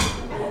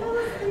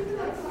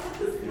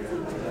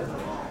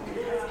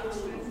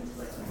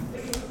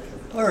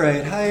All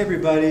right, hi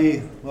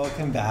everybody.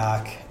 Welcome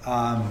back.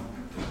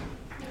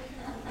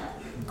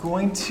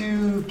 Going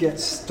to get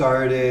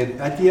started.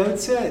 At the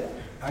outset,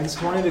 I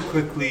just wanted to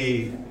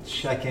quickly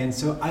check in.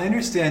 So I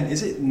understand,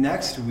 is it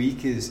next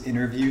week is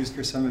interviews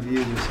for some of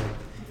you? There's like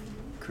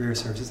career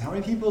services. How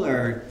many people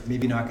are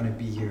maybe not going to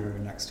be here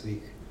next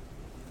week?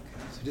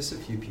 Okay, so just a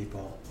few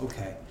people.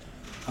 Okay.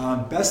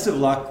 Best of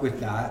luck with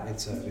that.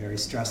 It's a very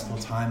stressful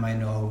time, I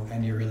know,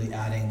 and you're really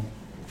adding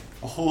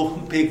a whole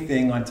big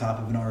thing on top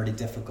of an already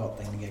difficult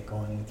thing to get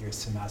going with your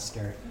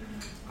semester.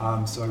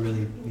 So I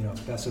really,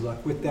 best of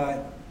luck with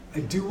that.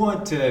 I do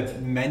want to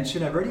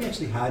mention, I've already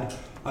actually had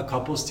a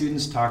couple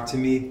students talk to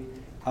me,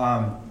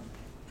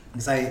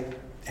 because I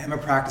am a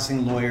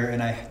practicing lawyer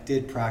and I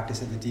did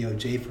practice at the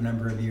DOJ for a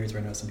number of years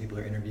where I know some people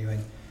are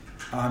interviewing.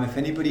 If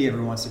anybody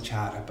ever wants to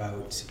chat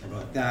about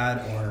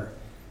that or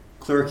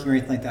clerking or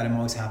anything like that, I'm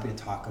always happy to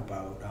talk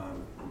about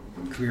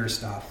career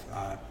stuff.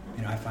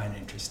 I find it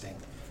interesting.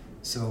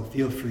 So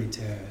feel free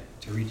to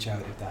reach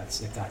out if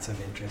that's of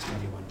interest to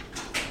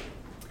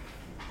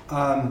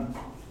anyone.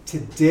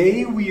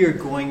 Today we are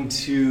going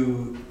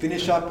to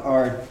finish up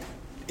our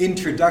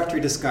introductory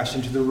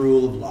discussion to the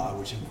rule of law,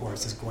 which of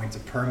course is going to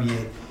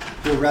permeate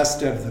the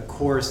rest of the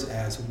course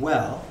as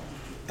well.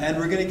 And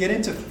we're going to get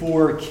into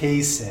 4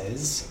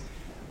 cases.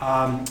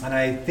 And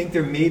I think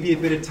there may be a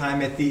bit of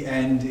time at the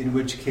end, in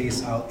which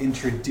case I'll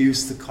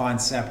introduce the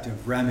concept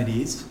of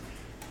remedies.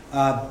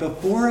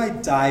 Before I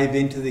dive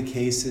into the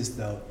cases,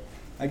 though,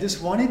 I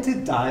just wanted to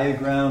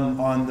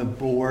diagram on the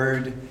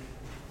board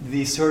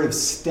the sort of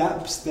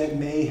steps that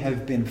may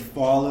have been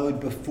followed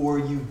before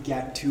you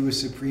get to a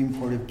Supreme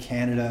Court of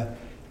Canada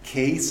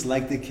case,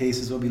 like the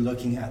cases we'll be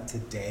looking at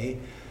today.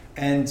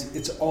 And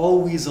it's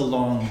always a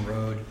long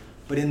road,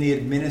 but in the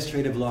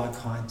administrative law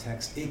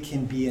context, it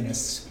can be an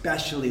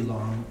especially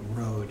long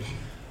road.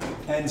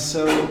 And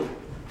so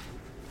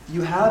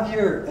you have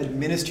your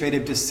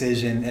administrative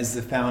decision as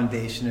the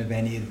foundation of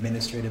any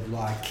administrative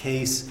law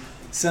case.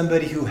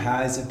 Somebody who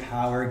has a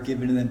power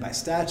given to them by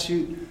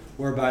statute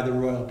or by the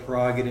royal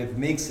prerogative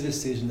makes a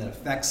decision that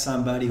affects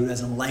somebody who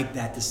doesn't like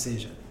that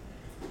decision.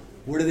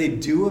 What do they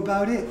do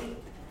about it?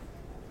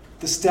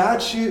 The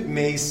statute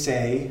may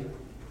say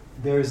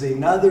there's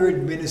another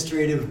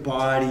administrative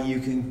body you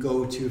can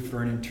go to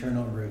for an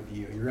internal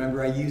review. You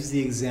remember I used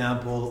the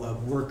example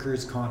of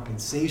workers'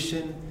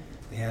 compensation.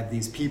 They have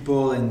these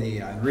people in the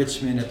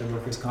enrichment at the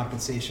workers'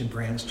 compensation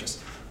branch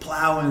just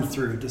plowing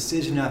through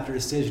decision after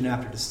decision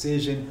after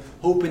decision,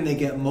 hoping they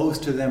get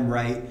most of them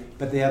right,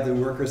 but they have the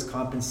workers'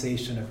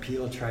 compensation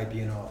appeal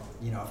tribunal,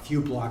 a few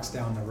blocks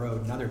down the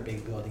road, another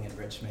big building in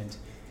Richmond,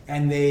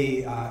 and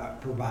they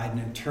provide an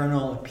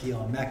internal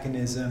appeal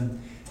mechanism.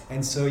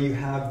 And so you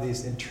have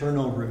this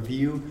internal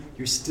review.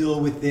 You're still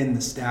within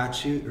the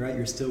statute, right?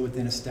 You're still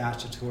within a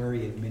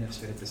statutory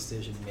administrative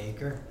decision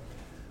maker.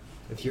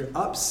 If you're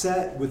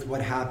upset with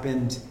what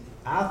happened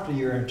after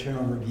your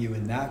internal review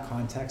in that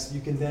context, you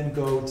can then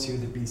go to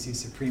the BC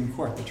Supreme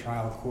Court, the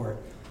trial court,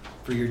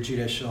 for your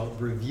judicial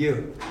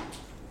review.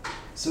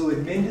 So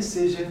admin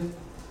decision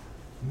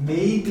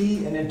may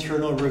be an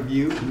internal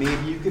review.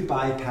 Maybe you could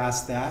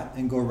bypass that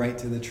and go right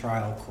to the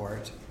trial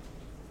court.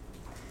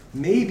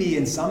 Maybe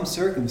in some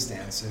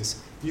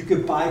circumstances, you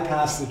could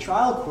bypass the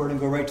trial court and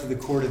go right to the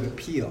Court of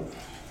Appeal.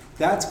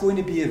 That's going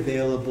to be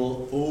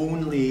available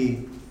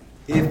only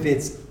if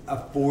it's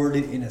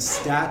afforded in a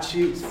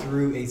statute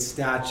through a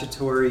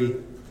statutory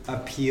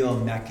appeal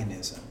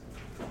mechanism.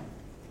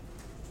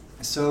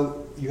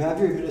 So you have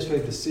your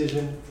administrative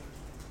decision.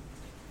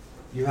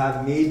 You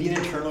have maybe an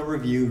internal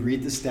review,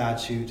 read the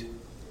statute.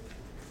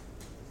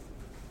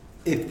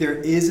 If there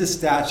is a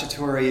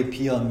statutory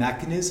appeal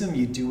mechanism,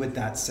 you do what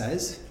that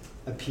says.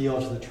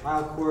 Appeal to the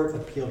trial court,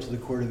 appeal to the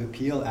Court of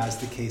Appeal, as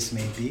the case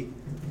may be.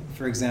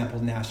 For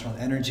example, National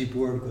Energy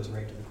Board goes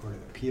right to the Court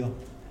of Appeal.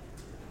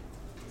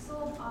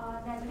 So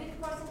the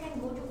aggrieved person can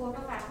go to Court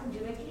of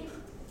Appeal directly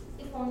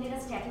if only the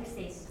statute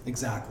says.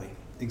 Exactly.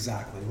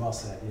 Well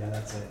said. Yeah,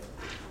 that's it.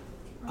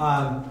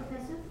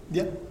 Professor?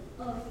 Yep.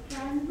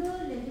 Can the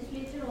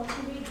legislature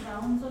also be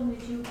grounds on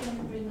which you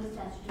can bring a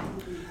statutory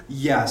review?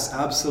 Yes,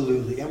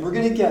 absolutely. And we're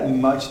going to get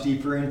much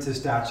deeper into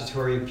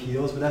statutory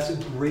appeals, but that's a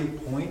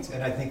great point,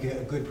 and I think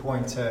a good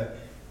point to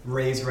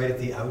raise right at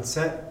the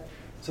outset.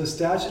 So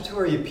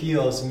statutory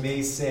appeals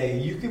may say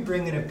you can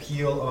bring an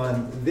appeal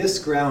on this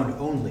ground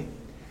only.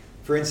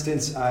 For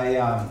instance,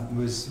 I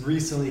was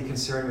recently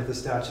concerned with a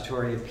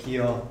statutory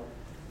appeal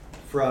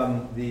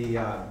from the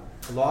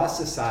Law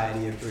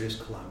Society of British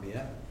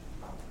Columbia,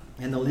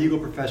 and the Legal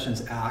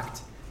Professions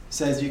Act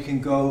says you can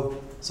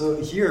go.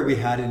 So here we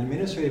had an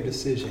administrative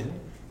decision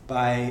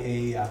by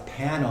a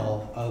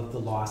panel of the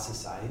Law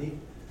Society,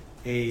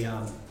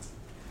 a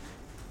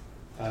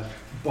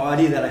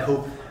body that I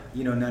hope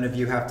none of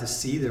you have to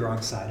see the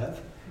wrong side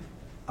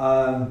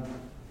of.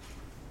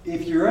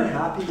 If you're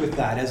unhappy with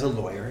that as a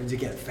lawyer, and you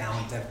get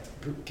found to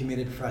have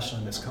committed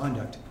professional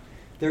misconduct,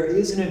 there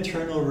is an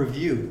internal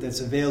review that's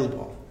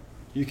available.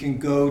 You can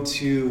go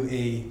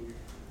to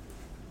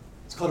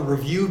it's called a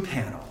review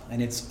panel,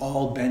 and it's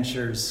all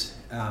benchers,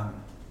 a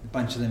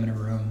bunch of them in a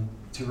room,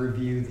 to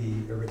review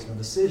the original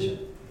decision.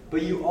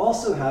 But you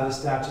also have a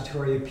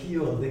statutory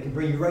appeal that can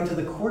bring you right to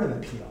the Court of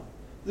Appeal.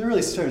 It's a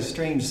really sort of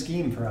strange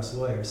scheme for us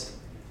lawyers.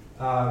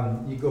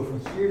 You go from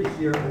here to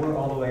here or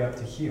all the way up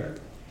to here.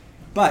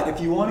 But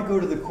if you want to go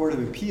to the Court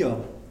of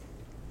Appeal,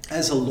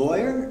 as a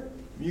lawyer,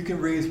 you can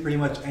raise pretty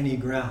much any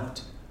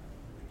ground.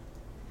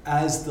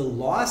 As the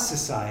Law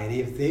Society,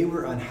 if they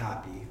were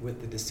unhappy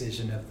with the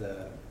decision of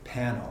the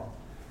panel,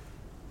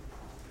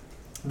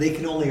 they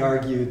can only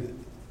argue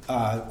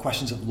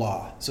questions of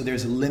law. So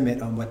there's a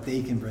limit on what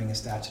they can bring a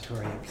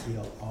statutory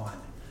appeal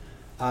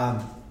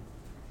on.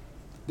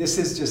 This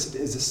is just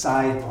as a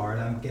sidebar,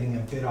 and I'm getting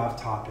a bit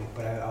off topic,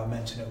 but I'll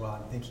mention it while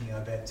I'm thinking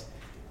of it.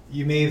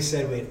 You may have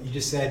said, wait, you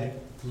just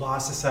said Law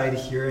Society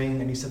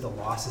hearing, and you said the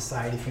Law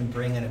Society can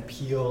bring an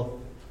appeal.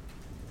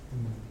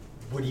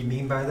 What do you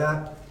mean by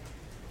that?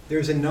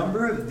 There's a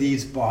number of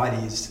these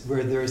bodies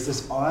where there's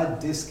this odd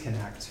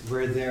disconnect,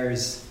 where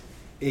there's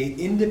an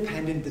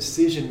independent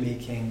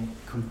decision-making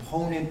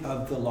component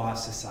of the Law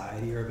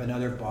Society or of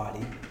another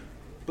body,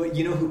 but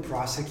you know who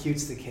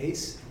prosecutes the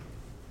case?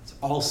 It's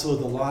also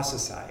the Law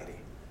Society.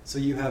 So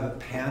you have a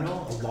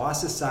panel, a Law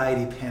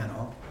Society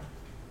panel,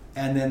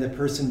 and then the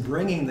person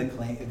bringing the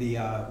claim,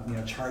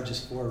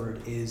 charges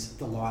forward is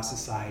the Law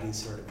Society's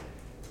sort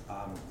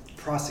of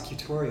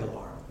prosecutorial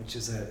arm, which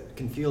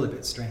can feel a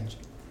bit strange.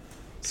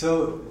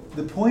 So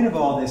the point of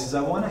all this is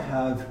I want to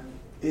have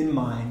in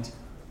mind,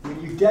 when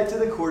you get to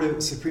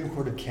the Supreme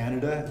Court of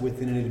Canada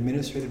within an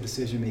administrative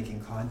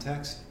decision-making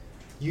context,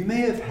 you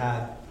may have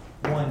had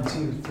 1,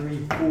 2,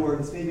 3, 4,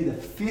 it's maybe the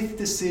 5th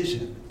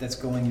decision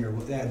that's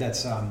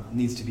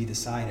needs to be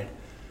decided.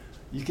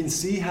 You can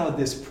see how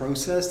this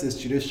process,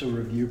 this judicial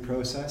review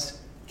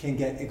process, can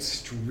get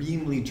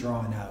extremely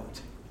drawn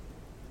out.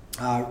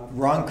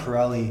 Ron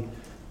Corelli,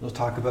 we'll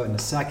talk about in a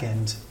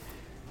second,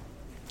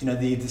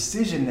 the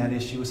decision that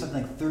issue was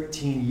something like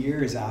 13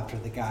 years after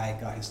the guy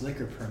got his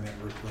liquor permit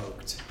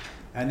revoked.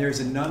 And there's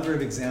a number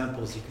of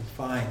examples you can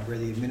find where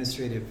the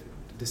administrative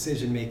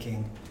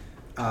decision-making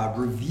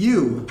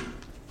review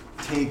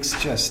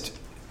takes just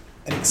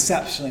an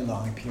exceptionally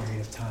long period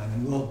of time.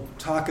 And we'll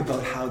talk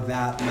about how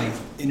that might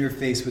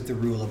interface with the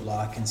rule of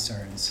law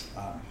concerns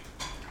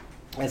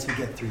as we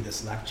get through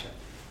this lecture.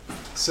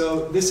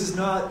 So this is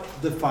not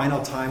the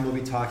final time we'll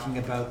be talking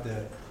about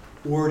the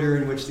order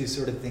in which these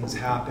sort of things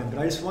happen, but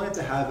I just wanted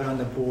to have it on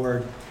the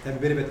board, have a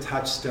bit of a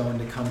touchstone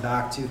to come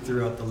back to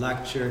throughout the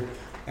lecture.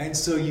 And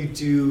so you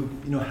do,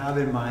 have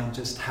in mind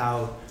just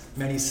how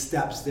many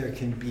steps there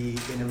can be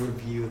in a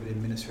review of an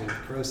administrative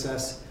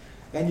process.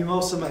 And you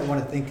also might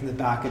want to think in the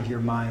back of your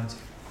mind,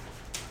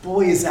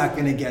 boy, is that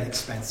going to get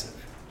expensive,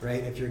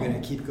 right? If you're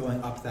going to keep going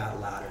up that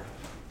ladder.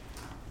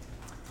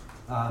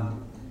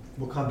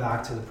 We'll come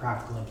back to the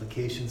practical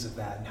implications of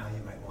that and how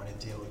you might want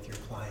to deal with your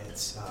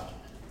clients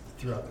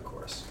throughout the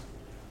course.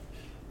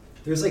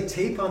 There's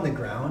tape on the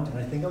ground, and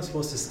I think I'm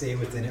supposed to stay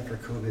within it for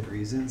COVID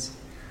reasons,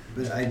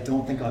 but I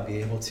don't think I'll be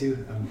able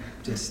to. I'm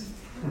just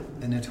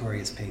a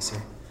notorious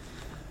pacer.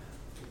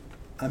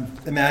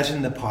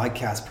 Imagine the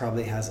podcast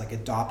probably has a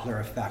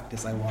Doppler effect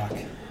as I walk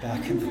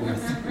back and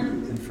forth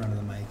in front of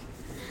the mic.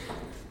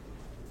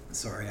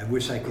 Sorry, I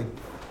wish I could.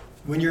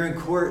 When you're in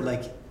court,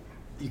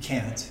 you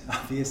can't,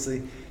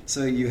 obviously.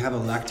 So you have a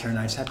lectern,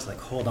 I just have to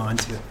hold on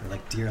to it for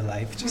dear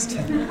life, just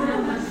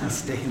to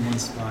stay in one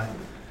spot.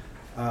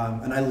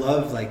 And I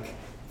love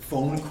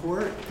phone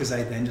court, because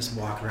I then just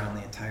walk around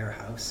the entire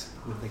house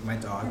with my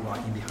dog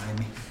walking behind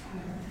me.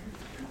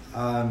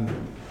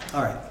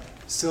 All right,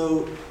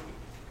 so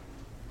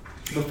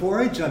before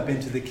I jump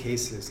into the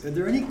cases, are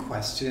there any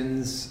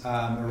questions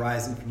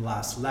arising from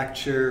last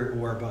lecture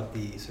or about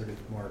the sort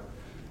of more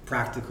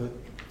practical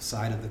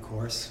side of the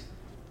course?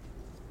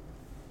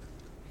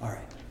 All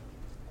right,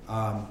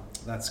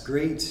 that's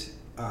great.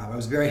 I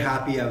was very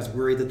happy. I was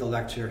worried that the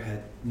lecture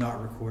had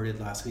not recorded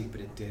last week,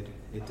 but it did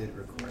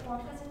record. The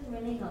podcast is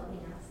really helping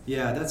us.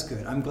 Yeah, that's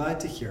good. I'm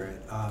glad to hear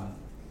it.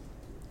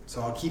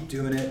 So I'll keep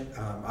doing it.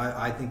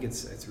 I think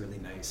it's really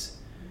nice.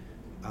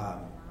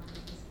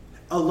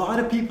 A lot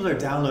of people are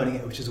downloading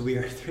it, which is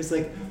weird. There's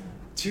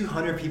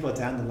 200 people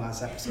down the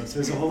last episode. So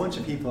there's a whole bunch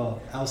of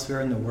people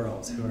elsewhere in the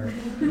world who are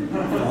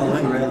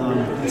following right along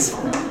with this.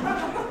 I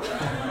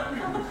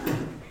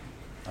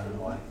don't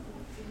know why.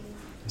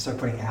 I start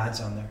putting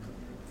ads on there.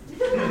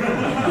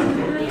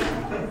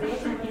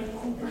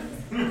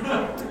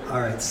 All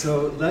right,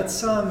 so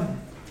let's. This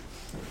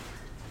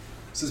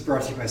is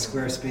brought to you by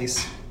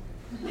Squarespace.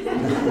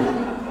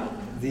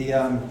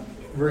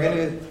 We're going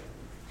to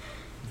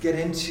get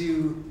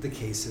into the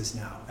cases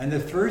now. And the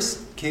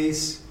first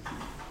case,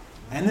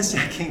 and the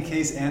second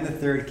case, and the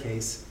third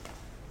case,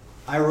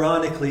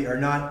 ironically, are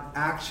not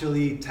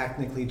actually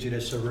technically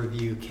judicial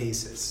review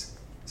cases.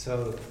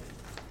 So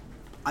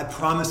I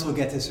promise we'll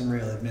get to some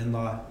real admin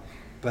law,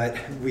 but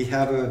we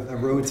have a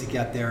road to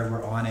get there, and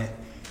we're on it.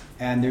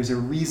 And there's a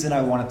reason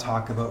I want to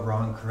talk about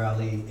Ron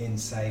Corelli,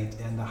 Insight,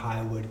 and the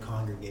Highwood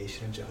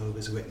Congregation of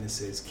Jehovah's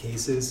Witnesses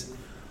cases.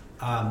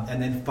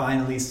 And then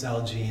finally,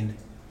 Celgene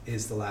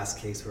is the last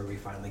case where we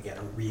finally get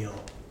a real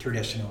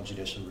traditional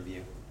judicial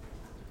review.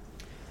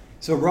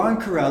 So Ron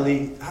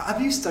Corelli,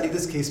 have you studied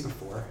this case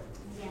before?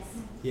 Yes.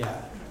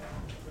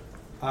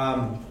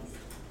 Yeah.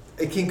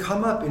 It can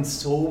come up in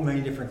so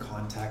many different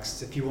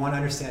contexts. If you want to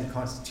understand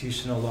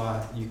constitutional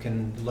law, you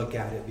can look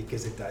at it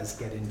because it does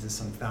get into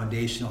some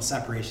foundational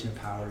separation of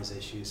powers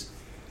issues.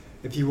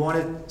 If you want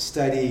to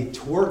study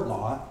tort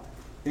law,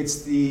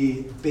 it's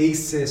the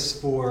basis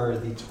for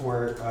the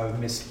tort of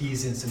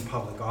misfeasance in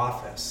public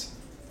office,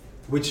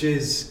 which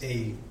is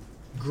a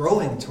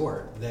growing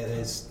tort that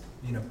is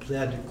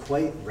pled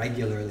quite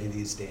regularly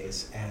these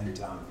days. And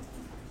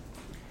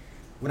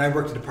when I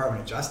worked at the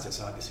Department of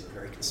Justice, obviously we're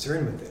very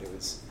concerned with it. It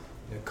was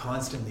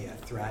constantly a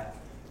threat.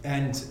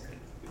 And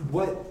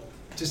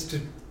just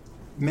to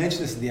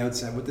mention this at the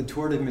outset, what the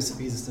tort of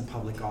misfeasance in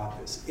public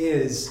office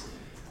is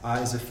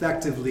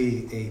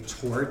effectively a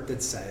tort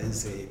that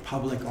says a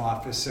public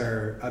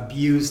officer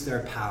abused their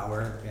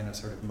power in a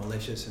sort of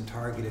malicious and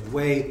targeted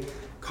way,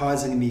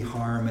 causing me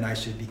harm, and I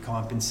should be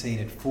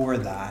compensated for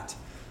that.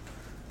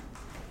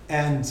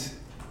 And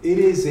it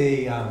is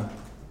a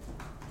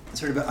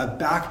sort of a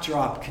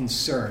backdrop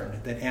concern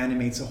that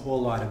animates a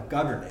whole lot of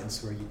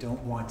governance, where you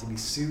don't want to be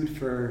sued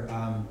for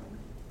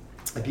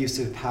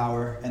abusive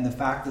power, and the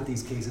fact that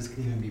these cases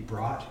can even be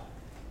brought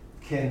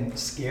can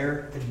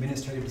scare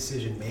administrative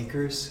decision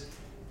makers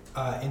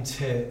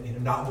into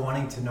not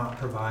wanting to not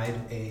provide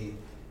a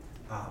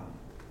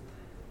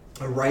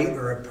right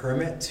or a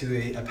permit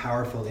to a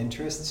powerful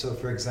interest. So,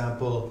 for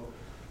example,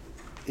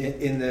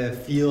 in the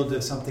field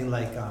of something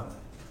like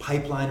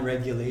pipeline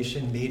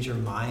regulation, major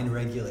mine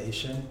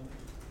regulation,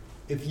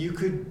 if you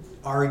could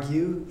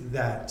argue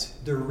that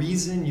the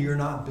reason you're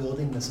not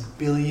building this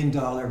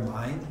billion-dollar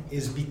mine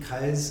is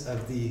because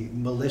of the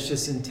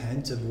malicious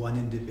intent of one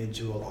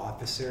individual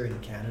officer in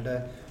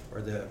Canada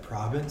or the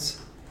province,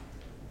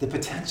 the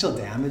potential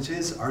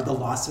damages are the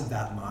loss of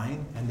that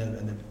mine and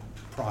the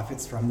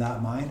profits from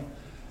that mine.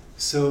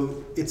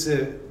 So it's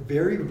a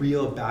very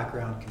real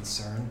background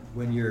concern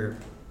when you're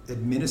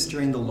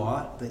administering the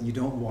law that you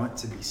don't want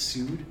to be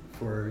sued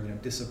for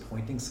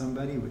disappointing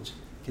somebody, which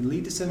can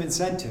lead to some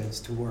incentives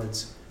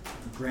towards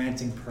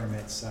granting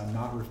permits,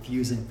 not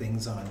refusing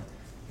things on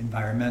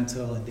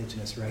environmental,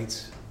 indigenous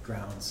rights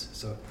grounds.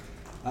 So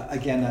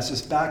again, that's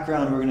just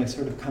background. We're going to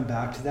sort of come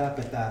back to that,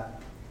 but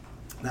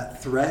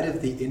that thread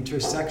of the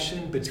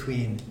intersection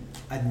between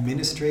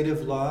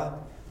administrative law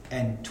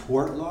and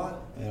tort law,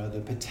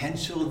 the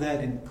potential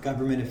that a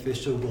government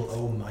official will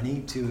owe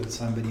money to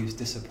somebody who's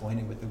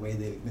disappointed with the way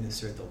they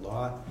administered the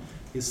law,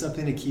 is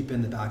something to keep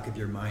in the back of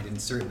your mind, and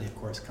certainly, of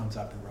course, comes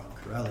up in Ron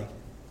Corelli.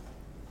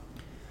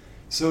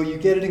 So you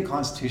get it in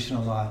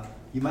constitutional law,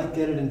 you might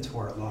get it in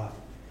tort law,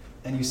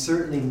 and you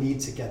certainly need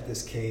to get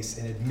this case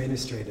in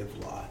administrative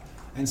law.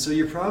 And so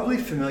you're probably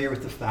familiar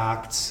with the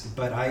facts,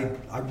 but I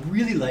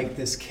really like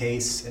this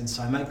case, and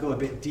so I might go a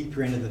bit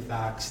deeper into the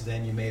facts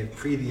than you may have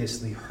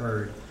previously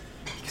heard,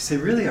 because they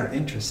really are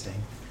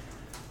interesting.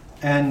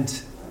 And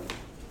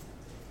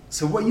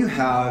so what you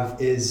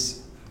have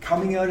is,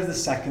 coming out of the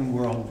Second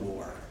World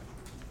War,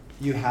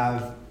 you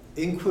have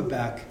in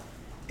Quebec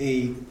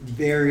a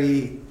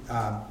very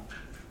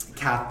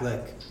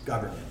Catholic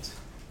government,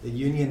 the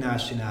Union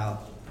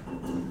Nationale.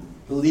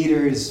 The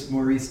leader is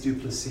Maurice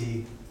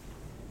Duplessis.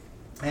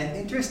 And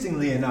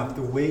interestingly enough,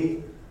 the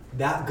way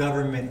that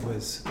government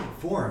was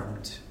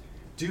formed,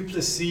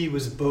 Duplessis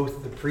was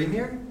both the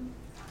premier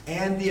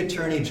and the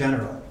attorney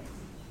general.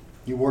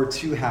 He wore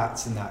two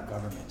hats in that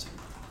government.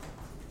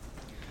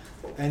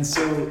 And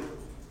so,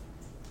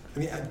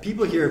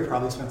 people here have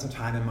probably spent some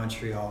time in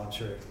Montreal. I'm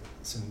sure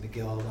some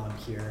McGill along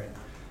here, and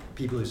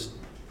people who've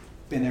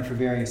been there for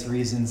various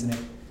reasons. And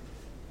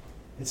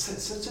it's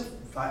such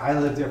a, I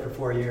lived there for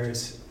 4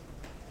 years,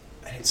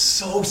 and it's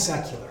so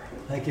secular.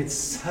 Like, it's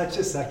such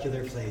a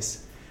secular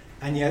place.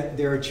 And yet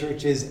there are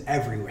churches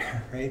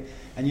everywhere, right?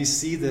 And you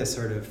see the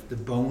sort of the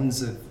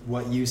bones of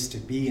what used to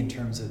be in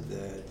terms of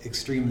the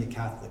extremely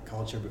Catholic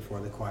culture before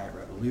the Quiet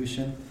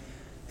Revolution.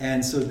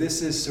 And so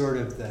this is sort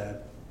of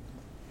the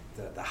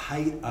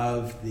height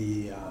of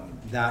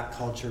that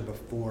culture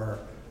before,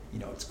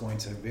 it's going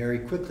to very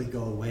quickly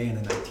go away in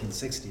the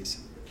 1960s.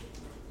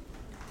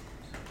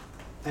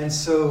 And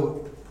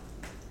so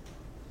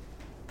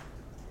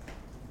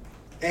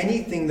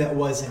anything that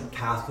wasn't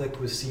Catholic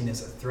was seen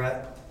as a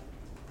threat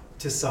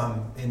to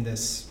some in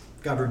this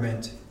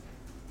government,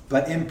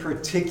 but in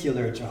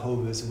particular,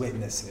 Jehovah's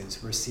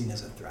Witnesses were seen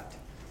as a threat.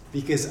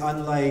 Because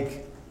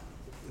unlike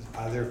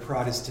other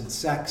Protestant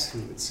sects who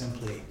would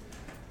simply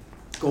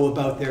go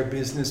about their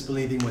business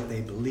believing what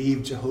they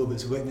believe,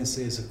 Jehovah's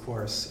Witnesses, of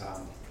course,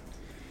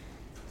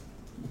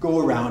 go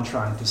around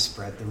trying to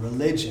spread the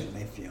religion.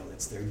 They feel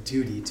it's their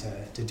duty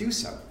to do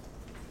so.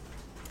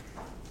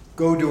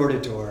 Go door to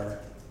door,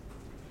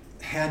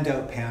 hand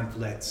out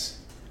pamphlets,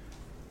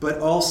 but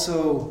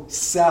also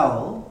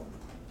sell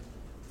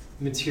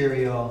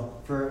material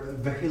for a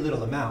very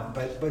little amount,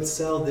 but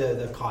sell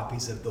the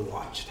copies of the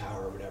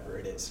Watchtower or whatever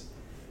it is.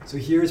 So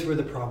here's where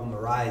the problem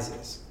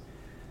arises.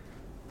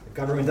 The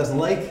government doesn't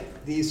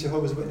like these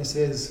Jehovah's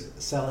Witnesses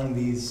selling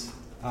these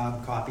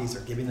copies or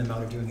giving them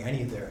out or doing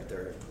any of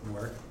their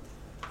work.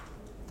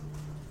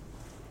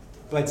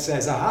 but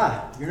says,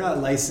 aha, you're not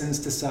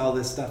licensed to sell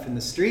this stuff in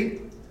the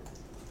street.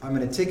 I'm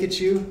going to ticket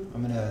you.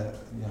 I'm going to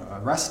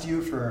arrest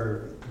you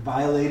for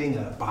violating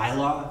a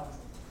bylaw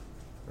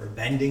or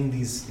bending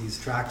these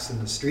tracks in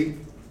the street.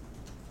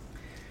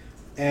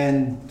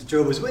 And the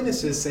Jehovah's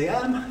Witnesses say,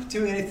 I'm not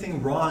doing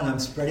anything wrong. I'm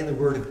spreading the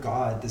word of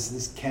God.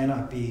 This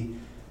cannot be,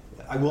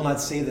 I will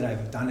not say that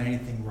I've done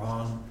anything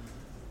wrong.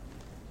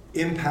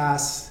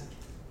 Impasse,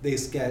 they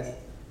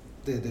get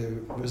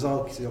the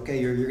result,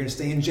 okay, you're going to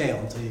stay in jail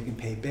until you can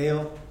pay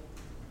bail.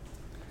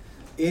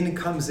 In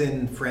comes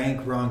in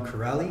Frank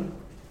Roncarelli.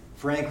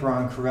 Frank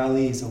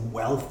Roncarelli is a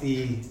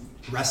wealthy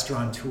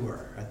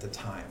restaurateur at the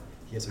time.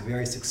 He has a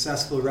very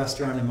successful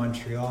restaurant in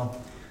Montreal,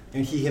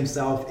 and he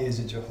himself is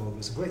a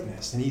Jehovah's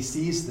Witness. And he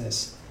sees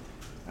this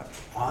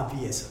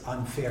obvious,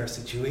 unfair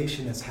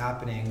situation that's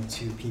happening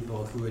to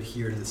people who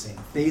adhere to the same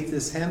faith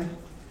as him.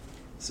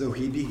 So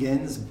he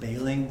begins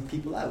bailing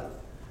people out.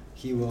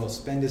 He will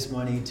spend his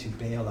money to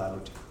bail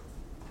out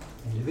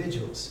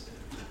individuals.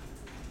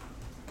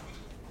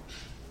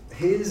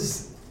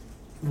 His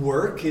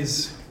work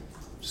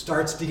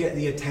starts to get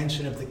the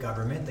attention of the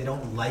government. They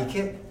don't like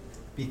it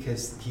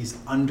because he's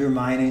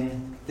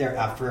undermining their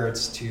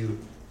efforts to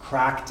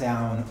crack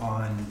down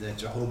on the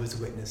Jehovah's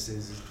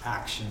Witnesses'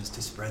 actions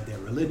to spread their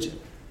religion,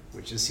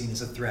 which is seen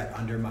as a threat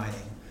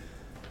undermining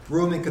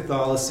Roman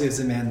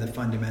Catholicism and the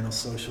fundamental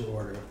social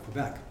order of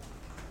Quebec.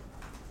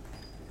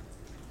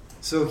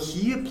 So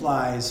he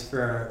applies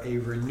for a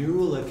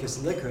renewal of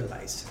his liquor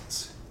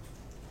license.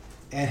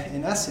 And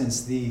in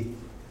essence, the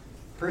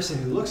person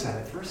who looks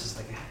at it first is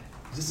like,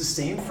 is this the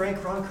same Frank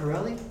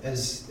Roncarelli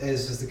as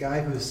the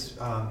guy who's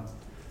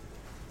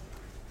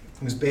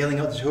bailing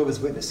out the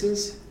Jehovah's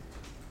Witnesses?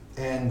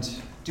 And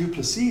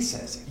Duplessis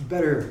says, you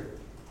better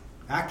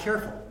act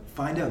careful.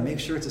 Find out, make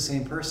sure it's the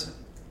same person.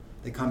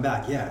 They come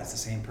back, yeah, it's the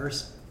same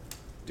person.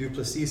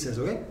 Duplessis says,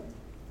 okay.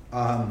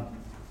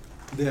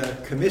 The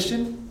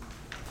commission,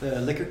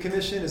 the liquor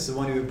commission is the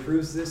one who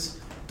approves this.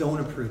 Don't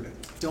approve it.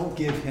 Don't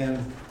give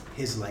him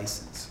his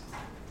license.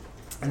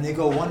 And they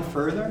go one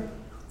further,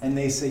 and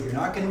they say, you're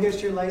not going to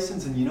get your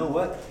license, and you know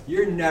what?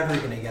 You're never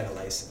going to get a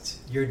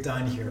license. You're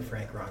done here,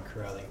 Frank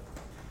Roncarelli.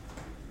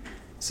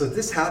 So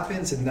this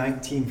happens in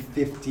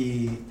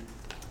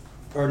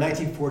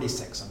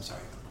 1946, I'm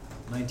sorry.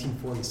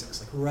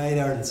 1946, like right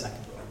out of the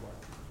Second World War.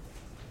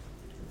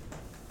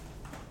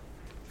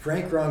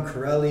 Frank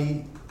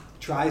Roncarelli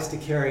tries to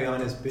carry on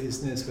his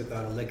business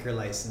without a liquor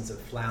license at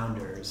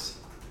Flounders.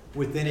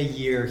 Within a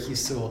year, he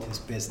sold his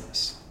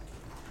business.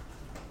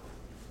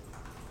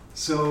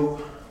 So,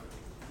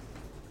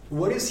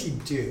 what does he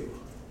do?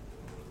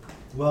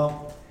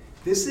 Well,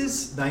 this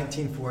is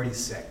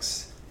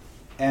 1946,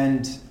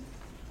 and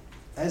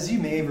as you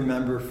may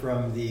remember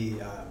from the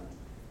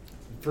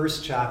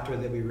first chapter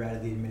that we read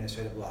of the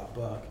administrative law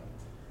book,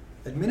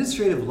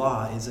 administrative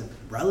law is a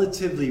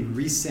relatively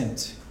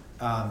recent,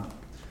 I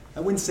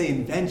wouldn't say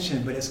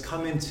invention, but it's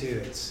come into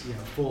its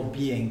full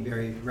being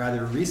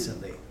rather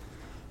recently.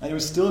 And it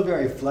was still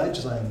very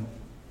fledgling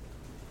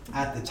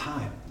at the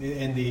time,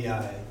 in the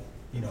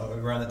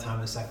around the time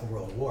of the Second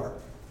World War.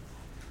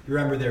 You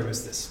remember there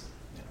was this,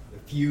 a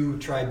few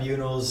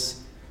tribunals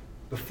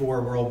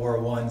before World War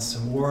I,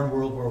 some more in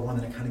World War I,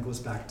 then it kind of goes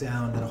back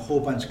down, then a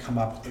whole bunch come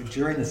up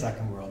during the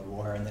Second World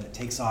War, and then it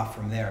takes off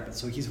from there. But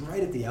so he's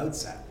right at the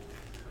outset.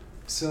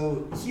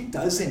 So he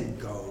doesn't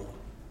go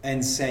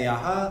and say,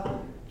 aha,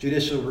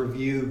 judicial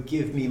review,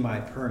 give me my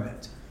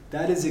permit.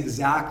 That is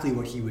exactly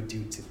what he would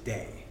do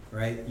today,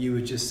 right? You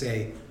would just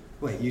say,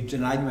 wait, you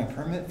denied my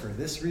permit for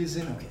this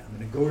reason? Okay, I'm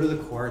going to go to the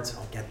courts.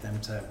 I'll get them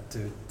to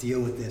deal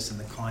with this in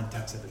the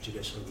context of a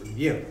judicial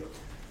review.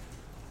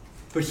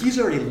 But he's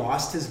already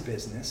lost his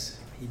business.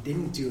 He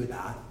didn't do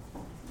that.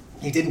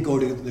 He didn't go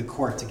to the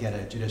court to get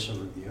a judicial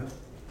review.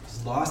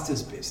 He's lost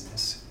his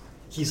business.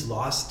 He's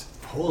lost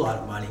a whole lot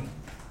of money.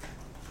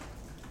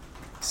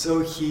 So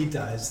he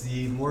does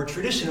the more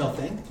traditional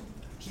thing.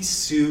 He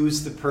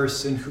sues the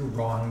person who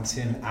wronged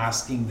him,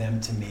 asking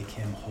them to make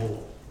him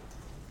whole.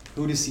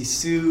 Who does he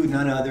sue?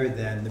 None other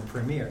than the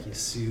Premier. He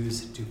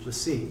sues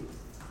Duplessis.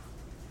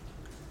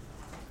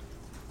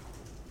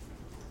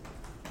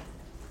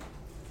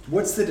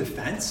 What's the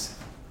defense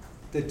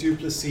that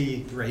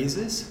Duplessis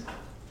raises?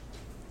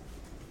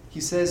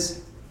 He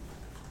says,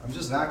 I'm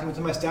just acting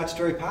within my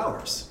statutory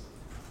powers.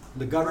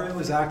 The government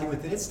was acting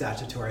within its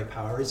statutory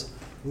powers.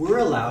 We're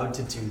allowed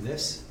to do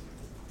this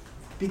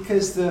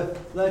because the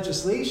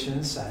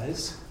legislation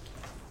says,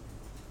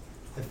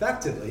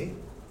 effectively,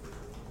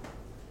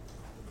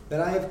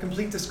 that I have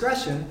complete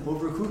discretion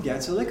over who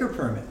gets a liquor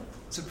permit.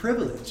 It's a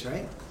privilege,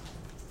 right?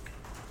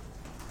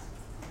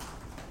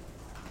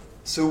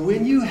 So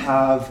when you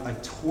have a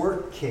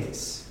tort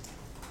case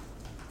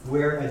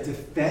where a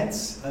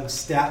defense of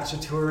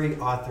statutory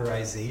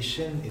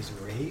authorization is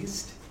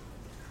raised,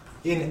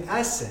 in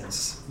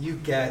essence, you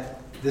get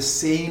the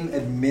same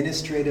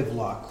administrative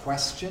law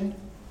question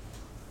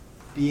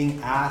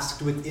being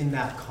asked within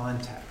that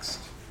context.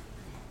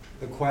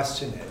 The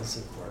question is,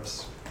 of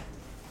course,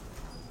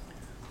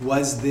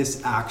 was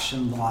this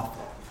action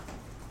lawful?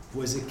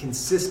 Was it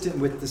consistent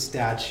with the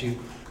statute?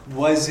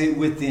 Was it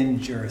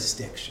within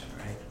jurisdiction,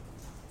 right?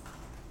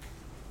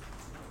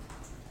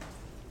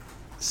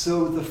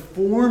 So the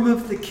form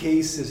of the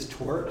case is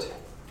tort.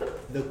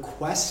 The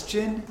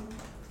question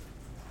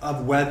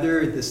of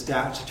whether the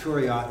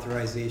statutory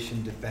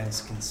authorization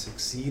defense can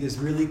succeed is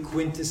really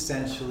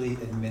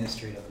quintessentially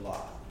administrative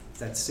law. It's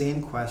that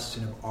same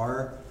question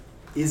of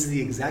is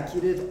the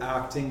executive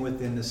acting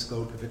within the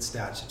scope of its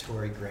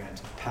statutory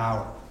grant of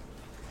power?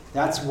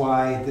 That's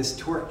why this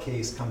tort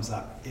case comes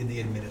up in the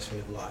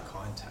administrative law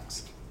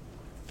context.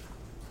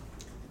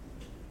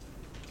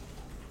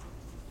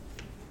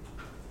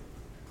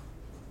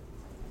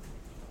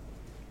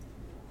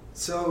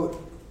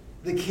 So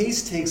the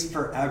case takes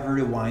forever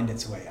to wind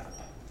its way up.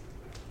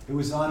 It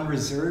was on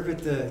reserve at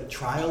the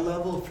trial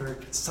level for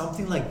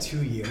something like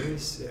 2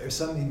 years, or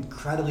some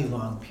incredibly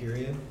long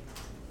period.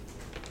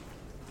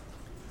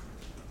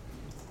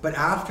 But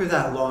after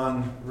that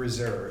long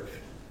reserve,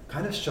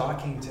 kind of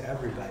shocking to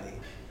everybody,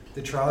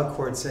 the trial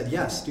court said,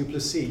 yes,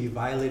 Duplessis, you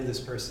violated this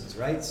person's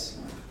rights,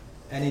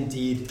 and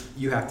indeed,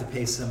 you have to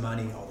pay some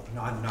money,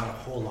 not a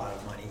whole lot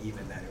of money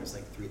even then, it was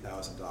like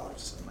 $3,000 or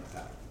something like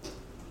that.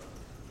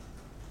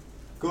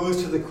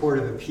 Goes to the Court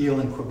of Appeal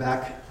in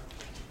Quebec,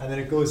 and then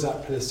it goes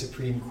up to the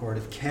Supreme Court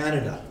of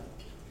Canada.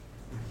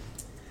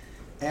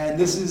 And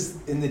this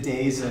is in the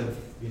days of,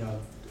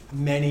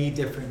 many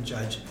different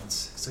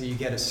judgments. So you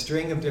get a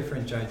string of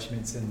different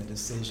judgments in the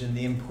decision.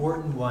 The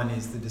important one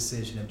is the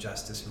decision of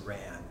Justice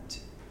Rand.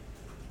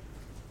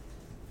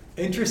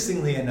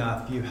 Interestingly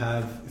enough, you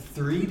have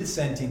 3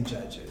 dissenting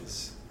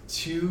judges,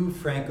 2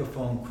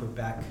 Francophone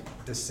Quebec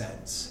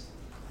dissents,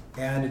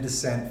 and a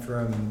dissent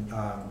from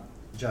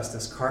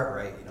Justice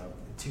Cartwright,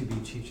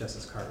 to-be Chief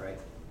Justice Cartwright.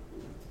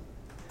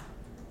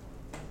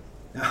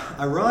 Now,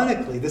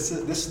 ironically,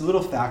 this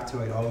little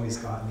factoid always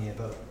got me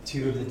about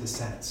 2 of the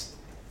dissents.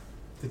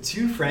 The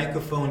 2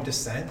 Francophone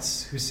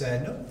dissents who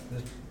said, no,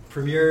 the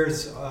Premier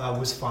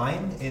was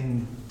fine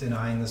in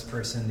denying this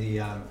person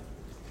the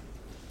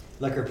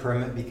liquor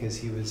permit because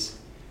he was,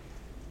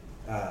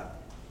 for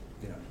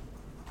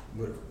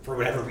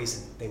whatever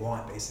reason they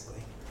want,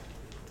 basically.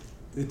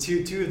 The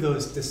two of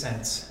those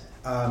dissents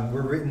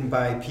were written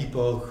by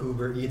people who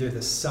were either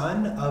the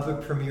son of a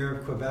Premier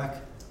of Quebec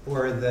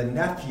or the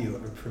nephew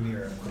of a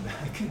Premier of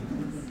Quebec.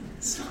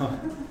 So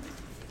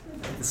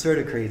it's sort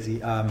of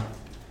crazy.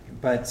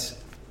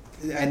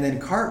 And then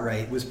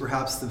Cartwright was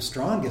perhaps the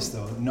strongest,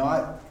 though,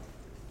 not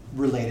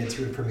related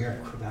to a Premier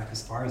of Quebec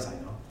as far as I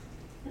know.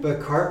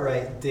 But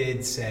Cartwright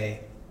did say,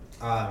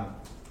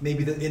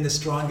 maybe in the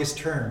strongest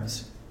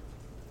terms,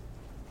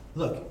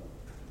 look,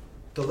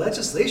 the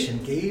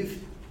legislation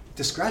gave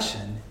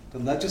discretion. The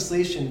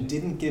legislation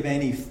didn't give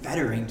any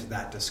fettering to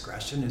that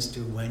discretion as to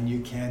when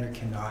you can or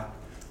cannot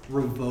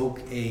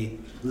revoke a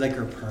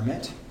liquor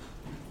permit.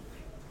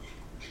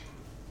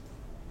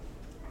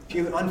 If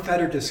you have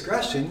unfettered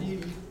discretion,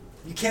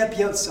 you can't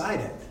be outside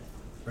it,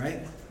 right?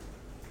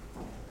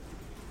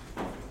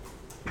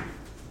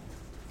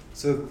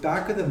 So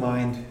back of the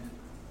mind,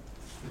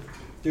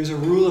 there's a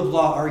rule of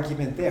law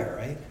argument there,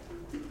 right?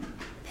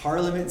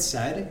 Parliament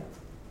said,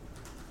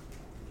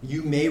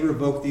 you may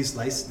revoke this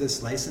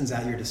license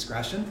at your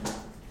discretion.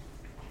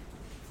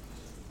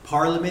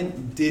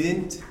 Parliament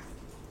didn't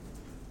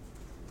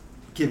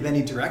give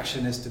any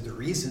direction as to the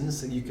reasons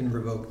that you can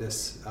revoke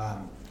this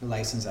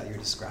license at your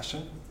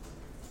discretion.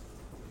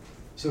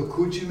 So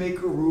could you make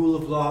a rule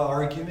of law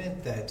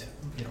argument that,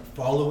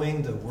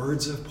 following the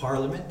words of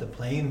Parliament, the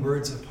plain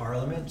words of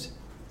Parliament,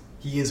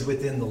 he is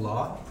within the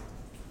law?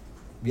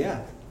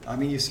 Yeah,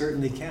 you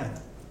certainly can.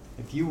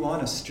 If you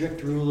want a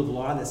strict rule of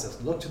law that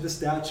says, look to the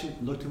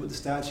statute, look to what the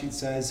statute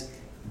says,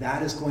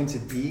 that is going to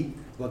be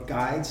what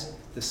guides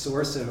the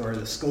source of, or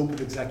the scope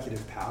of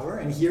executive power.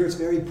 And here it's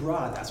very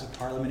broad. That's what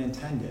Parliament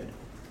intended.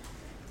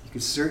 You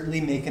could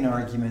certainly make an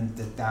argument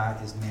that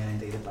that is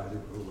mandated by the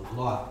rule of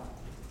law.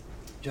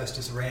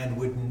 Justice Rand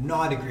would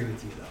not agree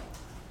with you,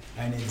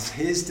 though. And it's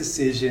his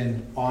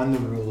decision on the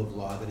rule of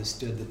law that has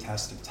stood the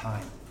test of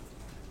time.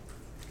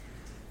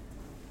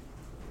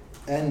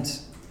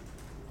 And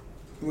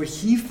what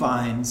he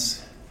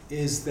finds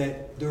is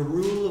that the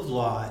rule of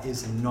law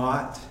is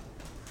not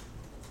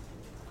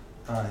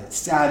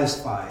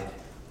satisfied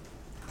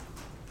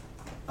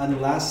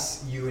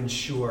unless you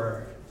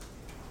ensure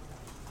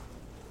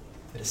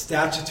that a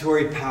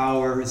statutory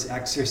power is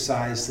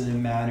exercised in a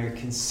manner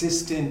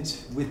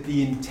consistent with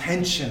the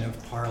intention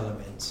of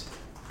Parliament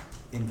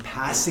in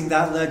passing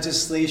that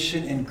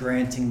legislation and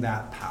granting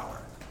that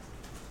power.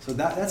 So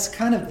that's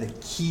kind of the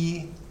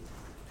key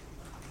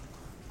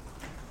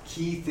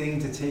thing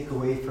to take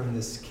away from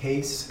this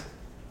case,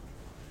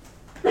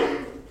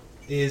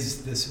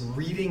 is this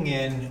reading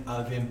in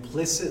of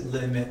implicit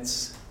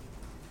limits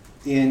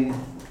in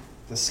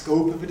the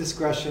scope of a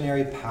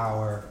discretionary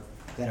power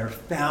that are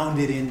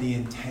founded in the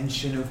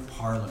intention of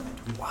Parliament.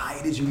 Why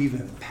did you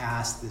even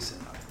pass this in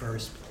the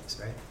first place,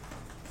 right?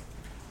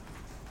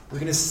 We're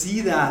going to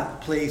see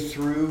that play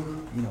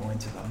through,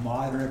 into the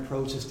modern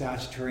approach of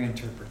statutory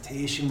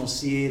interpretation. We'll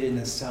see it in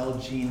the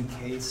Celgene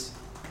case.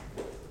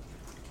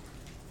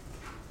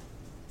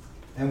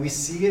 And we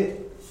see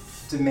it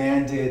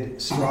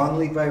demanded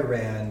strongly by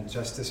Rand,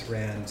 Justice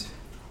Rand,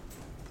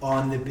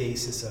 on the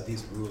basis of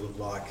these rule of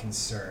law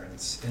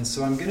concerns. And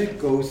so I'm going to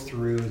go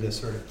through the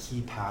sort of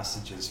key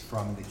passages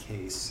from the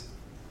case.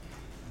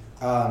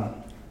 I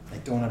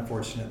don't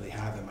unfortunately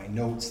have in my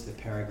notes the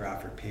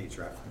paragraph or page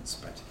reference,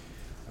 but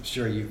I'm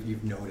sure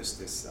you've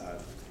noticed this,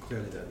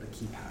 clearly the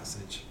key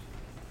passage.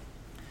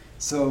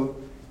 So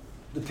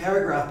the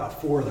paragraph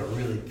before the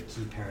really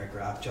key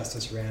paragraph,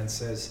 Justice Rand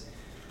says,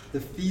 "The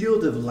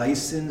field of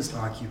licensed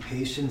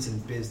occupations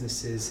and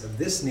businesses of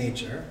this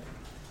nature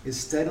is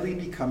steadily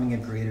becoming a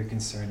greater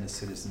concern to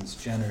citizens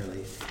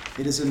generally.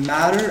 It is a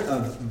matter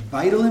of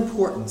vital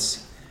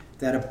importance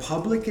that a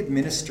public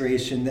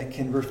administration that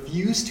can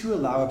refuse to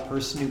allow a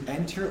person to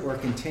enter or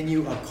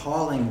continue a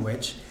calling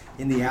which,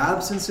 in the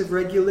absence of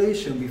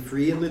regulation, be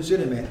free and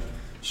legitimate,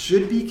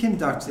 should be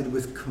conducted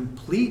with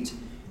complete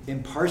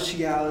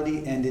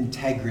impartiality and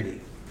integrity."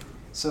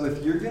 So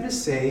if you're going to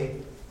say,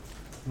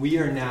 we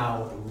are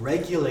now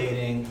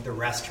regulating the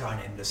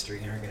restaurant industry,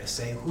 and are going to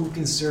say who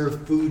can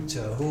serve food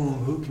to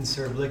who can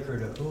serve liquor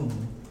to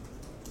whom,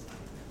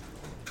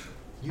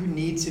 you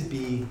need to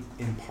be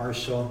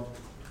impartial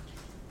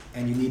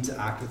and you need to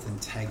act with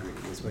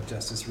integrity, is what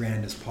Justice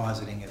Rand is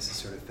positing as a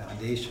sort of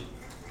foundation.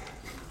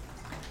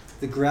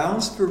 "The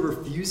grounds for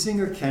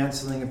refusing or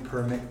canceling a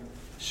permit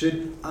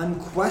should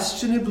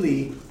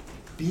unquestionably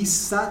be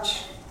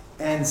such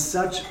and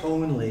such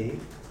only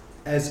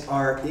as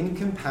are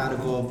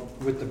incompatible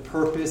with the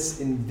purpose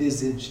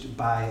envisaged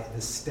by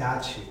the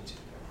statute."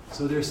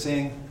 So they're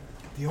saying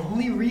the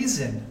only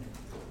reason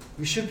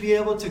we should be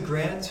able to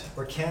grant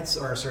or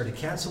cancel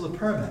a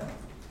permit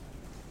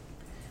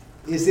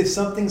is if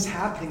something's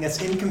happening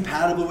that's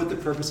incompatible with the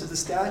purpose of the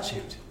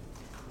statute.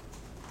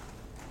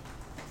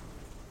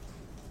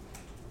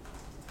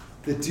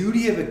 The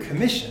duty of a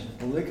commission,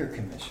 a liquor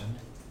commission,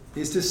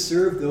 is to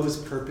serve those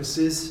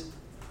purposes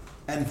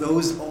and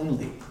those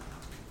only.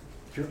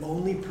 If your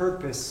only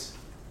purpose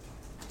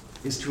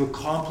is to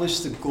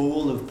accomplish the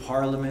goal of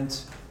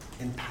Parliament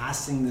in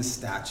passing this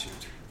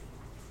statute.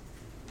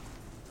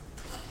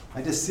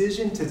 A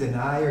decision to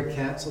deny or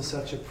cancel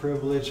such a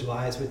privilege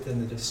lies within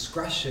the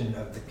discretion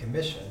of the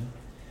Commission,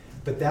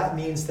 but that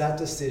means that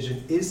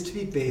decision is to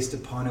be based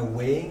upon a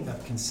weighing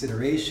of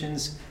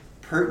considerations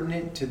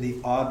pertinent to the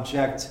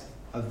object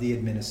of the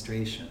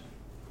administration.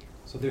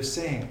 So they're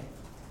saying,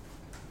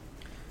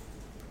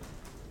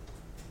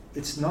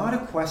 it's not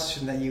a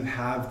question that you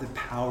have the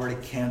power to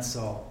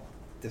cancel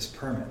this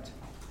permit,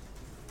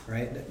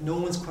 right? No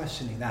one's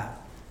questioning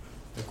that.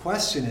 The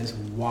question is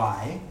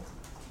why?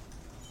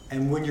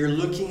 And when you're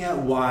looking at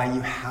why,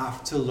 you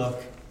have to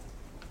look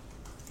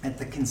at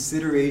the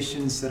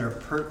considerations that are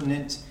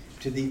pertinent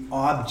to the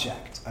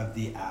object of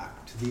the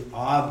act, to the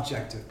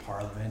object of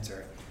Parliament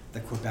or the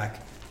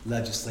Quebec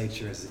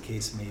legislature, as the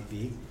case may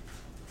be,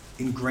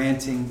 in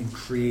granting and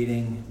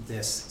creating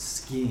this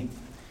scheme.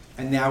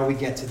 And now we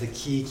get to the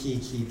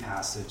key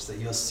passage that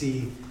you'll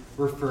see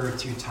referred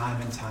to time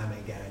and time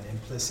again,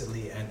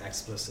 implicitly and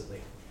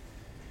explicitly.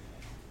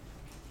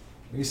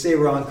 When you say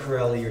Ron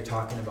Corelli, you're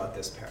talking about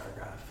this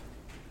paragraph.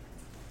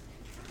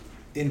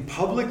 "In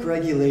public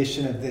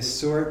regulation of this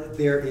sort,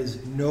 there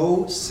is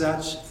no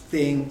such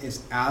thing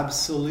as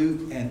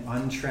absolute and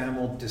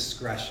untrammeled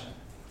discretion."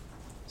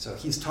 So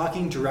he's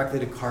talking directly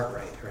to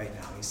Cartwright right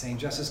now. He's saying,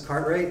 Justice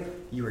Cartwright,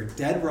 you are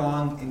dead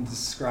wrong in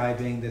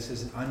describing this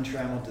as an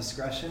untrammeled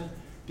discretion,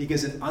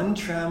 because an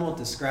untrammeled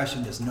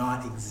discretion does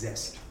not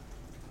exist.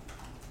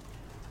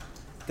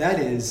 That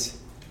is,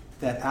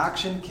 that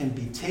action can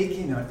be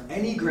taken on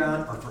any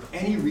ground or for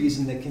any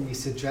reason that can be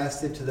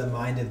suggested to the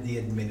mind of the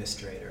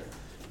administrator.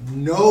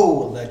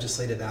 No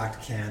legislative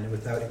act can,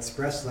 without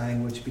express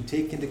language, be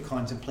taken to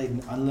contemplate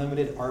an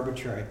unlimited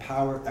arbitrary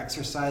power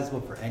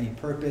exercisable for any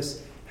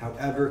purpose,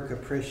 however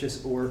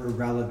capricious or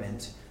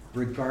irrelevant,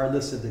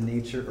 regardless of the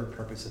nature or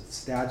purpose of the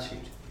statute.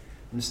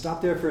 I'm going to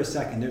stop there for a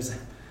second.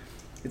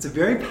 It's a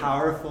very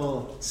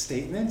powerful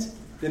statement.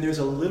 Then there's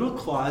a little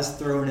clause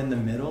thrown in the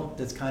middle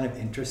that's kind of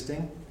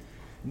interesting.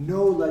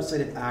 No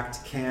legislative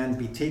act can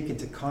be taken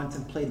to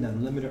contemplate an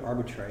unlimited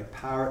arbitrary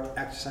power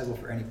exercisable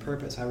for any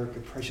purpose, however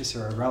capricious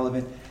or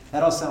irrelevant.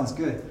 That all sounds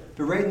good.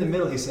 But right in the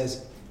middle he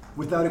says,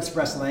 without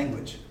express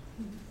language.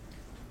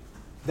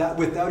 That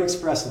without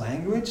express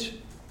language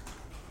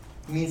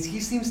means he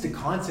seems to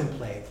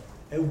contemplate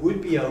it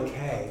would be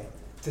okay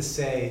to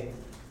say,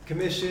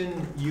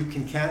 Commission, you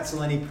can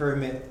cancel any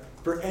permit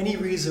for any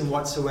reason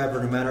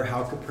whatsoever, no matter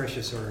how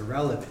capricious or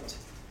irrelevant.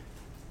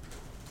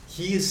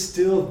 He is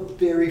still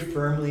very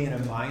firmly in a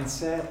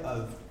mindset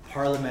of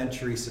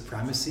parliamentary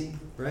supremacy,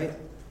 right?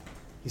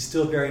 He's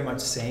still very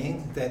much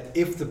saying that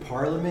if the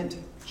Parliament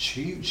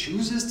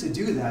chooses to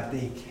do that,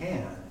 they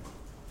can.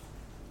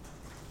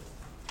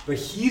 But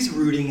he's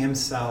rooting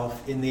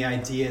himself in the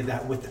idea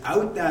that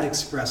without that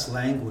express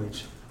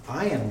language,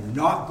 I am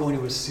not going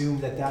to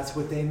assume that that's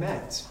what they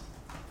meant.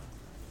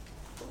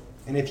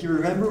 And if you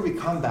remember, we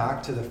come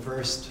back to the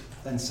first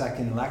and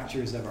second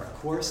lectures of our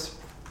course,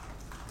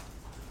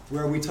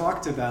 where we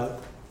talked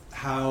about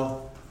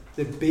how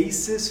the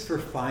basis for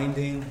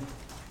finding,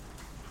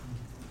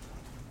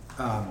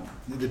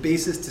 the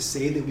basis to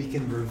say that we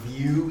can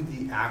review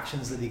the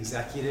actions of the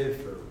executive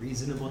for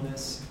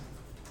reasonableness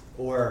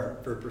or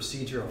for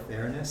procedural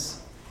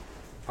fairness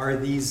are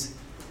these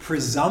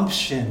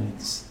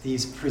presumptions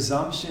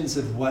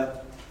of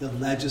what the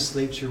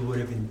legislature would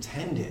have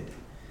intended.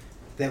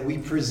 That we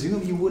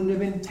presume you wouldn't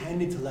have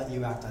intended to let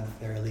you act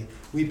unfairly.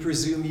 We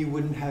presume you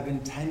wouldn't have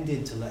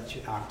intended to let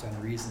you act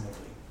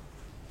unreasonably.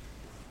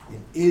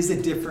 It is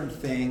a different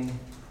thing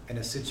in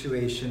a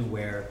situation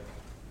where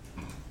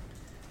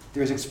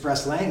there's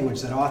express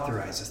language that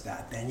authorizes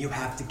that. Then you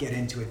have to get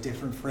into a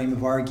different frame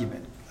of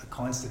argument, a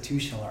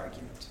constitutional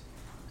argument.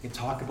 We can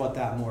talk about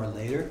that more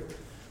later.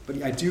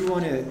 But I do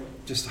want to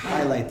just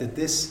highlight that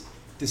this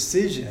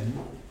decision,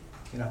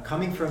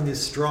 coming from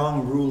this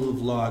strong rule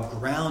of law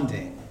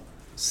grounding,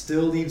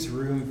 still leaves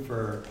room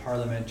for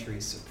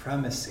parliamentary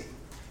supremacy,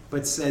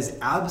 but says,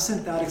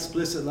 absent that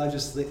explicit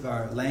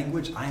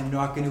language, I am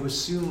not going to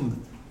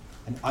assume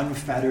an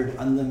unfettered,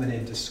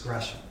 unlimited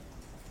discretion.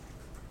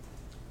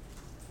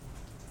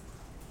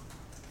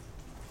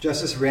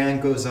 Justice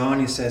Rand goes on,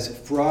 he says,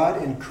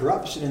 fraud and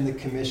corruption in the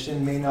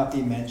commission may not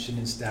be mentioned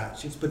in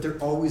statutes, but they're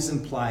always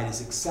implied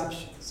as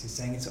exceptions. He's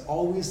saying it's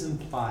always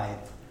implied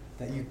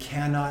that you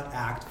cannot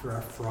act for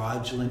a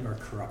fraudulent or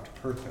corrupt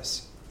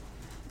purpose.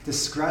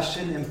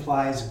 Discretion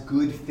implies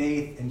good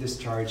faith in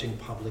discharging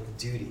public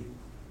duty.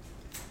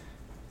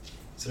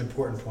 It's an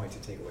important point to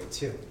take away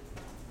too.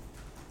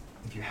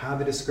 If you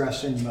have a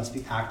discretion, you must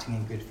be acting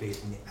in good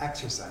faith in the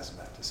exercise of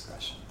that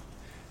discretion.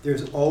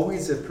 There's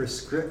always a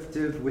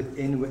prescriptive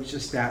within which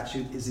the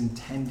statute is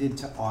intended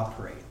to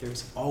operate.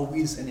 There's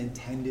always an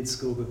intended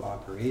scope of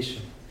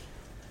operation.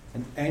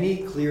 And any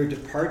clear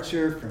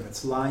departure from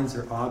its lines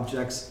or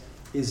objects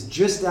is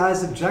just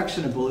as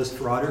objectionable as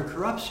fraud or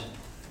corruption.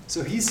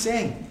 So he's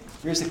saying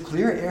there's a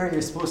clear area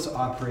you're supposed to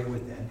operate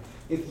within.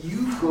 If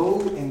you go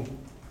and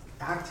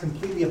act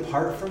completely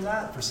apart from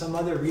that for some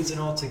other reason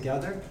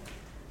altogether,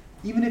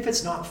 even if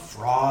it's not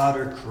fraud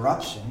or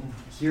corruption,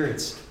 here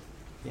it's,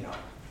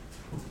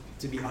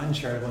 to be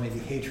uncharitable, maybe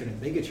hatred and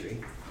bigotry.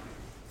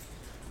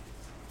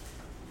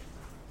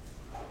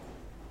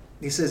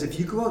 He says if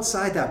you go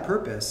outside that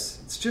purpose,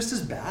 it's just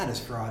as bad as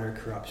fraud or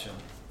corruption,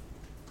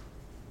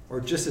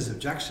 or just as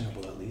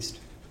objectionable at least.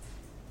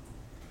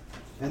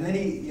 And then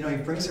he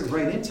brings it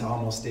right into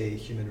almost a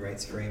human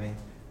rights framing.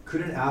 Could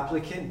an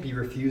applicant be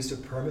refused a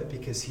permit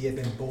because he had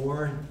been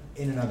born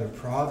in another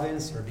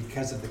province or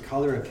because of the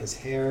color of his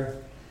hair?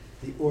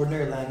 The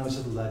ordinary language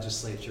of the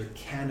legislature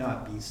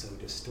cannot be so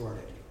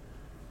distorted.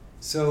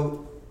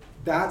 So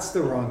that's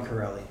the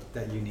Roncarelli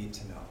that you need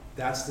to know.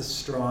 That's the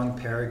strong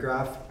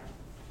paragraph.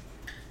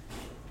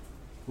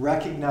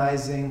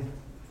 Recognizing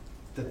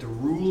that the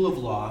rule of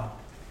law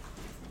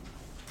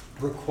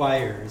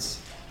requires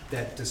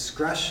that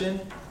discretion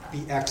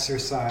be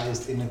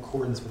exercised in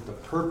accordance with the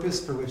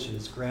purpose for which it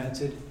is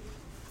granted.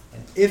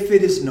 And if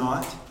it is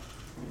not,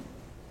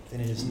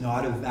 then it is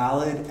not a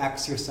valid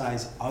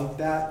exercise of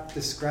that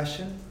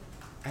discretion,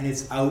 and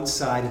it's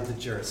outside of the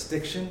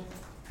jurisdiction,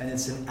 and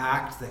it's an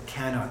act that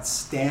cannot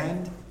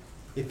stand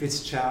if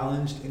it's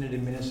challenged in an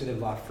administrative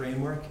law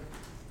framework,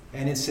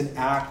 and it's an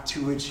act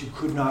to which you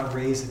could not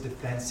raise a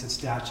defense of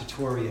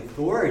statutory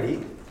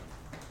authority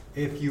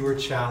if you were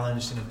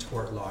challenged in a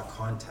tort law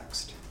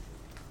context.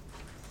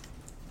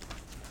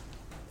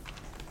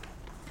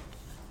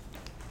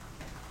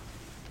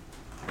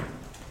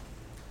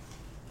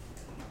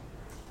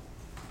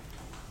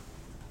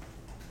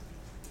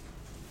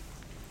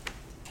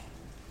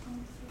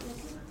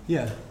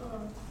 Yeah.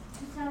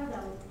 Just have a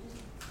doubt,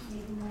 just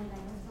making my line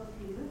of thought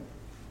clear.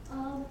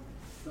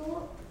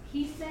 So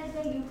he said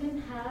that you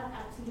can have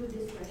absolute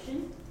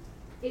discretion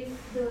if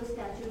the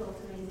statute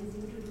authorizes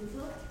you to do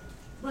so,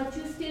 but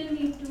you still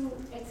need to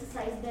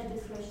exercise that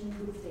discretion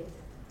in good faith.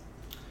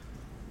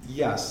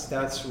 Yes,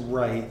 that's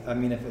right. I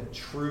mean, if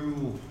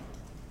you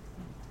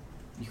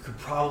could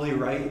probably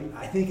write,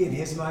 I think in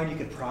his mind, you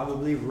could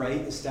probably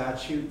write a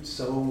statute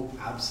so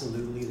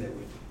absolutely that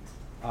would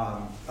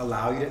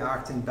allow you to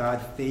act in bad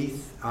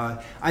faith.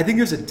 I think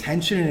there's a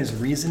tension in his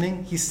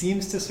reasoning. He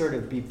seems to sort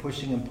of be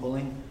pushing and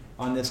pulling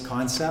on this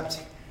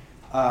concept.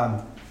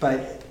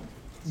 But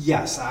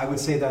yes, I would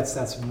say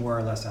that's more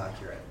or less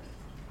accurate.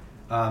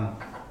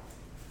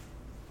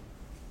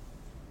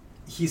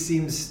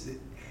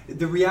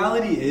 The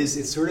reality is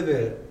it's sort of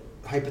a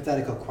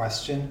hypothetical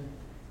question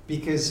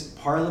because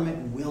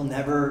Parliament will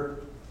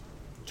never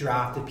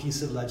draft a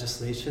piece of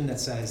legislation that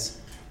says,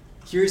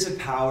 here's a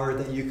power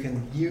that you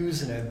can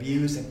use and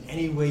abuse in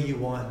any way you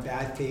want,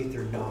 bad faith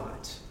or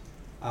not.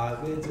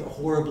 It's a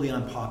horribly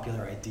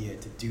unpopular idea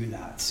to do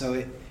that. So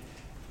it's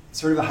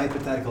sort of a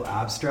hypothetical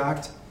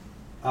abstract.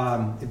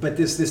 But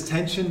this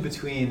tension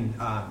between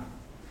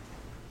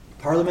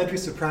parliamentary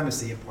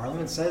supremacy, if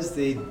Parliament says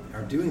they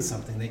are doing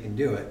something, they can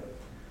do it,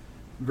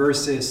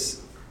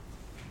 versus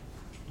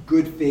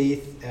good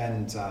faith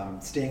and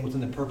staying within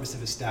the purpose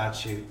of a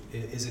statute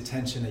is a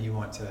tension that you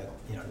want to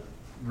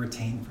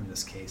retain from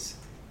this case.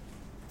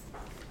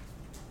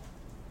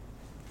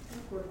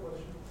 Quick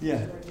question.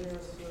 Yeah. So I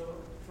guess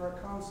for a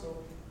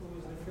counsel who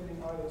is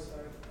defending either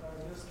side,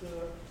 does the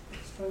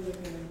extrinsic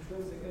and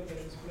intrinsic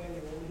evidence play a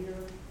role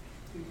here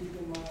to keep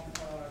in mind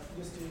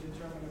just to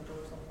determine the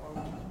course of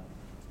argument?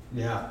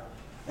 Yeah,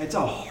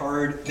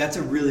 that's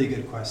a really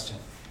good question.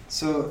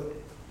 So,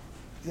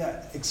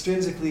 yeah,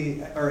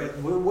 extrinsically, or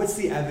what's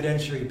the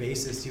evidentiary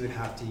basis you would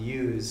have to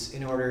use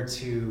in order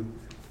to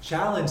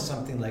challenge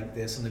something like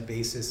this on the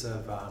basis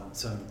of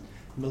some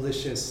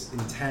malicious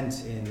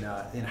intent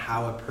in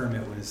how a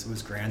permit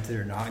was granted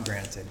or not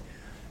granted?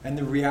 And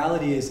the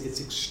reality is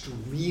it's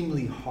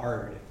extremely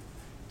hard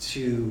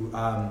to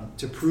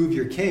prove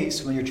your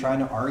case when you're trying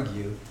to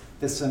argue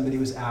that somebody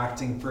was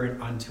acting for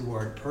an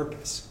untoward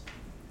purpose.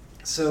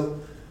 So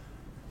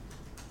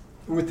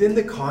within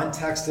the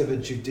context of a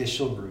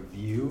judicial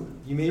review,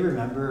 you may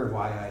remember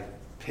why I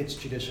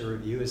pitched judicial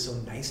review is so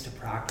nice to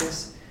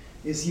practice,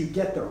 is you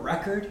get the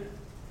record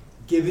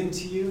given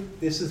to you.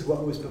 This is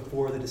what was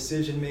before the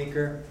decision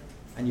maker,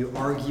 and you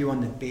argue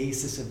on the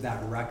basis of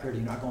that record.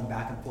 You're not going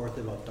back and forth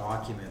about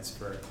documents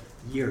for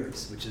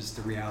years, which is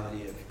the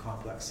reality of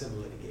complex civil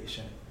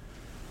litigation.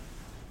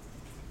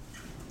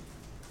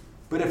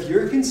 But if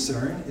your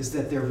concern is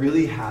that there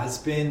really has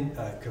been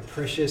a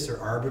capricious or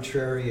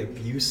arbitrary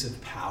abuse of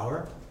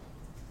power,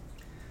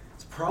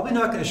 it's probably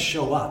not going to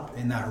show up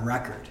in that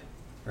record,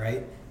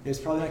 right? There's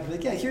probably not going to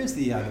be like, yeah, here's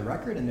the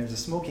record, and there's a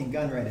smoking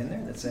gun right in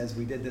there that says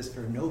we did this for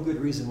no good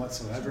reason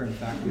whatsoever. In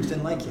fact, we just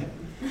didn't like you.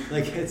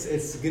 Like,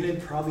 it's going to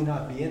probably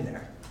not be in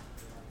there.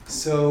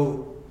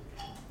 So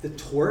the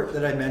tort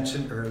that I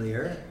mentioned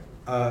earlier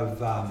of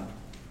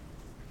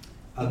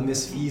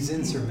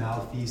misfeasance or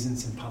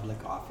malfeasance in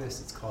public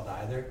office, it's called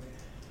either,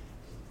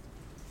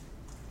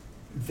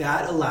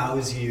 that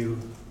allows you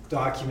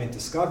document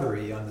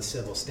discovery on the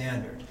civil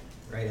standard,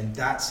 right? And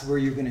that's where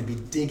you're going to be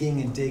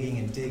digging and digging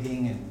and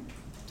digging and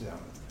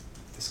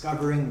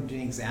discovering,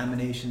 doing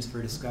examinations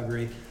for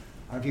discovery. I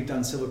don't know if you've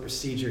done civil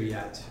procedure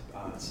yet.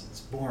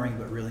 It's boring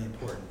but really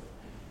important.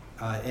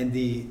 And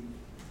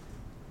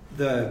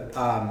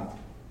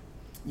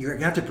you're going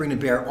to have to bring to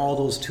bear all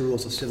those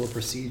tools of civil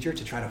procedure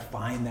to try to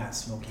find that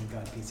smoking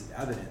gun piece of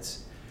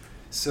evidence.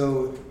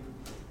 So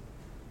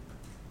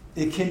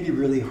it can be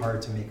really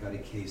hard to make out a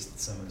case that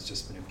someone's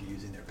just been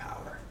abusing their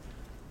power.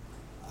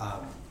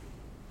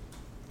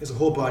 There's a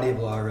whole body of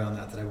law around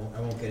that I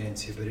won't get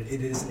into, but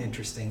it is an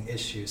interesting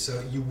issue. So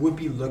you would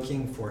be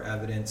looking for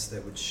evidence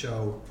that would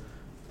show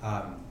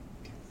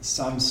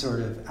some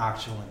sort of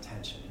actual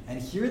intention.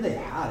 And here they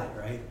had it,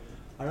 right?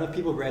 I don't know if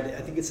people read it.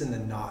 I think it's in the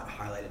not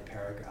highlighted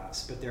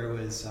paragraphs, but there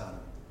was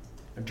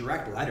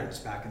direct letters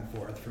back and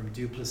forth from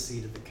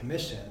Duplessis to the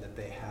commission that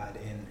they had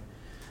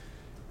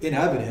in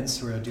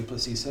evidence, where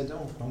Duplessis said,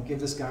 don't give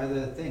this guy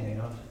the thing, you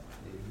know,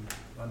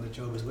 on the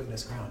Jehovah's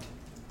Witness ground.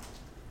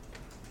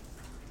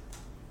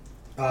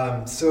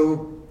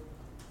 So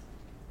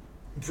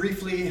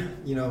briefly,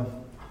 you know,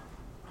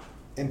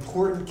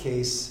 important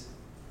case,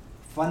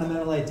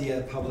 fundamental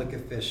idea, public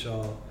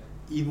official,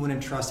 even when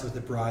entrusted with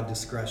a broad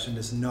discretion,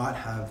 does not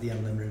have the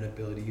unlimited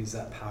ability to use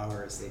that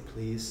power as they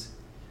please.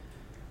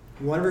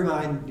 You want to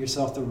remind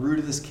yourself the root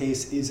of this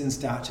case is in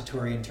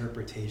statutory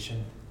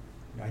interpretation.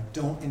 I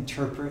don't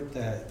interpret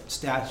the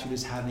statute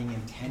as having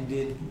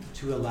intended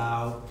to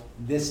allow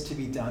this to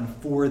be done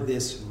for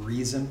this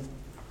reason.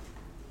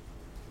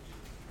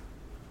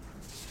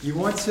 You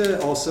want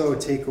to also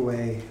take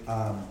away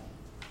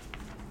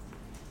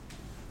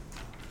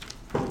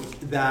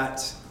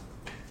that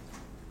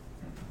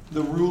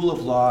the rule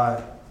of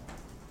law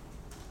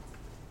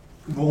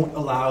won't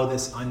allow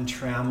this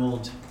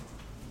untrammeled,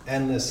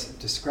 endless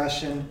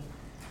discretion.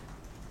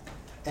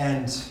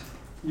 And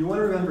you want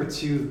to remember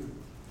too,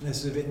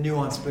 this is a bit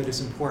nuanced, but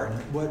it's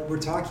important. What we're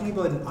talking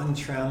about in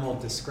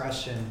untrammeled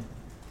discretion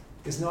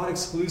is not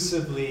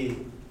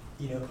exclusively,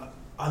 you know,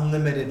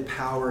 unlimited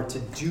power to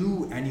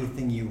do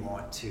anything you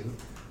want to.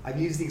 I've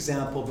used the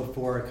example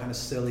before, kind of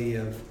silly,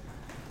 of,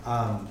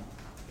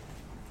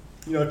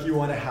 you know, if you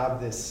want to have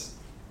this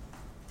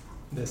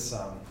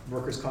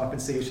workers'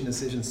 compensation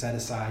decision set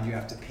aside, you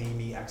have to pay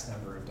me X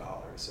number of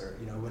dollars, or,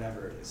 you know,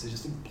 whatever it is. So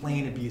just a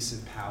plain abuse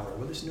of power.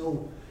 Well, there's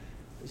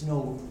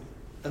no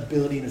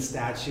ability in the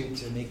statute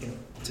to make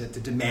to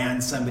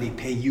demand somebody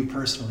pay you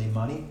personally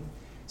money.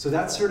 So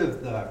that's sort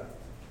of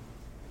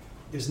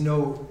there's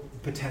no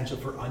potential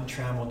for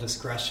untrammeled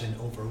discretion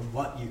over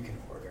what you can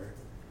order.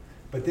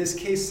 But this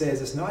case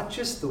says it's not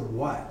just the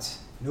what.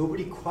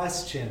 Nobody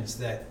questions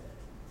that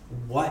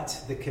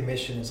what the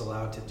commission is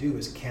allowed to do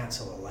is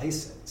cancel a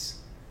license.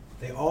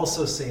 They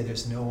also say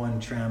there's no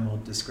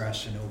untrammeled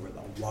discretion over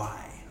the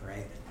why,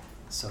 right?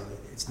 So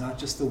it's not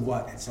just the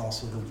what, it's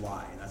also the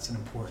why. That's an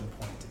important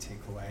point to take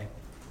away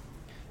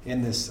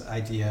in this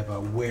idea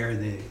about where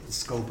the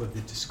scope of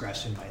the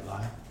discretion might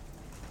lie.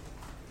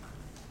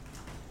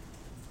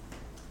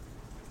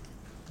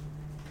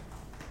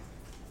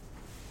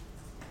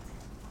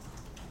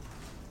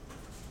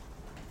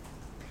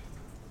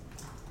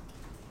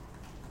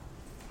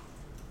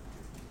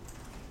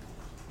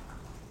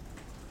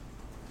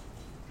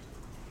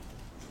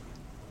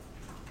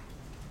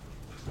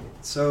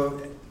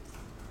 So,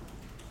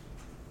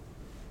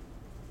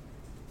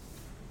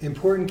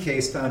 important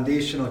case,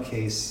 foundational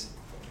case.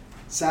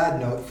 Sad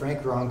note,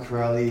 Frank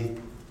Roncarelli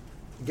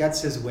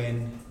gets his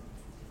win,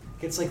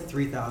 gets like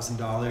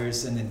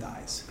 $3,000 and then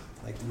dies,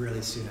 like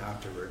really soon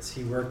afterwards.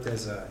 He worked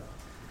as I think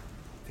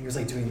he was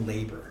like doing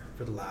labor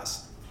for the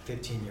last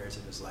 15 years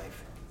of his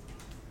life.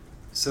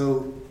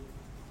 So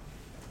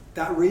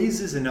that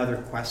raises another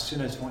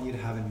question I just want you to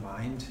have in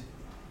mind.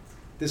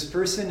 This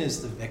person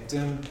is the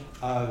victim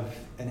of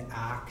an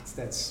act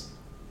that's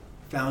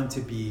found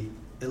to be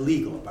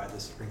illegal by the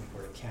Supreme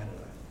Court of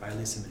Canada, by at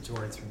least a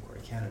majority of the Supreme Court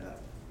of Canada.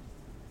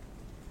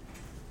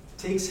 It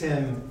takes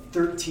him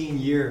 13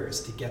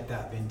 years to get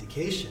that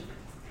vindication.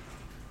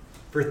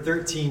 For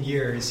 13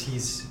 years,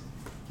 he's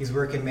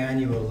working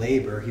manual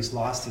labor. He's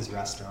lost his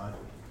restaurant.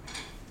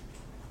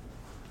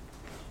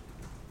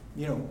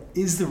 You know,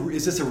 is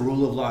this a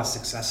rule of law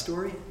success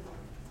story?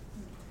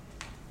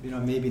 You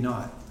know, maybe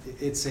not.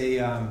 It's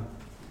a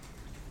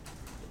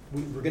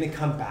we're going to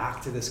come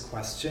back to this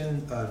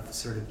question of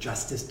sort of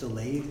justice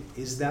delayed.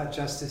 Is that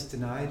justice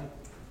denied?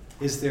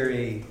 Is there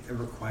a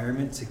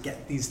requirement to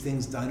get these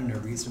things done in a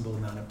reasonable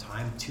amount of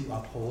time to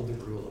uphold the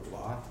rule of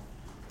law?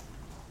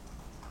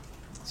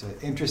 It's an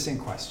interesting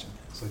question.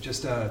 So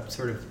just a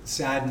sort of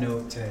sad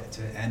note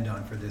to end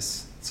on for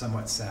this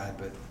somewhat sad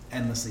but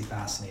endlessly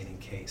fascinating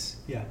case.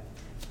 Yeah.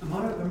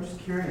 I'm just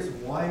curious,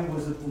 why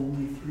was it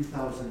only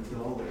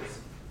 $3,000?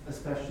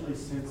 Especially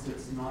since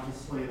it's not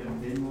necessarily an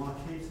admin law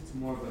case, it's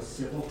more of a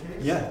civil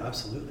case? Yeah,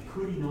 absolutely.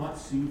 Could he not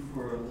sue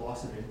for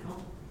loss of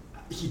income?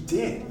 He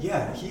did,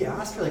 yeah. He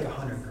asked for like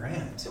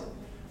 $100,000.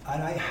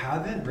 And I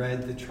haven't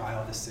read the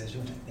trial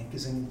decision, which I think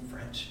is in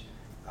French.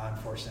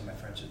 Unfortunately, my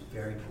French is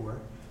very poor.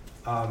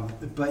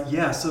 But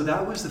yeah, so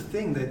that was the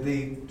thing, that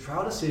the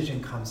trial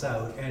decision comes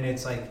out and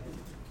it's like,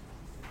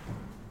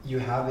 you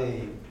have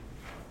a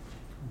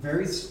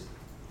very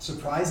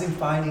surprising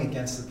finding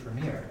against the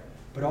premier,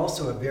 but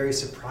also a very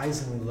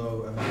surprisingly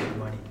low amount of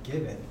money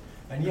given.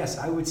 And yes,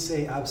 I would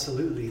say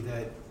absolutely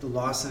that the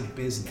loss of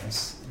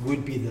business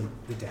would be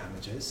the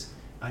damages,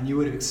 and you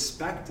would have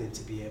expected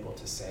to be able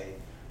to say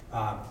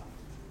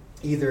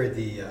either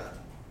the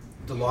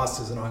loss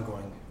is an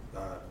ongoing,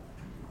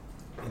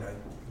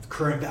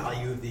 current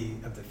value of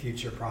the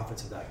future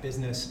profits of that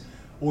business,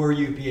 or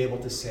you'd be able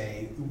to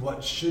say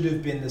what should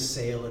have been the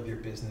sale of your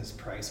business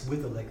price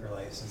with a liquor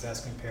license as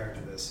compared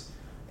to this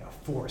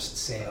forced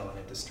sale in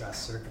a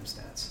distressed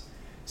circumstance.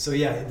 So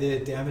yeah, the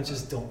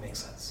damages don't make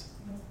sense,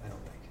 I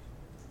don't think.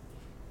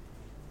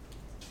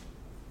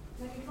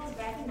 But it was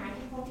back in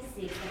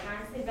 1946, the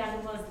currency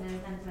value was less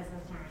than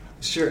present time.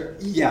 Sure,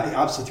 yeah,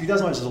 absolutely.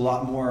 $3,000 is a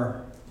lot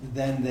more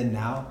then than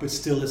now, but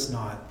still it's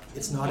not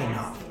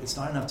enough. It's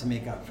not enough to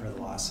make up for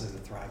the loss of the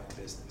thriving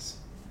business.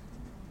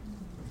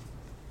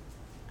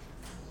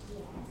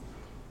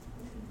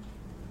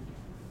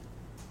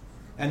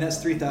 And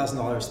that's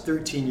 $3,000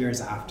 13 years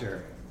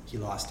after he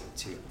lost it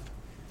too.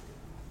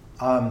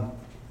 All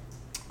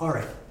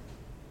right,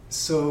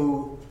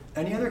 so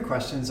any other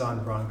questions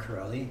on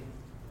Roncarelli?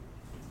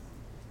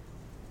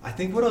 I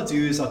think what I'll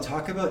do is I'll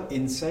talk about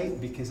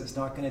insight because it's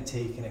not going to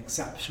take an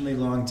exceptionally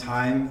long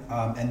time,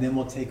 and then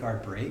we'll take our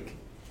break.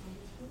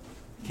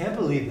 Can't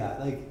believe that.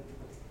 Like,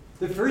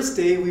 the first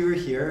day we were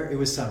here, it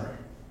was summer,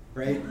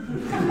 right?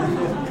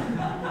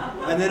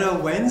 And then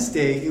on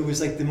Wednesday, it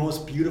was like the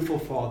most beautiful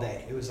fall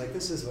day. It was like,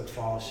 this is what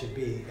fall should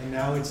be. And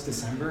now it's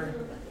December.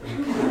 I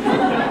don't know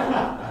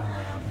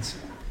what happens.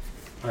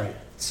 All right,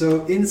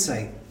 so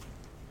insight.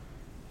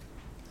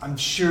 I'm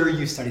sure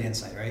you studied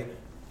insight, right?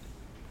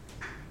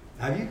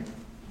 Have you?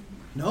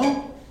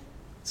 No?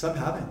 Some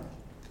haven't.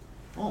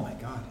 Oh my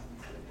God.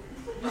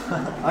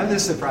 I'm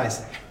just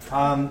surprised.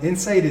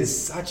 Insight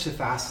is such a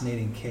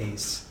fascinating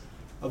case.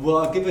 Well,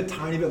 I'll give a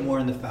tiny bit more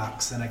on the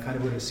facts, and I kind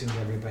of would assume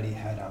everybody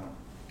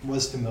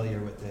was familiar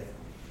with it.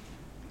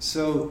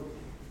 So,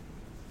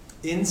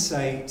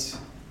 Insight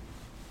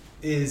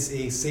is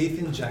a safe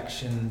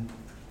injection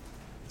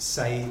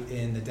site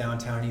in the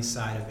downtown east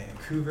side of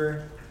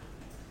Vancouver.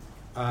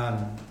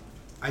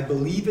 I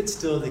believe it's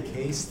still the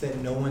case that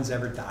no one's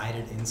ever died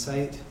at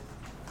Insight.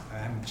 I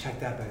haven't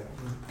checked that, but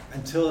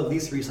until at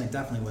least recently, it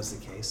definitely was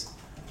the case.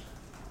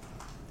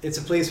 It's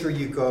a place where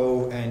you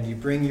go and you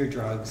bring your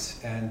drugs,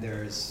 and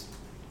there's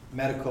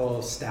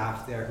medical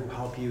staff there who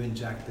help you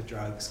inject the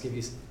drugs, give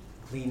you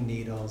clean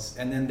needles,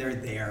 and then they're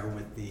there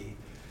with the,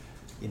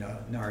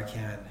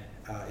 Narcan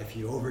if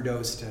you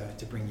overdose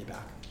to bring you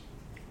back.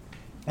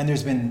 And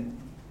there's been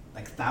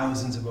like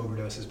thousands of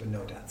overdoses, but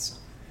no deaths.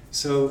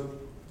 So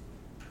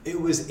it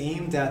was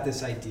aimed at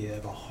this idea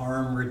of a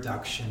harm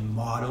reduction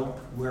model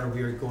where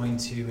we are going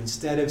to,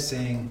 instead of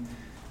saying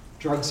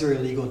drugs are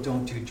illegal,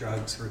 don't do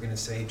drugs, we're going to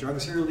say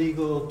drugs are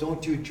illegal,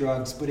 don't do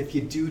drugs, but if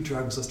you do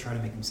drugs, let's try to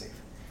make them safe.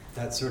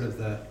 That's sort of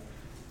the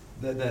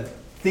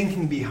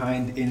thinking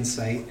behind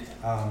Insight,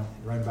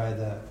 run by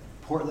the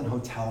Portland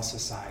Hotel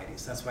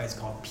Societies. That's why it's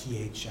called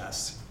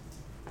PHS.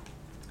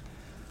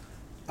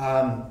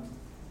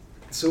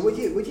 So what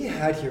you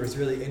had here was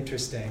really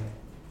interesting.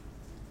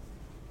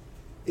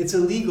 It's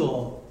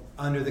illegal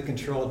under the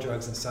Controlled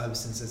Drugs and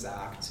Substances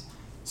Act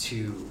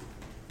to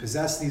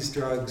possess these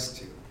drugs,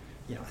 to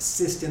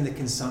assist in the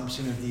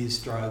consumption of these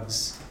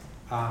drugs.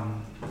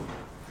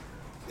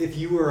 If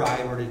you or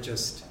I were to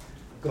just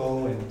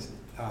go and,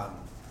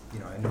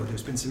 I know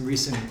there's been some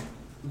recent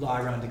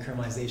law around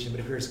decriminalization, but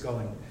if we were to go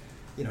and,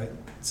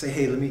 say,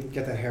 hey, let me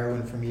get that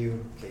heroin from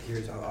you.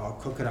 Okay, I'll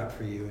cook it up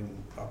for you,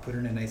 and I'll put it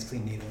in a nice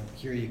clean needle.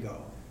 Here you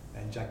go,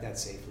 and inject that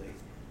safely.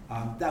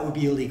 That would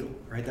be illegal,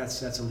 right?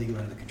 That's illegal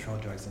under the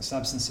Controlled Drugs and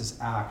Substances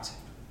Act.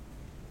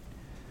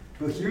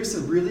 But here's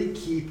a really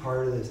key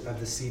part of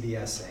the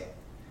CDSA,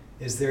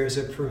 is there's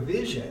a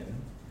provision,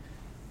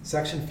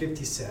 Section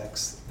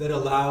 56, that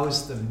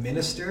allows the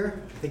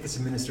minister, I think it's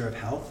the Minister of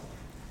Health,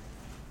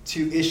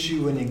 to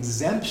issue an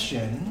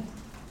exemption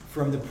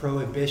from the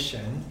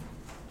prohibition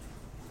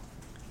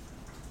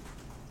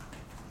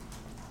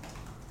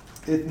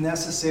if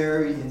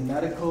necessary in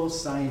medical,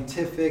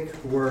 scientific,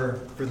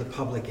 or for the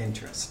public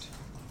interest.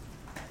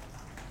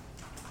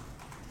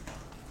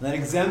 That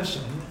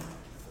exemption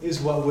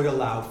is what would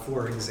allow,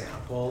 for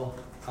example,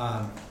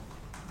 a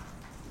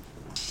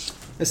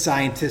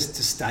scientist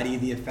to study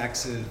the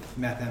effects of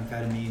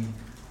methamphetamine,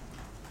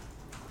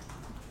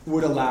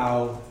 would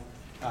allow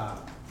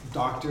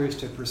doctors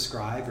to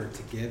prescribe or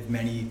to give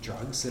many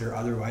drugs that are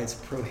otherwise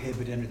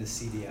prohibited under the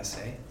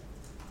CDSA.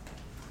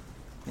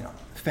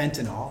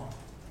 Fentanyl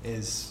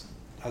is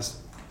a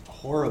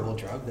horrible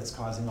drug that's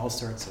causing all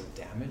sorts of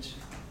damage.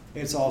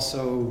 It's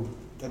also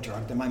a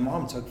drug that my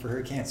mom took for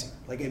her cancer.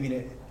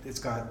 It's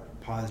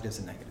got positives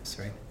and negatives,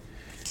 right?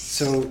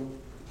 So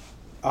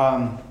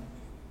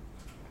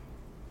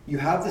you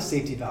have the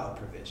safety valve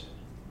provision.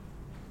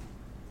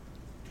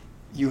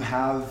 You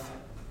have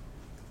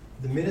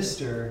the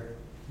minister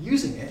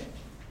using it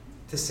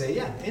to say,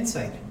 yeah,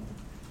 Insite.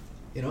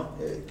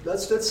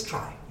 Let's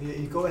try.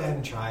 You go ahead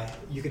and try.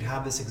 You could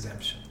have this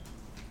exemption.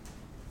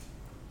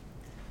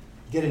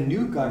 Get a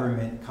new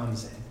government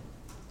comes in.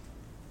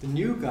 The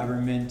new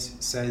government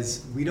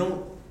says, we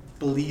don't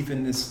believe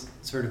in this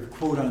sort of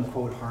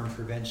quote-unquote harm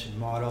prevention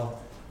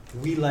model.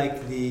 We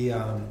like the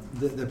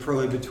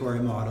prohibitory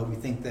model. We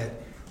think that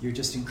you're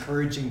just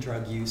encouraging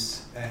drug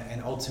use,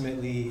 and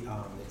ultimately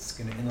it's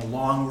going to, in the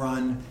long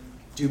run,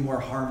 do more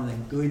harm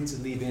than good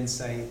to leave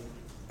Insite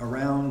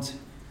around.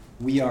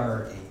 We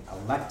are an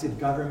elected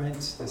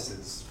government. This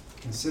is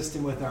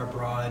consistent with our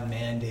broad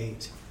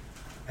mandate.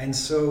 And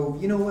so,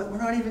 you know what, we're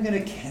not even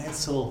going to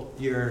cancel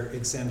your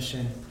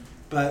exemption,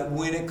 but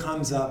when it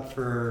comes up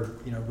for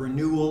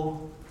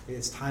renewal,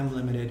 it's time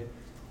limited,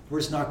 we're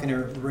just not going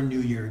to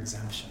renew your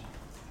exemption.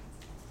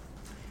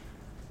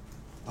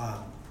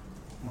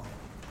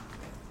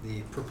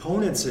 The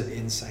proponents of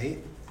Insite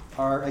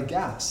are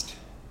aghast.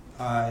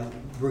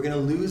 We're going to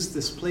lose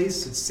this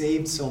place. It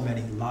saved so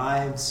many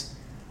lives.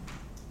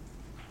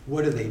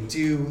 What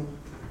do?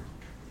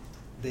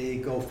 They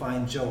go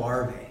find Joe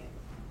Arvey.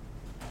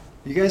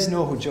 You guys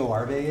know who Joe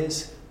Arvey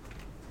is?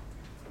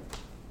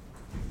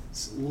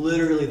 It's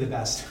literally the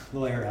best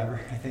lawyer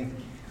ever, I think.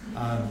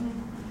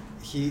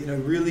 He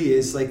really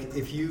is,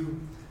 if you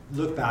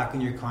look back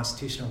on your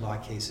constitutional law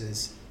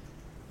cases,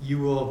 you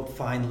will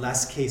find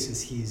less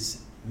cases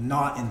he's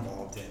not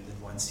involved in than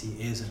ones he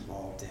is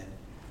involved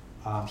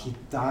in. He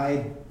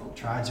died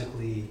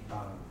tragically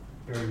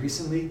very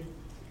recently.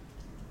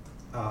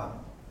 The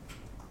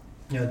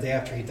day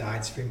after he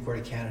died, Supreme Court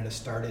of Canada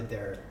started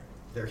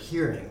their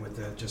hearing with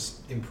a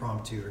just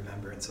impromptu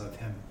remembrance of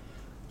him.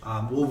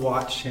 We'll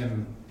watch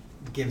him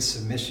give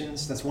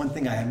submissions. That's one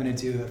thing I am going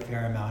to do a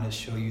fair amount, is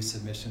show you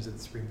submissions at the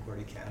Supreme Court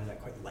of Canada. I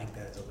quite like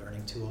that as a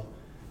learning tool.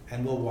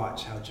 And we'll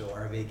watch how Joe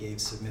Arvey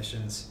gave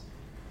submissions.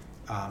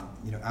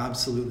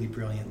 Absolutely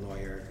brilliant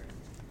lawyer.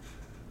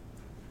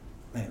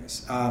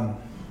 Anyways,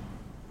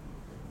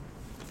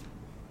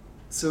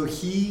 so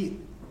he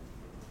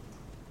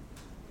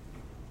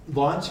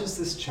launches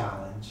this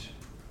challenge,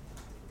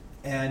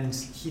 and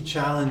he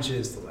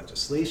challenges the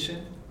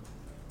legislation.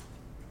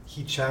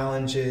 He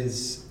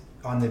challenges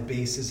on the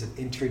basis of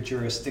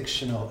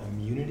interjurisdictional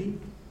immunity,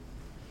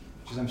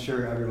 which is, I'm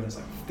sure, everyone's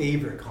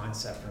favorite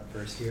concept from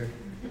first year.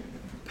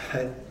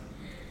 But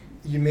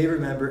you may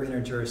remember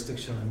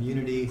interjurisdictional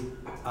immunity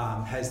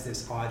has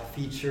this odd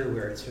feature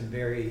where it's been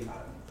very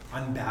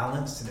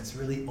unbalanced, and it's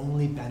really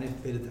only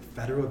benefited the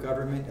federal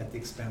government at the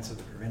expense of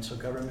the provincial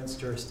government's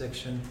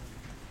jurisdiction.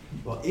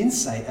 Well,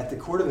 Insite at the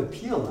Court of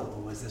Appeal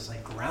level was this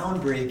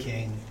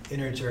groundbreaking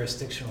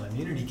interjurisdictional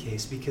immunity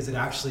case, because it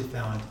actually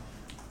found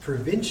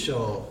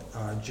provincial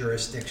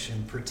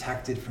jurisdiction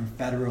protected from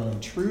federal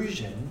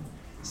intrusion,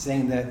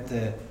 saying that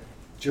the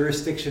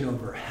jurisdiction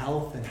over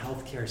health and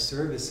healthcare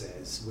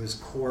services was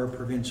core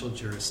provincial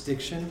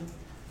jurisdiction,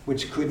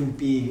 which couldn't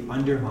be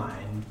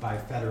undermined by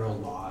federal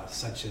law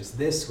such as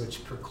this,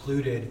 which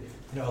precluded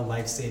a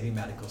life-saving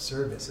medical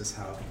service, is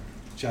how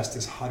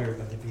Justice Hutter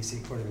of the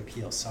BC Court of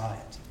Appeal saw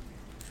it.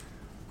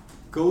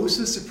 Goes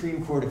to the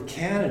Supreme Court of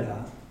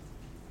Canada,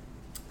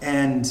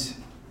 and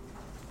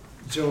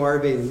Joe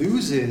Arvey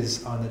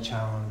loses on the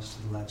challenge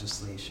to the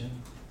legislation.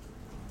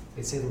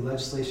 They say the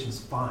legislation's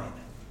fine.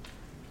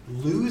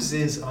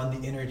 loses on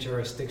the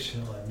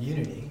interjurisdictional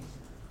immunity.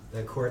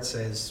 The court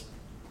says,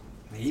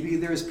 maybe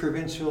there's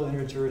provincial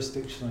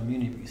interjurisdictional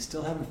immunity, but you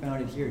still haven't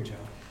found it here, Joe.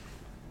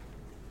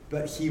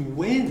 But he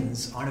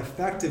wins on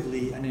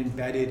effectively an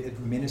embedded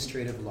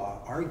administrative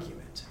law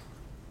argument.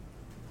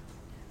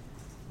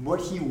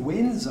 What he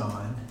wins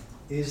on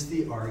is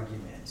the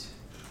argument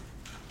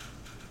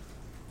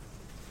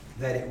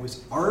that it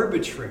was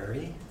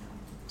arbitrary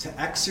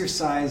to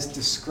exercise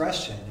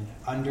discretion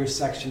under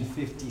Section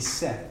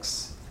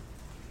 56,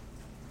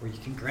 where you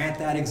can grant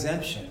that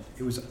exemption.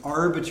 It was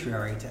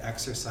arbitrary to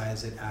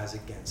exercise it as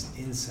against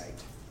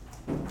insight.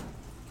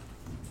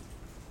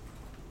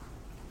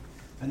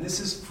 And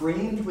this is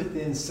framed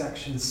within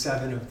Section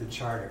 7 of the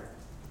Charter.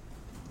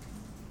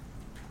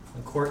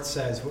 The court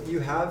says what you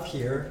have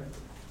here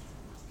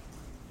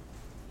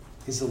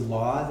is a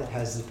law that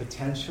has the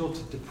potential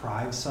to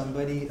deprive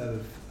somebody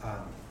of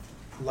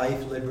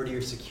life, liberty,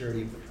 or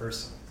security of the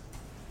person.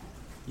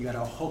 You got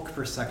a hook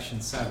for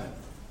Section 7.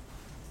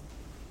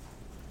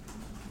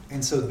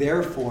 And so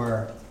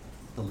therefore,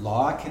 the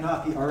law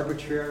cannot be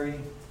arbitrary,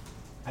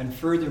 and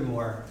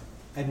furthermore,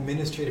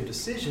 administrative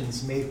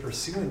decisions made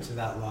pursuant to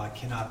that law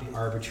cannot be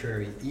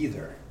arbitrary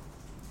either.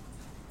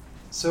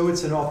 So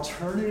it's an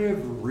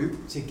alternative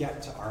route to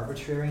get to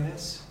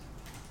arbitrariness,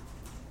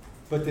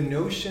 but the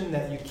notion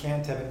that you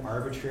can't have an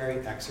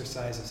arbitrary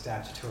exercise of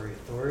statutory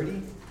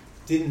authority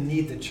didn't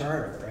need the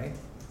charter, right?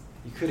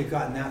 You could have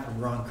gotten that from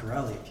Ron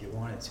Corelli if you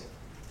wanted to.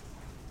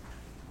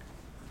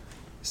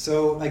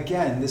 So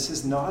again, this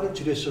is not a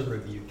judicial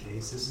review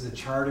case. This is a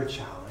charter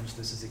challenge.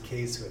 This is a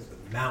case with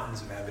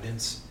mountains of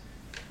evidence,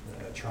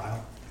 a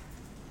trial.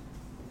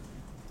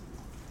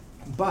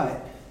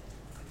 But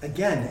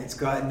again, it's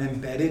got an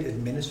embedded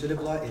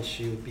administrative law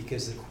issue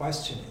because the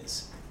question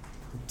is,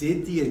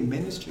 did the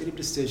administrative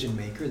decision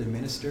maker, the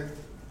Minister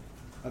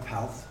of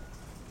Health,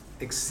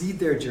 exceed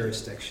their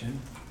jurisdiction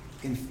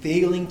in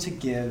failing to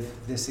give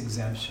this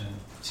exemption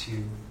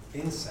to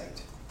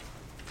Insight?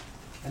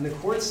 And the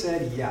court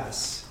said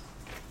yes,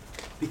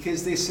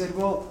 because they said,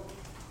 well,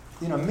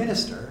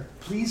 Minister,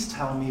 please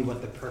tell me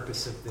what the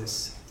purpose of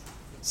this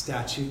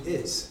statute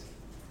is.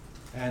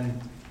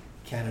 And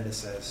Canada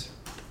says,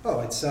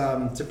 it's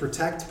to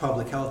protect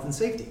public health and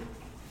safety.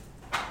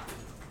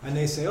 And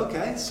they say,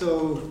 okay,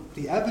 so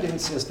the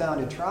evidence as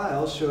found at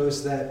trial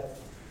shows that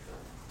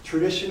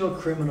traditional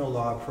criminal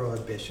law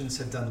prohibitions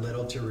have done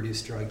little to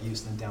reduce drug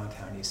use in the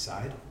downtown east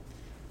side.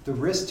 The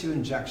risk to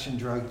injection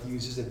drug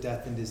users of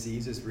death and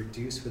disease is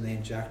reduced when they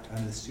inject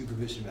under the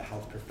supervision of a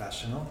health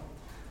professional.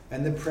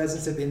 And the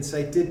presence of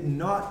Insight did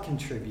not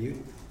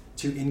contribute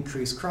to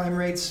increased crime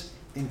rates,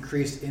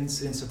 increased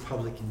incidence of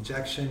public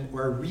injection,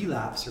 or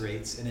relapse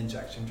rates in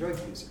injection drug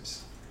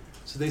users.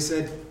 So they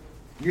said,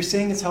 you're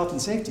saying it's health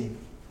and safety,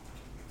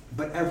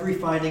 but every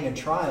finding at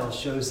trial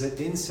shows that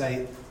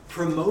Insight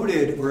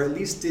promoted or at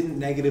least didn't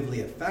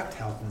negatively affect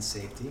health and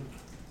safety.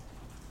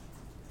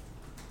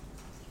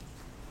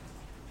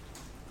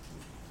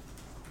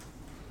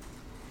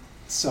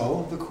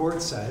 So the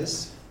court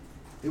says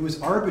it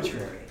was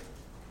arbitrary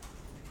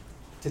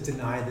to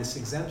deny this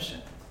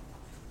exemption.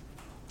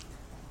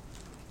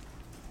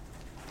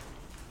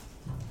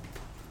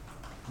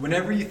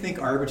 Whenever you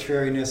think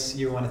arbitrariness,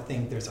 you want to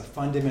think there's a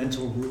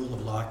fundamental rule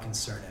of law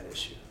concern at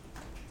issue.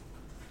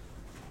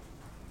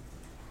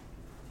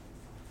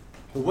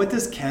 But what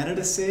does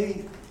Canada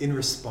say in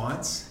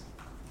response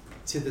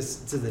to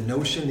the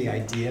notion, the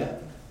idea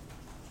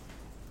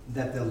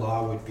that the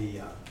law would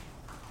be,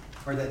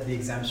 or that the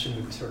exemption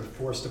would be sort of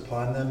forced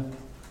upon them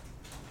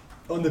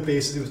on the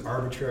basis it was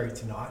arbitrary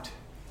to not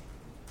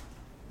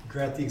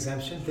grant the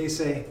exemption? They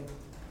say,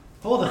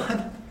 hold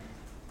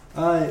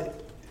on,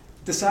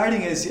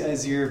 deciding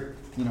as you're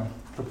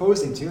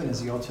proposing to, and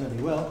as you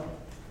ultimately will,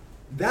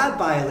 that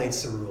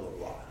violates the rule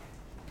of law.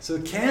 So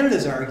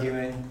Canada's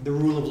arguing the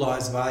rule of law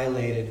is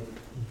violated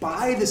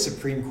by the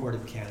Supreme Court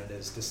of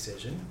Canada's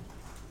decision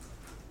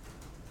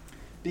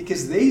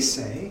because they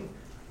say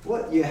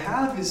what you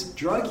have is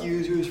drug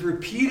users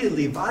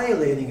repeatedly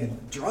violating a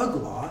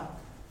drug law,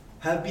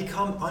 have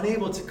become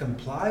unable to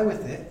comply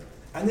with it,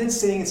 and then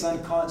saying it's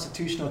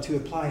unconstitutional to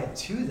apply it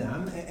to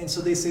them. And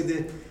so they say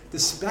that the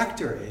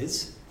specter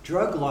is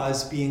drug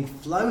laws being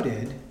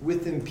flouted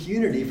with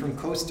impunity from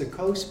coast to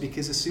coast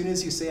because as soon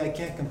as you say I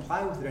can't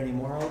comply with it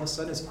anymore, all of a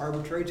sudden it's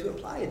arbitrary to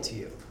apply it to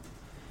you.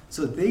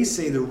 So they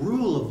say the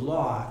rule of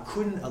law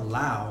couldn't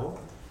allow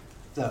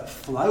the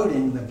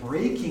flouting, the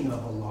breaking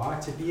of a law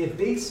to be a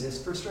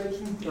basis for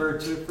striking or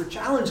for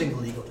challenging a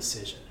legal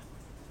decision.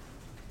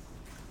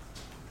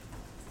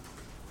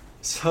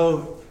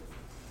 So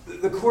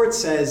the court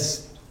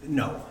says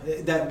no,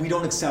 that we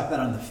don't accept that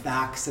on the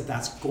facts, that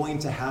that's going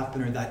to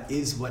happen or that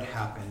is what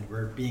happened.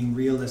 We're being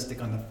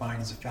realistic on the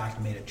findings of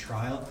fact made at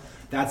trial.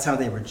 That's how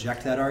they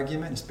reject that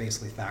argument. It's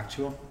basically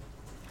factual.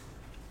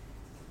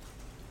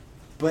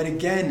 But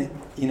again,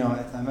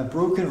 I'm a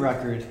broken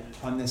record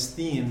on this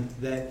theme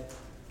that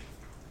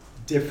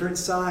different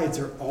sides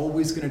are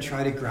always going to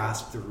try to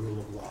grasp the rule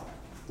of law.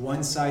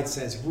 One side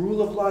says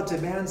rule of law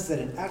demands that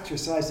an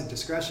exercise of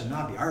discretion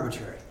not be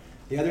arbitrary.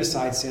 The other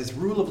side says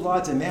rule of law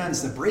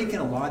demands that breaking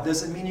a law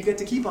doesn't mean you get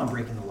to keep on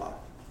breaking the law.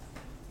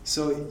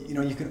 So,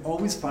 you can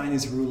always find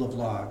these rule of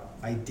law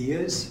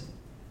ideas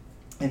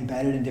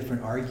embedded in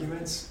different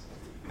arguments.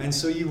 And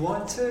so you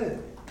want to,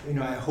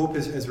 I hope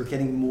as we're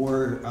getting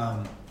more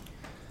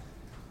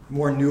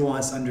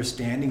nuanced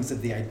understandings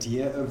of the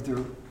idea of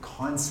the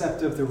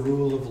concept of the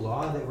rule of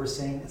law, that we're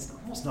saying it's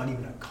almost not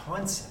even a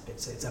concept.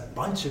 It's a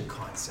bunch of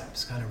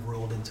concepts kind of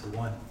rolled into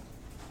one.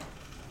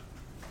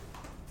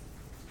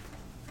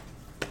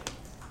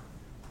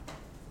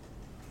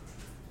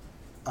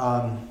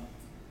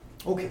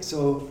 Okay,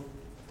 so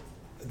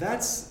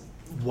that's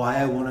why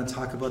I want to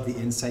talk about the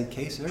Insight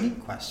case. Are there any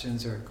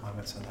questions or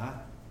comments on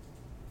that?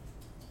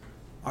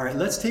 All right,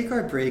 let's take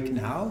our break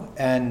now,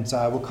 and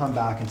we'll come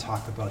back and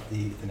talk about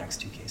the next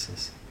two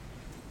cases.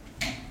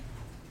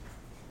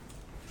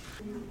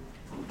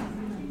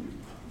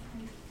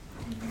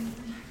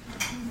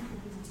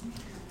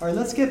 All right,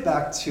 let's get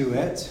back to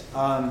it.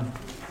 I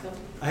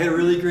had a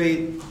really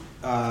great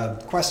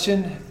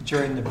question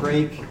during the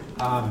break,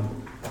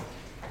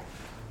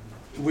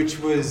 which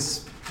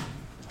was,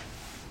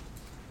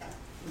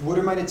 what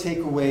am I to take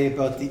away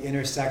about the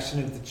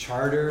intersection of the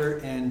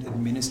charter and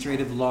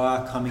administrative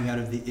law coming out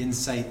of the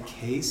Insight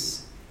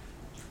case?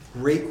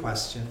 Great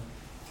question.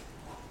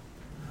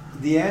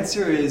 The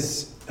answer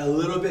is a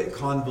little bit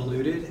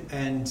convoluted,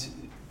 and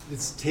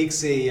this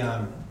takes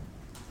a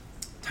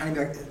time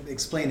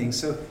explaining.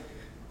 So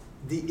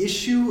the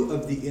issue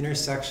of the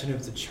intersection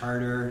of the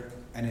charter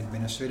and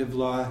administrative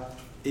law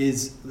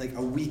is like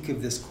a week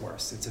of this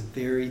course. It's a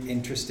very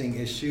interesting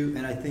issue,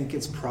 and I think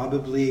it's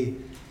probably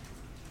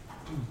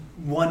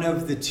one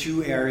of the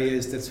two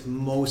areas that's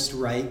most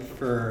ripe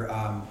for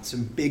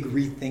some big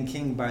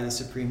rethinking by the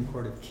Supreme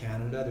Court of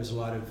Canada. There's a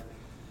lot of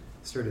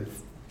sort of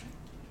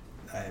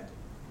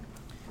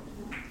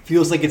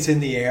feels like it's in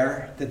the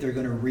air that they're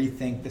going to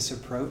rethink this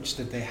approach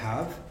that they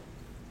have.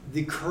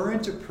 The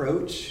current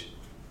approach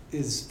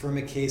is from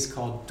a case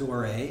called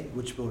Doré,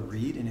 which we'll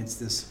read, and it's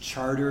this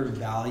charter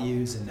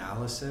values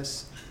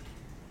analysis.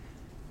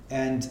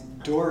 And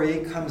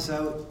Doré comes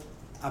out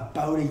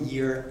about a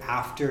year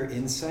after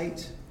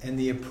Insight, and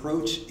the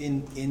approach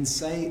in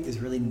Insight is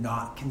really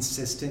not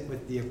consistent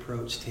with the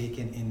approach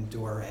taken in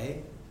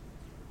Doré.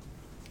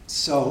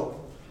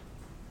 So,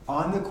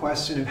 on the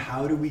question of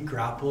how do we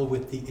grapple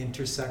with the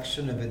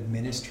intersection of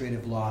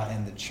administrative law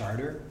and the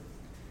charter,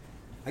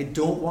 I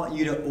don't want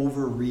you to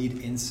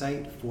overread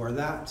Insight for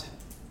that.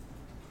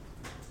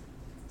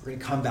 We're going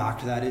to come back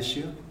to that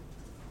issue.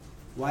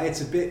 Why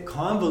it's a bit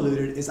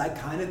convoluted is I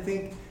kind of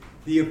think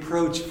the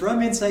approach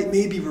from Insight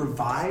may be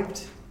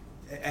revived,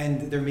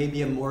 and there may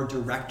be a more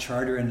direct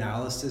charter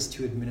analysis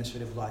to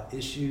administrative law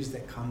issues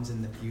that comes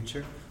in the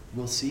future.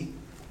 We'll see.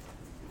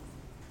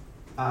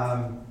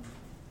 But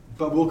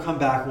we'll come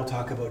back, we'll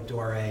talk about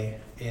Doré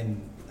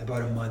in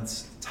about a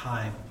month's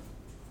time.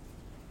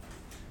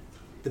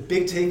 The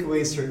big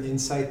takeaways from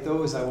Insight,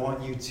 though, is I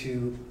want you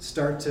to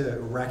start to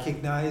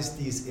recognize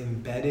these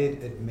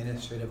embedded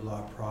administrative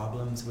law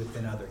problems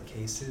within other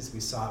cases. We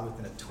saw it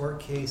within a tort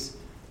case.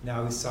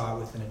 Now we saw it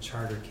within a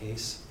charter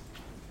case.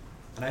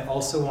 And I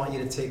also want you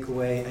to take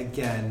away,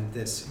 again,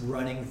 this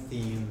running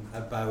theme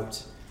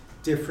about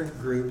different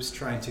groups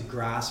trying to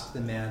grasp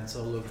the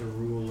mantle of the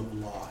rule of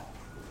law.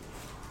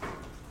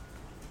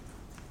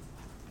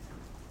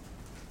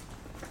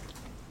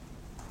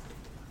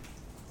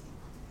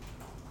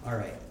 All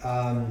right.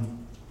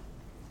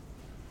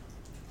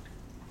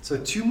 So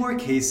two more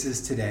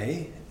cases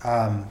today.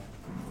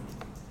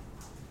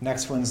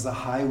 Next one's the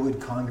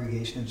Highwood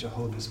Congregation of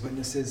Jehovah's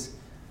Witnesses.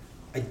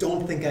 I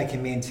don't think I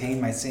can maintain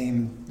my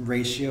same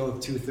ratio of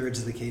 2/3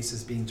 of the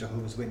cases being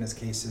Jehovah's Witness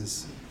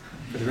cases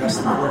for the rest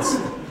of the course.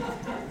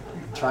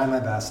 I'm trying my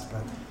best,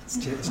 but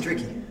it's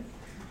tricky.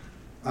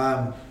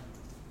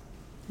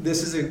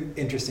 This is an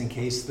interesting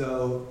case,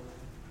 though,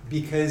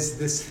 because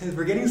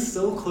we're getting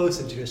so close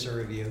to judicial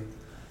review.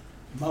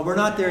 But we're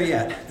not there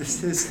yet.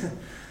 This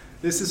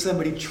is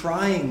somebody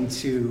trying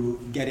to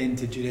get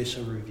into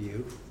judicial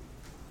review,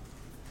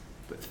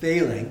 but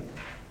failing.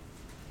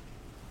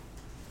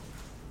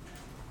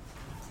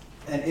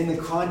 And in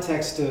the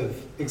context of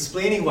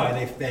explaining why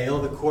they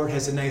fail, the court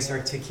has a nice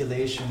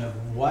articulation of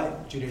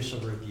what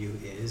judicial review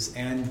is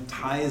and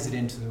ties it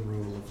into the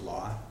rule of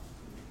law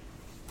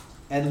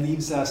and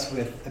leaves us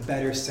with a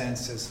better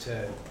sense as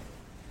to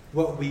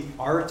what we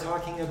are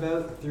talking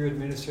about through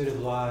administrative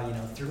law,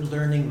 through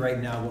learning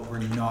right now what we're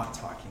not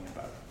talking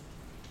about.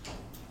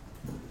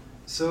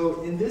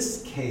 So in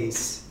this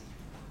case,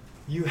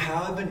 you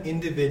have an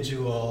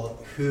individual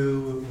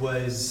who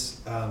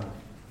was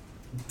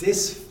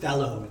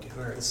disfellowed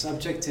or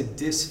subject to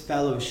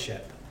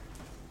disfellowship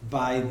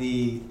by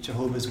the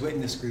Jehovah's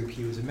Witness group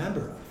he was a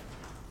member of.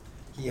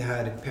 He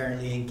had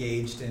apparently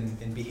engaged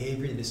in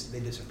behavior they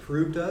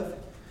disapproved of,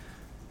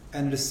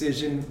 and a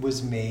decision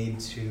was made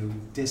to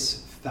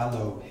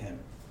disfellow him.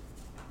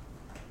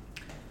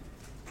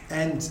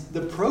 And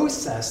the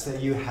process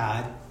that you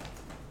had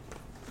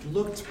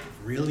looked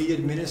really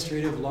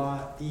administrative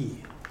law-y.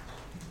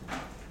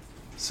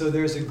 So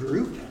there's a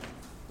group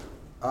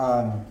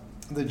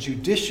the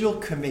Judicial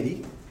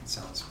Committee,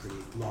 sounds pretty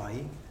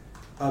lawy,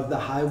 of the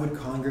Highwood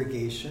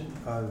Congregation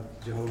of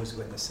Jehovah's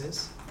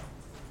Witnesses.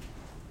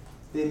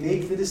 They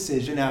make the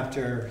decision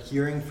after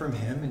hearing from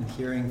him and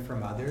hearing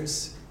from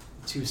others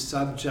to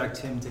subject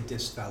him to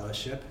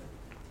disfellowship.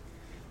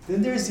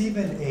 Then there's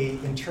even an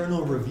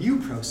internal review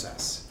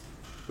process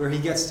where he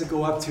gets to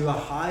go up to a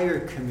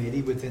higher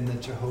committee within the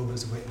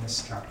Jehovah's Witness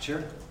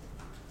structure.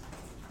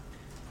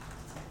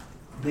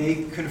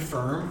 They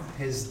confirm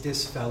his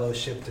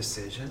disfellowship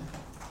decision.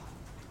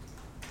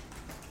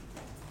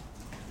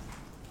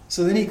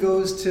 So then he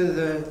goes to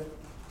the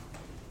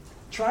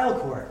trial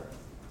court.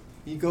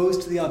 He goes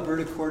to the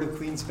Alberta Court of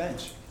Queen's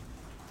Bench.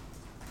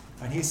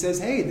 And he says,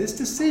 hey, this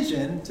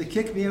decision to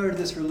kick me out of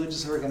this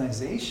religious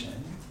organization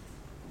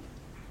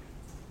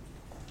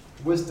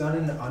was done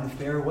in an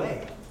unfair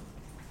way.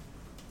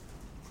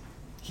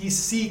 He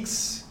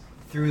seeks,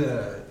 through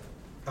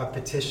a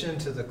petition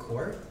to the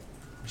court,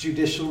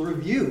 judicial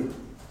review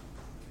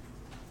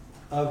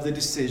of the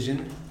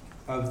decision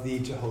of the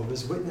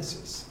Jehovah's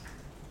Witnesses.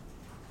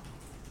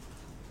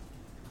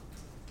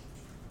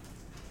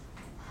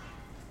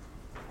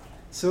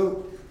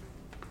 So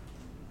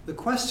the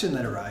question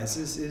that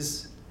arises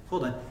is,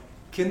 hold on,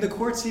 can the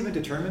courts even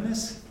determine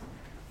this?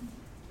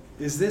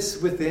 Is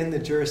this within the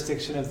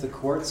jurisdiction of the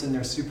courts and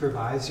their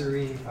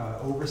supervisory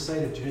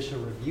oversight of judicial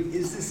review?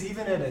 Is this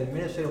even an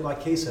administrative law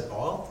case at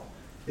all?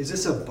 Is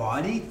this a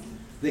body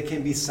that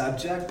can be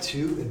subject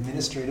to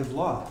administrative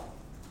law?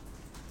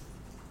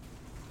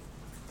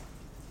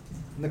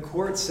 And the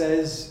court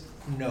says,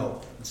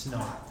 no, it's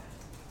not.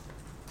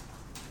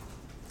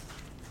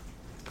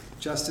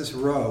 Justice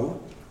Rowe,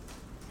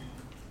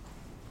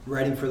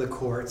 writing for the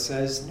court,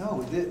 says,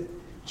 no, the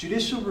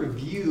judicial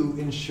review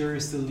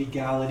ensures the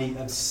legality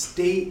of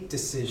state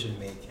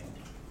decision-making,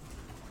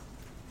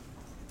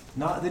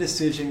 not the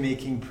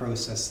decision-making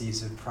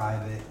processes of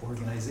private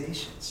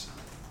organizations.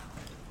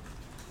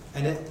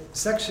 And at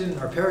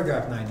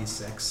paragraph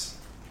 96,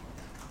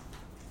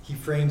 he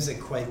frames it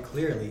quite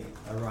clearly,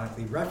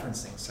 ironically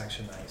referencing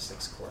section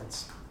 96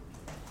 courts.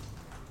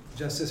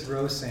 Justice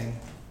Rowe saying,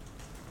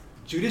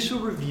 judicial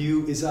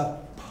review is a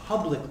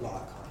public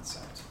law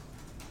concept.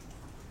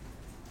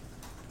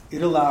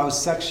 It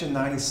allows section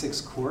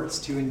 96 courts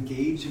to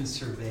engage in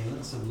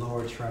surveillance of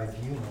lower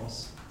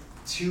tribunals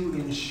to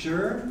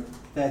ensure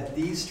that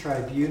these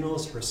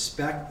tribunals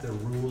respect the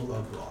rule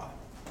of law.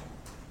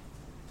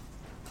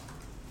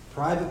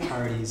 Private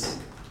parties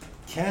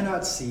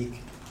cannot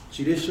seek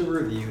judicial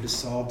review to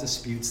solve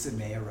disputes that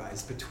may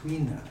arise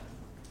between them.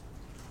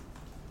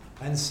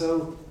 And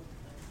so,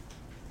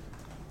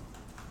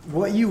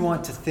 what you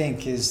want to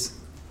think is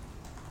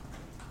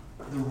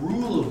the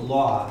rule of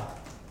law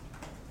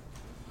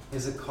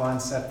is a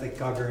concept that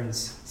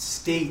governs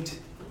state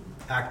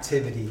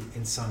activity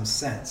in some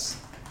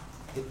sense.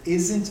 It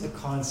isn't a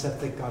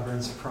concept that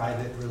governs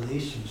private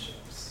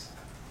relationships.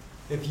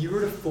 If you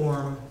were to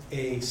form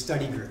a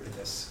study group in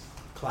this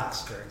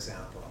class, for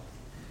example,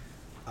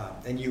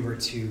 and you were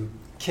to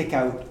kick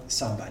out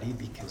somebody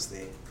because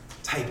they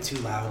type too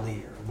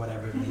loudly or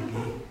whatever it may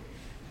be,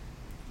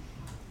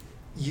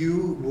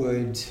 you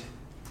would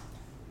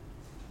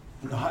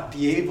not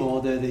be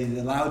able,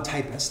 the loud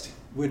typist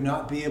would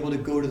not be able to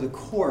go to the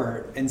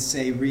court and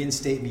say,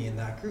 reinstate me in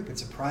that group.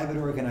 It's a private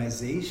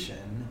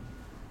organization,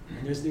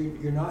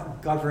 and you're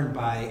not governed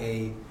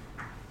by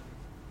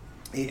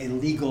a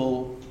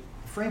legal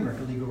framework,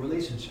 a legal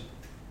relationship.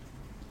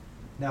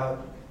 Now,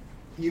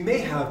 you may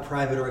have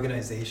private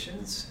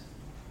organizations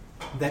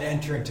that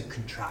enter into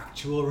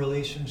contractual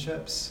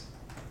relationships.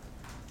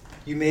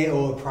 You may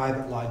owe a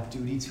private law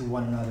duty to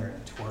one another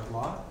in tort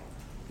law.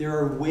 There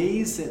are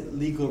ways that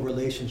legal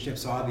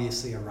relationships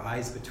obviously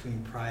arise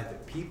between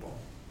private people.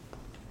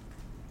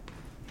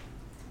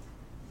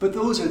 But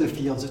those are the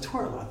fields of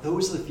tort law.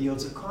 Those are the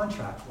fields of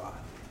contract law.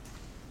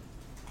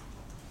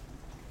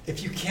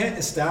 If you can't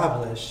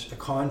establish a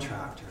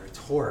contract or a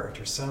tort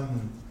or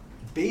some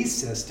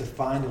basis to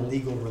find a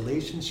legal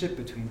relationship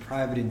between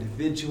private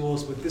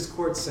individuals, what this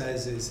court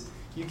says is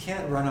you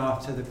can't run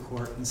off to the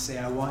court and say,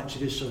 I want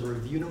judicial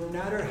review, no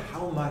matter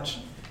how much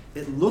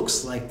it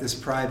looks like this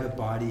private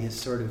body has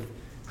sort of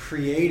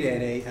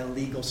created a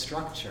legal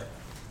structure.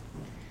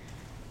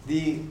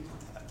 The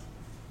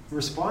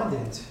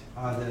respondent,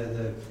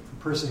 the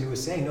person who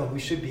was saying, no, we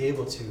should be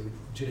able to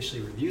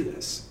judicially review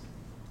this.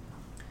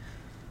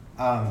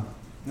 That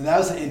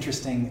was an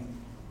interesting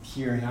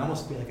hearing. I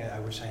almost feel like I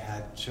wish I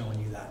had shown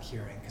you that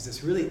hearing, because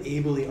it's really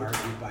ably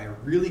argued by a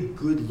really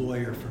good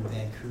lawyer from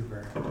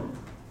Vancouver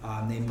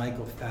named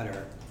Michael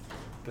Fetter,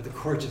 but the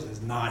court just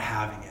is not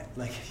having it.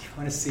 Like, if you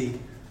want to see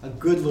a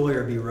good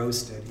lawyer be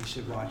roasted, you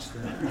should watch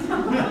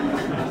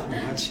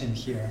watch him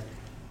here.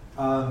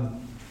 And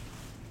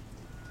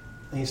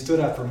he stood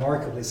up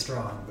remarkably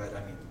strong, but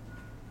I mean,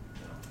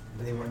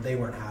 they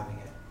weren't having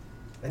it.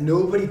 And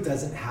nobody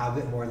doesn't have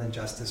it more than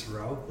Justice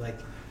Rowe. Like,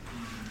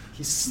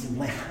 he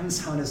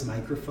slams on his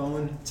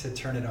microphone to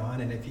turn it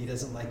on, and if he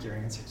doesn't like your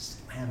answer,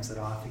 slams it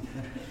off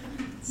again.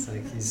 It's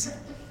like he's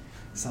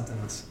something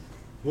else.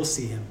 We'll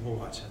see him. We'll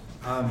watch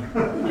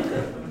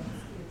him.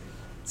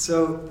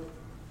 So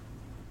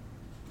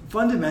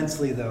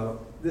fundamentally, though,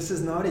 this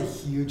is not a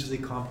hugely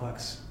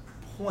complex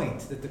point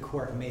that the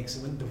court makes.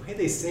 And when, the way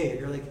they say it,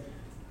 you're like,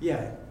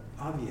 yeah,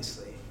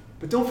 obviously.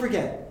 But don't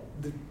forget,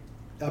 the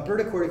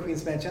Alberta Court of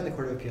Queen's Bench and the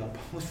Court of Appeal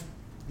both,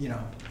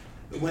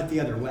 it went the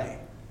other way.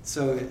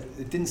 So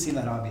it didn't seem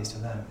that obvious to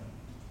them.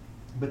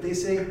 But they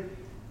say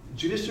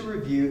judicial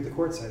review, the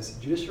court says,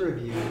 judicial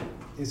review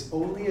is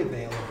only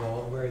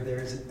available where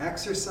there is an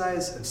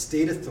exercise of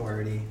state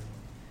authority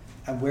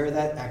and where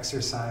that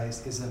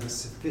exercise is of a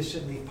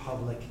sufficiently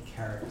public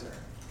character.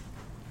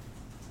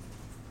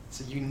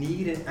 So you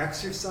need an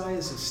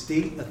exercise of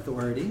state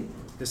authority.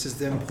 This is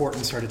the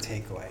important sort of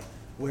takeaway.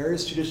 Where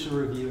is judicial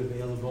review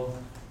available?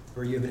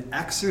 Where you have an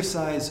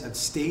exercise of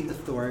state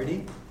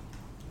authority,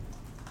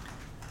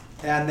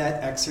 and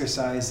that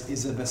exercise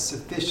is of a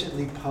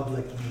sufficiently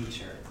public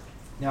nature.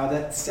 Now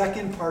that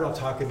second part I'll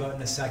talk about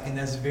in a second,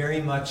 that's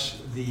very much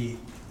the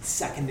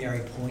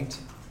secondary point.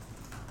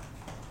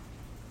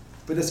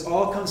 But this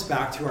all comes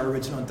back to our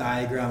original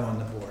diagram on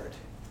the board.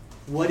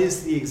 What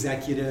is the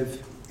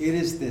executive? It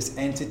is this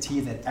entity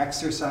that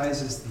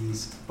exercises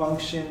these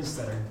functions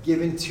that are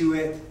given to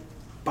it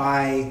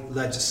by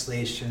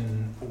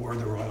legislation or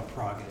the royal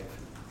prerogative.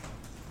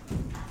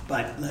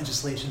 But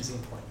legislation is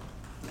important.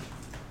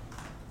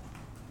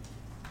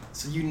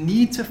 So you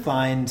need to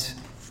find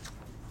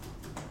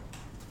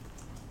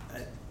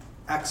an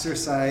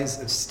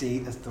exercise of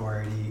state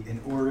authority in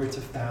order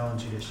to found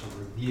judicial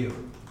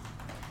review.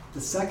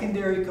 The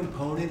secondary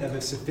component of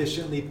a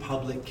sufficiently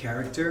public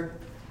character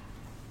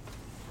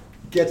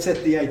gets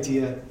at the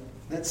idea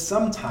that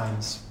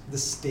sometimes the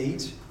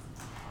state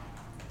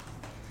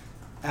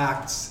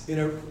acts in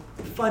a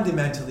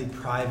fundamentally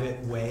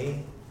private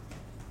way,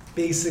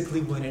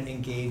 basically when it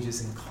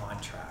engages in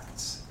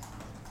contracts.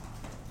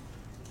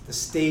 The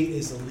state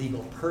is a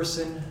legal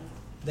person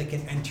that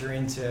can enter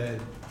into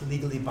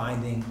legally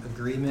binding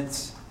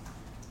agreements.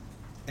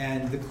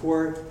 And the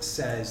court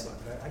says, look,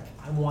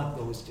 I want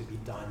those to be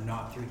done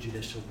not through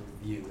judicial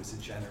review as a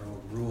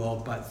general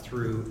rule, but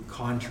through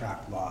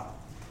contract law.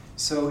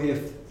 So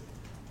if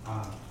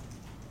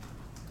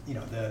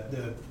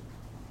the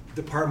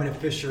Department of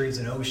Fisheries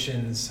and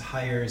Oceans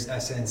hires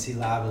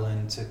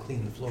SNC-Lavalin to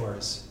clean the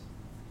floors,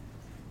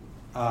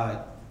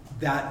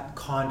 that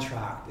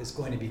contract is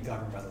going to be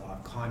governed by the law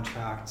of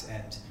contract,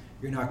 and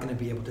you're not going to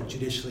be able to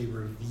judicially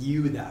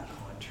review that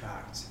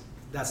contract.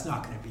 That's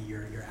not going to be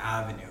your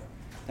avenue.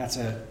 That's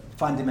a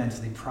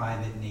fundamentally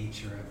private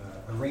nature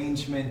of an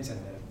arrangement, and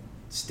the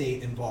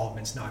state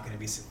involvement's not going to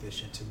be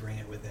sufficient to bring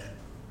it within.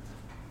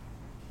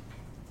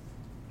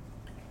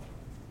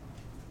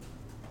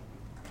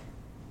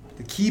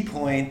 The key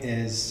point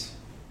is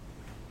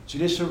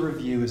judicial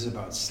review is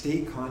about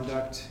state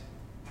conduct.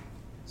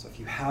 So if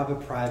you have a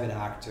private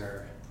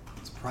actor,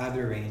 it's private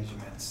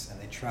arrangements,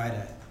 and they try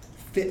to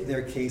fit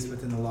their case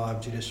within the law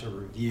of judicial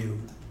review,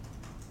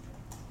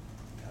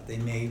 they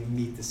may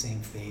meet the same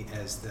fate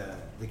as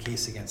the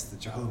case against the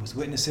Jehovah's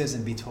Witnesses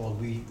and be told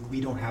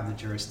we don't have the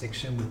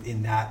jurisdiction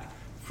within that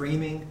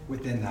framing,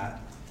 within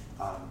that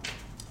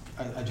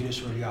a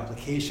judicial review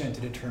application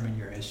to determine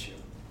your issue.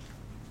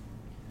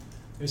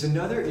 There's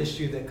another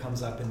issue that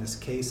comes up in this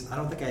case. I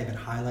don't think I even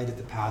highlighted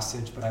the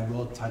passage, but I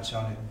will touch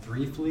on it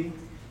briefly.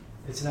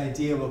 It's an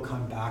idea we'll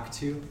come back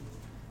to,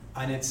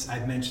 and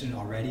I've mentioned it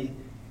already.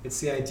 It's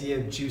the idea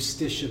of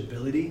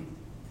justiciability.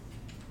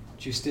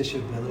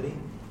 Justiciability.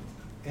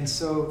 And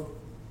so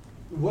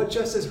what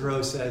Justice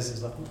Rowe says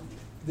is, look,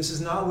 this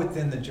is not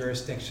within the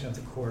jurisdiction of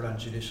the court on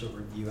judicial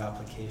review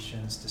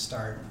applications to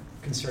start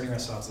concerning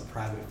ourselves with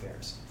private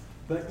affairs.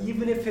 But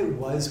even if it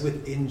was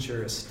within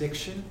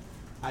jurisdiction,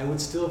 I would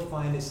still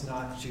find it's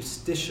not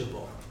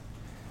justiciable.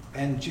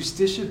 And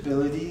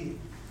justiciability,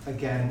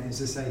 again, is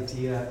this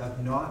idea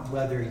of not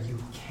whether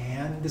you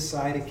can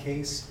decide a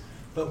case,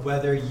 but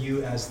whether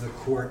you as the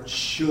court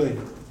should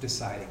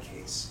decide a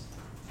case.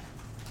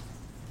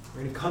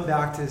 We're going to come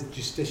back to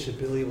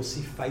justiciability. We'll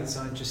see fights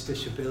on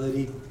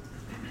justiciability.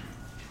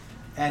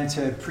 And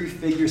to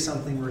prefigure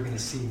something we're going to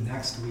see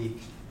next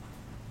week,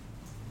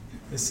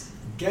 this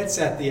gets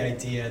at the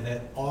idea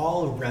that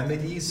all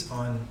remedies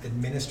on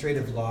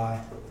administrative law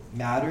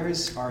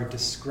matters are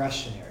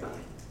discretionary.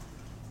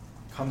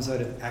 Comes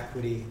out of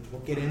equity.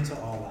 We'll get into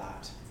all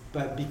that.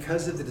 But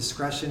because of the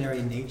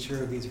discretionary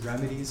nature of these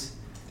remedies,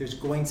 there's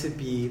going to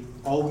be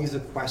always a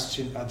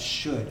question of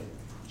should.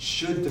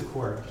 Should the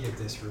court give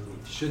this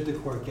relief? Should the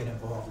court get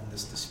involved in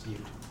this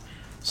dispute?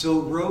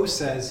 So Rowe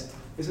says,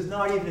 this is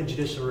not even a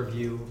judicial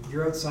review.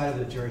 You're outside of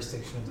the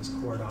jurisdiction of this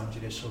court on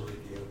judicial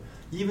review.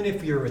 Even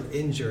if you're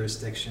within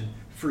jurisdiction,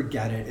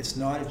 forget it. It's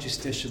not a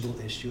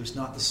justiciable issue. It's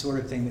not the sort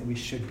of thing that we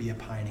should be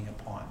opining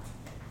upon.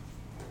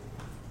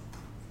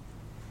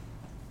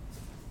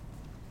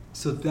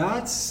 So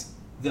that's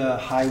the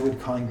Highwood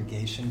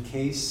Congregation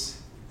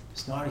case.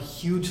 It's not a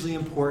hugely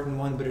important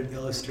one, but it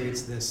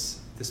illustrates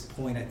this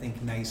point, I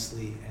think,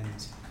 nicely. And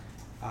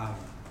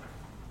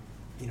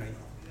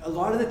a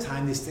lot of the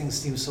time these things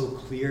seem so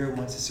clear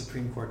once the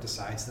Supreme Court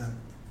decides them.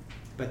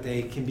 but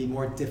they can be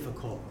more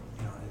difficult,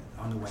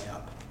 on the way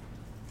up.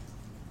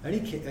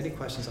 Any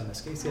questions on this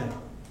case? Yeah.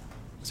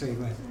 Sorry,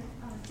 go ahead.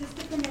 Just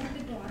to connect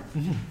the dots,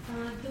 Mhm.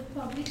 the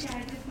public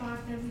character part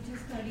that we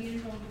just studied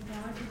and talked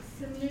about, it's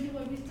similar to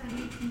what we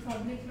studied in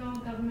public law,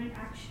 government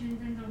actions,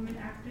 and government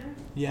actor.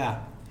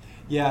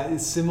 Yeah,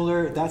 it's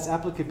similar. That's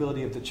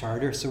applicability of the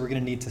charter, so we're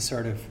going to need to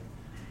sort of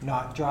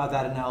not draw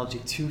that analogy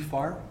too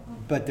far,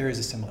 but there is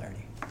a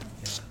similarity.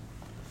 Yeah.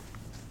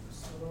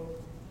 So,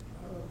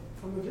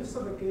 from the gist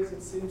of the case,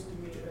 it seems to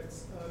me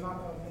it's not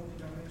a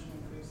multi-dimensional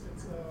case.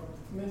 It's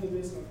mainly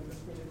based on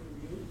administrative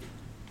review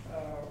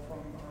from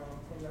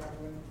the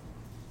applicant.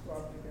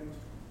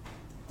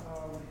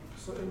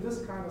 So in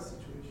this kind of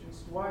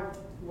situations, why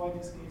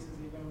these cases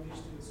even reach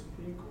to the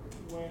Supreme Court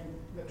when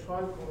the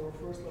trial court or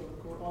first level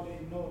court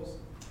already knows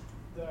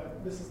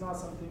that this is not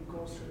something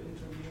goes to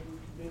interview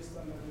based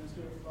on the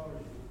administrative law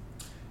review?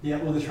 Yeah,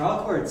 well, the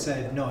trial court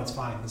said, no, it's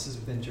fine. This is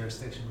within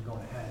jurisdiction. We're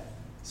going ahead.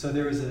 So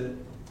there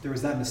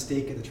was that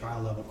mistake at the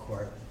trial level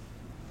court.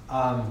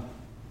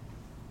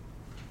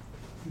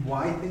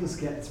 Why things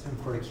get to Supreme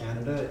Court of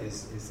Canada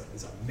is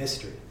a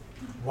mystery.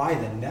 Why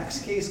the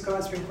next case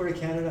got Supreme Court of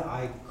Canada,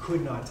 I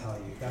could not tell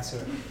you. That's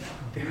a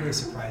very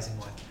surprising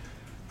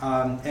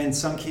one. And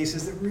some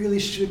cases that really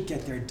should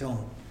get there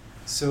don't.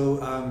 So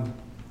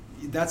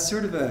that's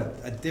sort of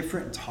a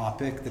different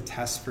topic, the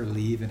test for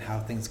leave and how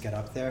things get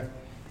up there.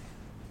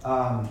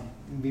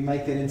 We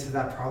might get into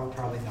that,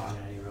 probably not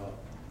in any real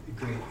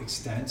great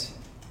extent.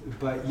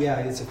 But yeah,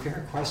 it's a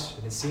fair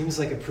question. It seems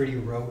like a pretty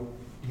rote,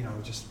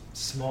 just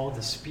small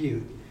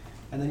dispute.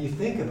 And then you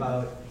think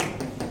about,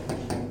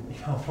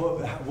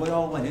 what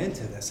all went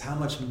into this, how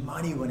much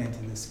money went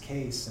into this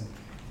case, and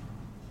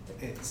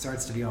it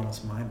starts to be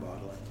almost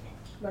mind-boggling.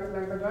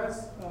 Like the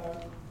guy's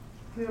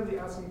clearly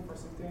asking for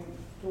something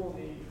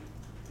totally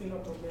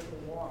inappropriate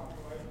or wrong,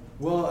 right?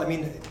 Well, I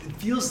mean, it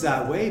feels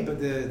that way,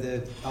 but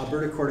the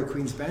Alberta Court of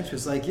Queen's Bench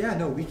was like, yeah,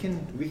 no, we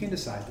can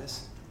decide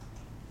this.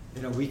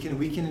 We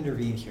can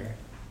intervene here.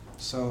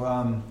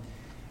 So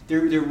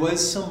there was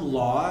some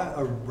law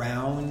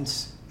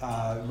around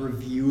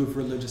review of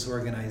religious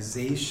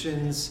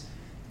organizations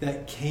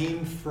that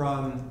came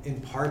from, in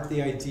part,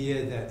 the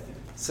idea that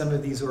some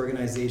of these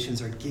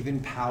organizations are given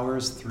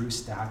powers through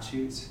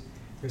statutes.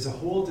 There's a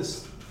whole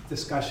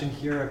discussion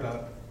here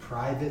about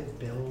private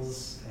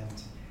bills,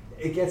 and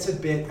it gets a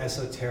bit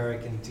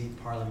esoteric and deep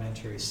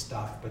parliamentary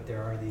stuff, but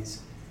there are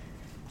these.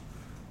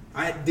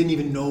 I didn't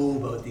even know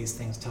about these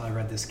things till I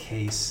read this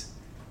case.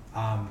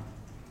 Have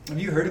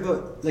you heard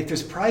about,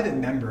 there's private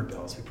member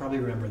bills. We probably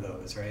remember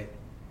those, right?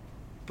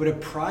 But a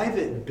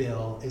private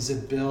bill is a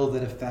bill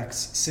that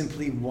affects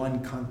simply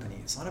one company.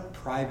 It's not a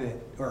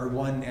private or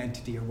one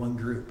entity or one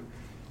group.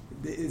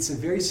 It's a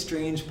very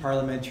strange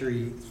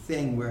parliamentary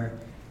thing where,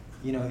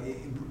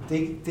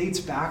 it dates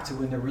back to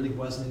when there really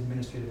was an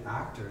administrative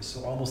actor.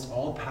 So almost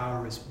all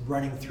power is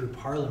running through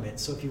Parliament.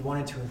 So if you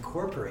wanted to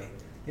incorporate,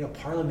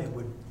 Parliament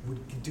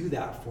would do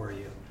that for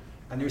you.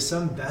 And there's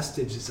some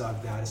vestiges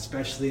of that,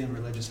 especially in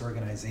religious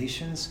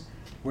organizations,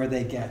 where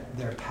they get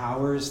their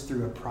powers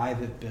through a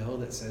private bill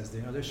that says,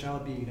 there shall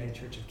be a United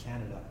Church of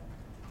Canada.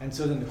 And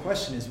so then the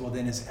question is, well,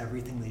 then is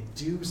everything they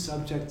do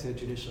subject to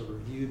judicial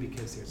review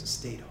because there's a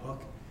state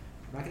hook?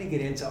 I'm not going to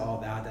get into all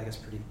that. That gets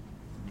pretty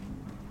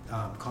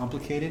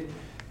complicated.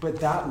 But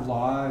that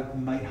law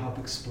might help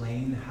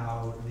explain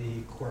how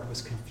the court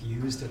was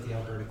confused at the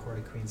Alberta Court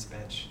of Queen's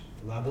Bench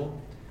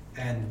level,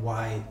 and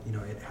why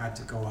it had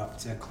to go up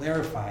to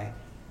clarify,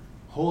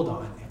 hold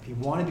on, if you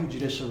want to do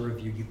judicial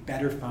review, you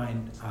better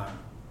find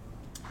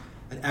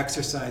an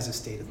exercise of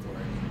state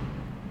authority.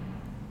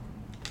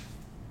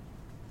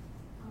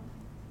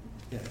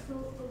 Yeah.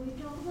 So we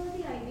talk about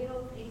the idea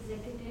of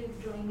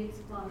executive drawing its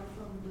power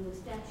from the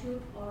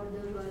statute or the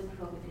royal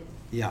prerogative.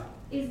 Yeah.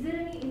 Is there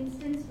any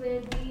instance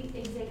where the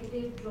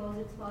executive draws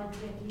its power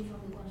directly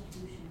from the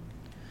Constitution?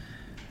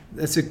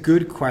 That's a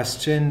good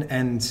question,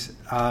 and it's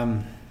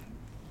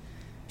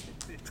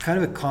kind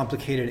of a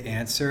complicated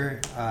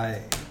answer.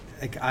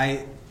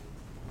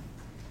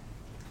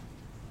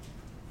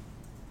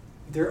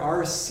 There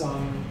are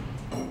some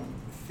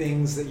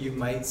things that you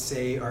might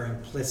say are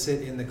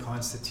implicit in the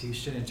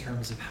Constitution in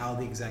terms of how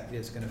the executive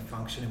is going to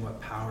function and what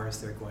powers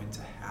they're going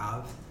to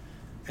have.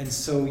 And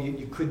so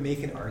you could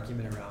make an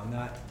argument around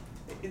that.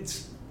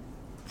 It's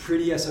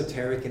pretty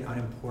esoteric and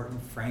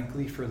unimportant,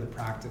 frankly, for the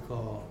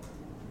practical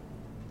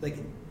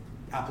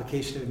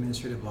application of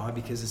administrative law,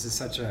 because this is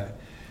such a...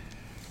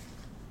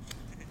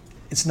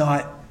 It's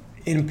not...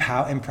 In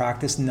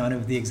practice, none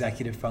of the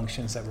executive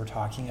functions that we're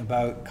talking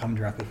about come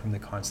directly from the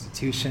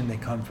Constitution. They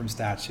come from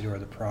statute or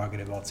the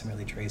prerogative,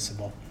 ultimately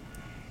traceable.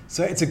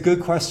 So it's a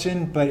good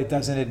question, but it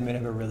doesn't admit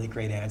of a really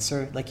great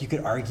answer. You could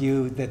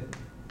argue that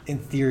in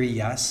theory,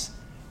 yes,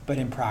 but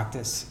in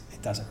practice,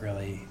 it doesn't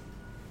really,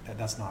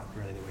 that's not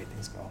really the way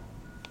things go.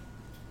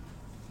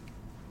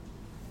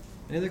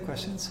 Any other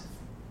questions?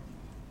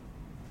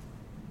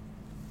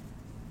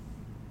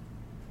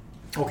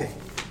 Okay.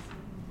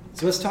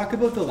 So let's talk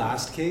about the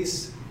last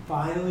case.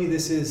 Finally,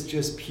 this is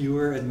just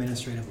pure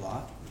administrative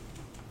law.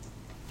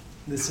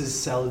 This is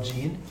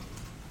Celgene.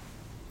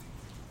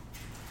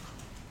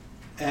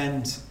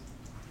 And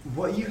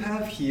what you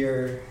have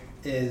here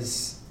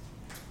is,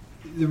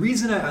 the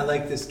reason I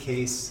like this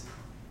case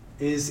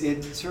is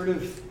it sort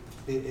of,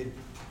 it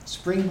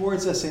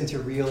springboards us into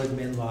real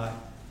admin law,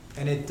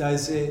 and it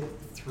does it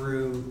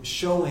through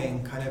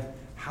showing kind of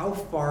how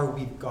far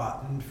we've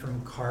gotten from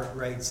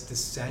Cartwright's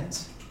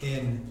dissent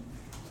in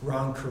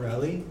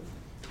Roncarelli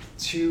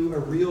to a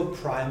real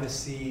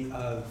primacy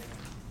of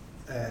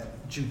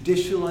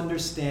judicial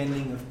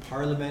understanding of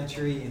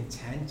parliamentary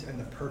intent and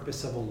the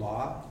purpose of a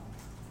law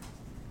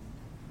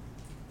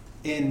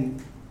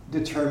in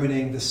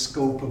determining the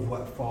scope of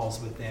what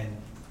falls within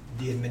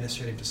the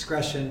administrative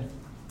discretion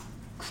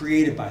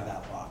created by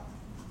that law.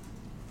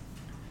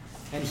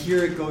 And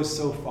here it goes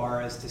so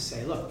far as to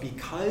say, look,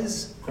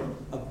 because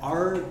of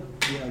our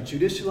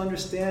judicial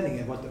understanding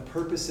of what the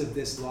purpose of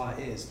this law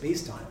is,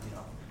 based on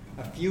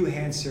a few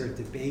Hansard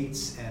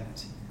debates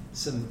and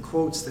some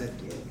quotes that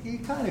you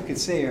kind of could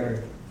say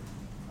are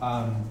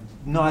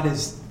not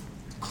as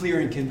clear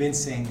and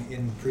convincing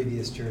in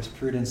previous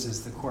jurisprudence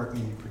as the court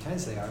maybe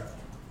pretends they are.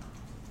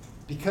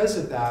 Because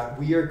of that,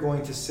 we are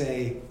going to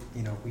say,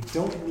 we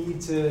don't need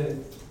to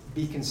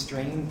be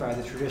constrained by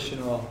the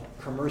traditional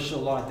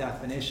commercial law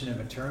definition of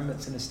a term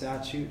that's in a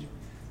statute,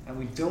 and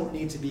we don't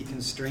need to be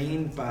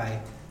constrained by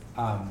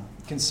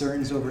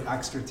concerns over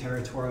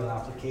extraterritorial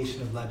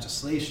application of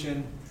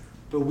legislation,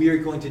 but we are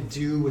going to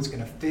do what's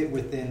going to fit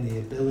within the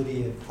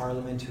ability of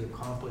Parliament to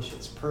accomplish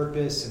its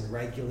purpose in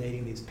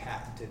regulating these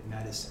patented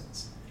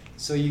medicines.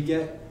 So you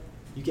get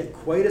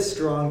quite a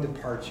strong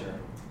departure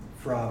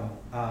from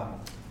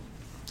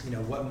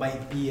what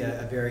might be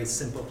a very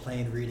simple,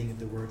 plain reading of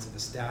the words of a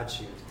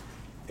statute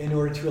in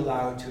order to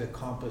allow it to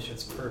accomplish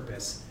its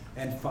purpose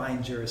and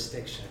find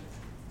jurisdiction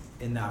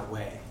in that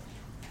way.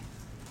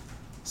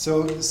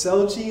 So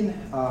Celgene,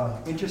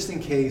 interesting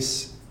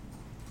case,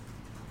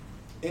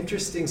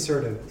 interesting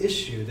sort of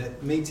issue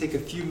that may take a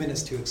few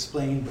minutes to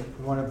explain, but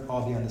we want to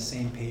all be on the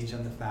same page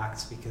on the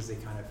facts because they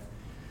kind of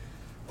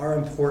are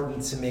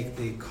important to make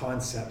the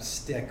concept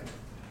stick.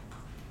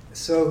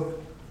 So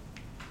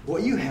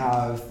what you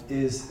have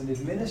is an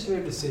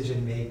administrative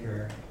decision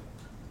maker,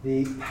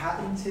 the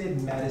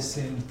Patented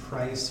Medicine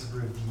Price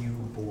Review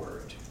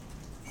Board.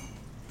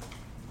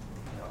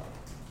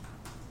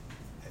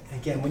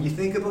 Again, when you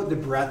think about the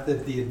breadth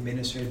of the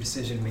administrative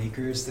decision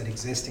makers that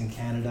exist in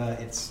Canada,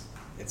 it's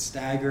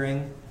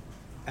staggering.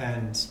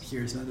 And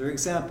here's another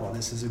example.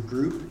 This is a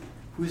group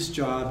whose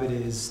job it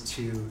is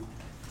to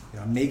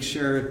make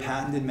sure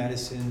patented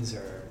medicines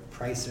are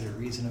priced at a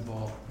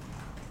reasonable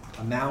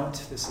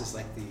amount. This is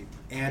like the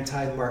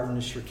anti-Martin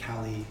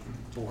Shkreli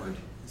board,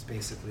 is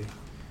basically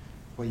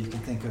what you can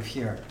think of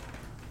here.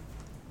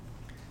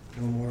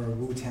 No more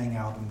Wu-Tang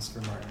albums for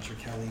Martin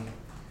Shkreli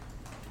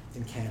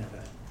in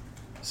Canada.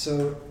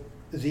 So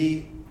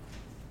the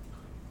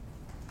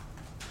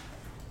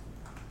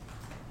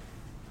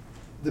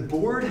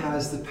board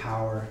has the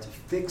power to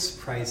fix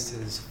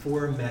prices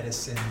for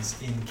medicines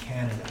in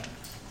Canada.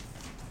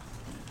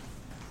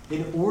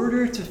 In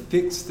order to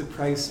fix the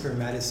price for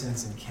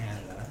medicines in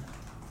Canada,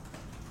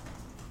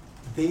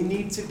 they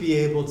need to be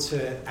able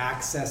to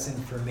access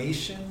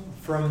information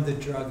from the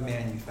drug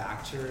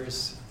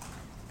manufacturers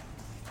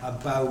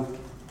about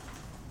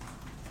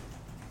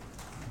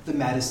the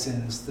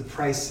medicines, the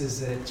prices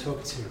that it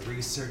took to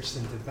research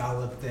them,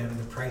 develop them,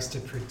 the price to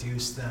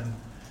produce them.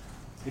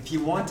 If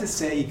you want to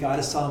say you got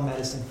to sell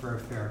medicine for a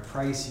fair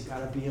price, you got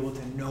to be able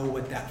to know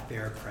what that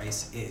fair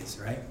price is,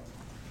 right?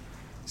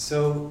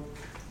 So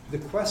the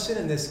question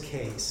in this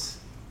case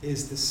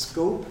is the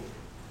scope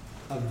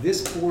of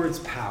this board's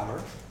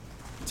power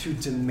to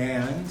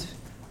demand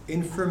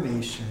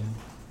information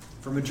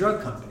from a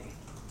drug company.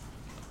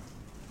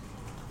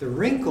 The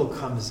wrinkle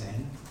comes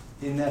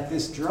in that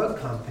this drug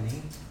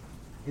company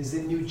is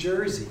in New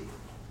Jersey.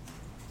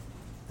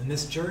 And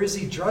this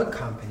Jersey drug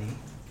company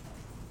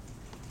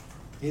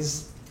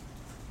is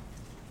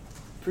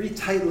pretty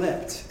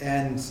tight-lipped.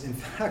 And in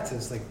fact,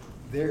 it's like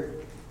they've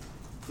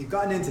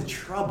gotten into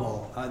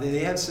trouble. They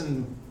have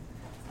some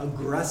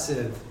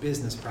aggressive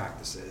business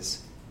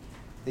practices.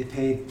 They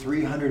paid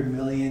 $300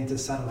 million to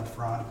settle a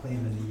fraud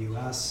claim in the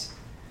US.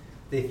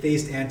 They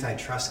faced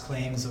antitrust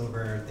claims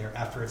over their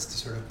efforts to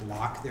sort of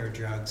block their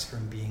drugs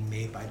from being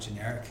made by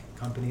generic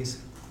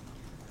companies.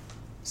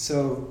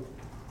 So,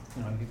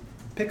 if you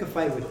pick a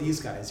fight with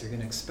these guys, you're going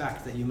to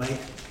expect that you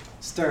might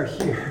start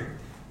here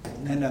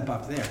and end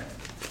up there.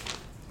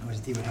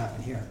 Let's see what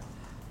happened here.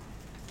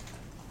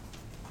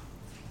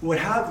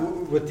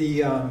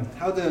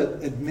 How the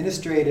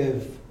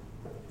administrative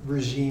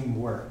regime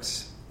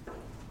works.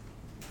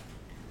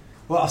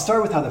 Well, I'll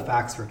start with how the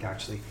facts work,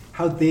 actually.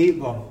 I'll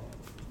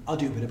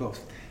do a bit of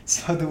both.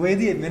 So the way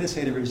the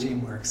administrative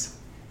regime works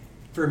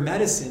for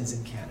medicines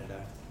in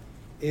Canada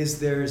is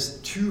there's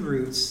two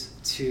routes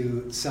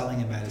to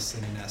selling a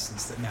medicine, in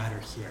essence, that matter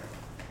here.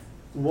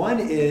 One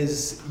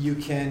is you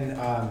can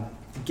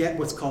get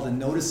what's called a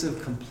notice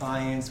of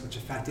compliance, which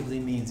effectively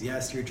means,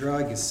 yes, your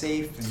drug is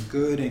safe and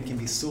good and can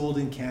be sold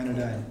in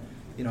Canada,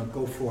 and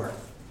go for it.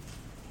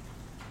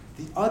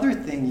 The other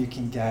thing you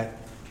can get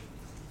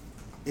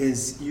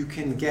is you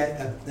can get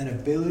an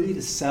ability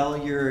to sell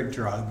your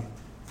drug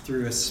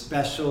through a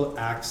special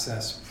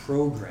access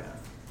program.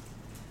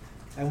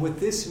 And what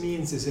this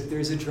means is if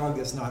there's a drug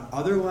that's not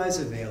otherwise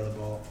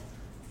available,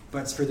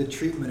 but it's for the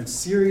treatment of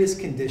serious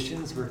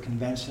conditions where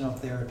conventional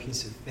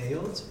therapies have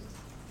failed,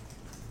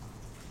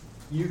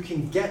 you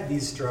can get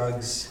these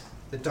drugs,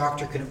 the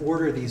doctor can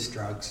order these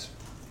drugs,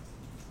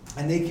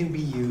 and they can be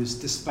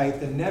used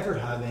despite them never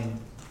having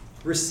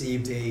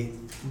received a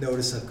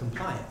notice of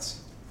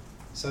compliance.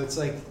 So it's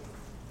like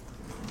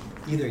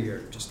either you're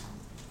just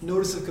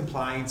notice of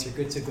compliance, you're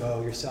good to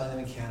go, you're selling them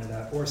in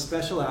Canada, or a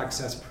special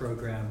access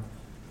program.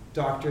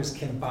 Doctors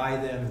can buy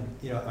them,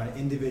 on an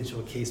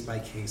individual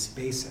case-by-case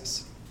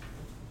basis.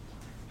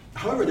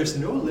 However, there's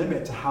no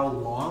limit to how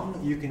long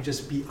you can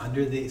just be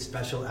under the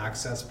special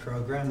access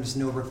program. There's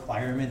no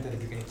requirement that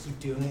if you're going to keep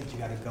doing it, you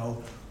got to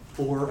go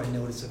for a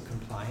notice of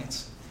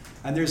compliance.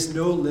 And there's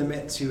no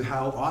limit to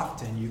how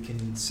often you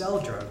can sell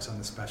drugs on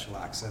the special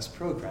access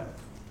program.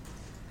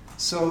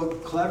 So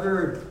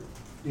clever,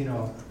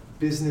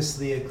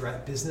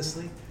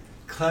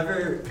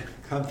 clever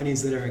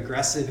companies that are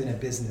aggressive in a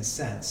business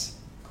sense,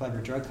 clever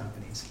drug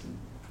companies,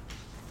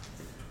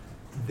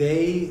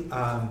 they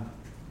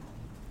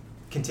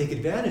can take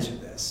advantage of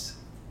this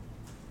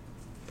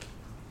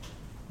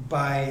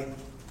by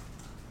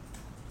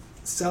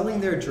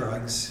selling their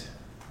drugs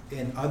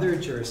in other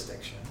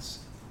jurisdictions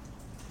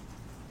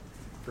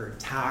for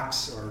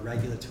tax or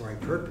regulatory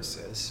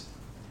purposes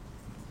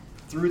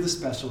through the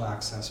special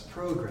access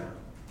program.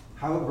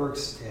 How it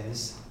works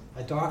is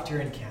a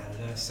doctor in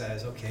Canada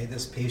says, okay,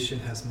 this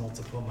patient has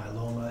multiple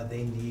myeloma,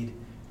 they need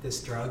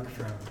this drug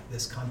from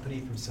this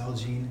company, from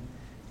Celgene.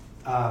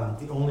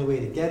 The only way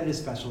to get it is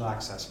special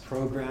access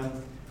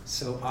program.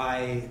 So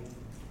I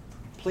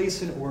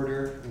place an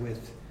order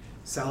with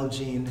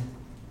Celgene.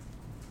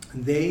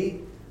 They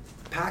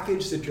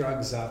package the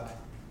drugs up,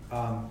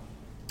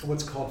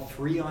 what's called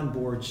free on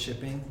board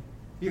shipping.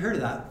 You heard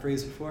of that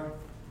phrase before?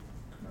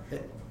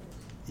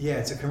 Yeah,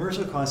 it's a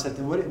commercial concept,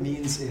 and what it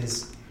means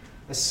is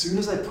as soon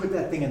as I put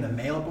that thing in the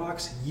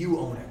mailbox, you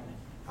own it.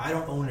 I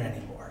don't own it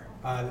anymore.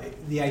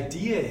 The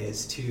idea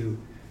is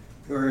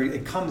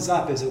it comes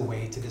up as a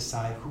way to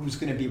decide who's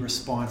going to be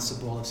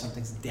responsible if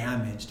something's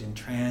damaged in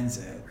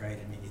transit, right?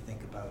 I mean, you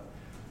think about,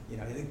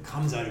 it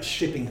comes out of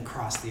shipping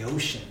across the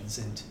oceans,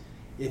 and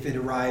if it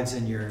arrives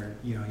and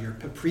your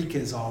paprika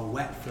is all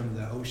wet from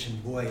the ocean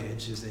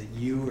voyage, is it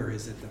you or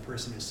is it the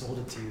person who sold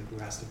it to you who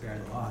has to bear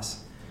the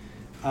loss?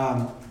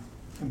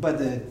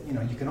 But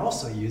you can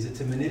also use it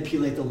to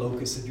manipulate the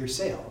locus of your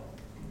sale.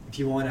 If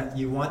you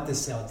want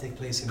this sale to take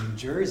place in New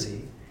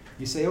Jersey,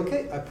 you say,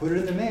 okay, I put it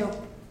in the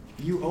mail.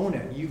 You own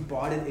it. You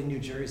bought it in New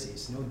Jersey.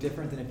 It's no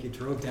different than if you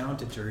drove down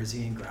to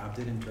Jersey and grabbed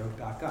it and drove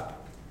back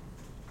up.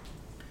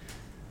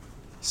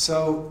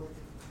 So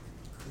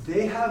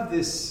they have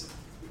this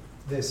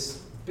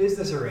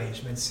business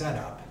arrangement set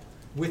up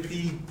with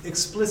the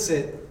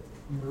explicit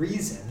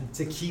reason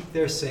to keep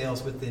their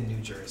sales within New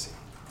Jersey.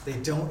 They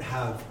don't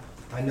have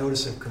a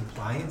notice of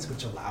compliance,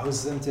 which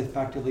allows them to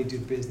effectively do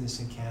business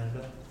in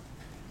Canada.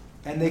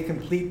 And they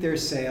complete their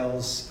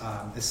sales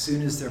as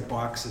soon as their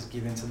box is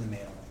given to the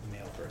mail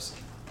person.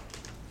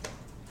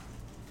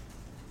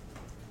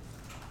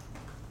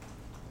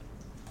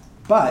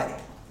 But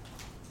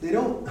they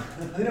don't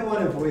want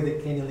to avoid the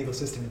Canadian legal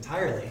system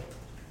entirely,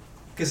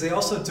 because they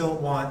also don't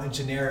want a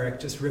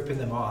generic just ripping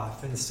them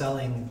off and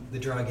selling the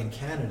drug in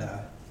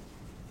Canada.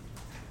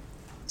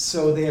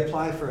 So they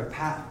apply for a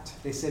patent.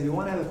 They say, we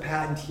want to have a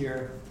patent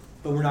here,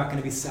 but we're not going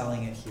to be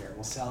selling it here.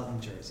 We'll sell it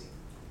in Jersey.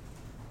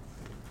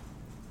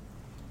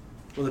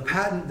 Well, the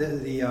patent,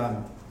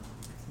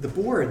 the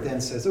board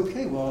then says,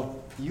 okay, well,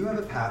 you have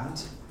a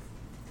patent.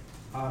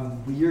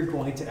 We are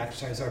going to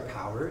exercise our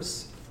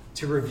powers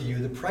to review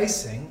the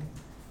pricing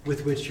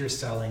with which you're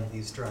selling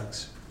these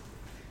drugs.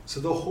 So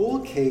the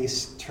whole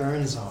case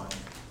turns on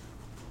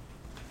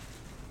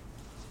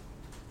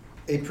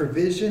a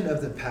provision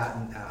of the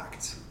Patent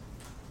Act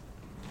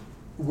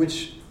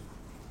which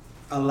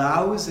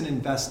allows an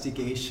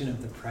investigation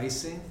of the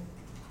pricing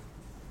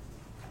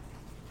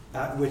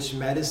at which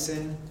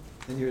medicine,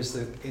 and here's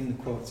in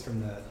the quotes from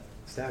the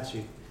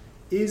statute,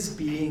 is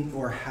being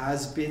or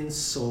has been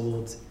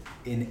sold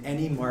in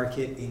any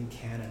market in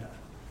Canada.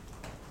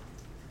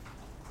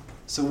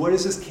 So what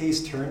is this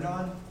case turned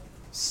on?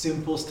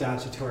 Simple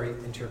statutory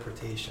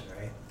interpretation,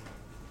 right?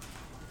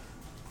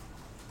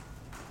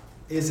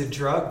 Is a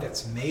drug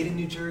that's made in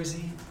New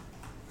Jersey,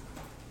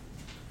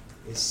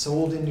 is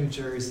sold in New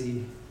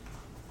Jersey,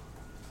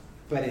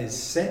 but is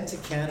sent to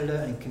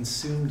Canada and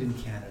consumed in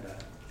Canada,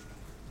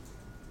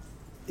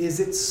 is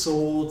it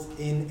sold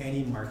in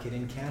any market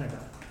in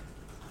Canada?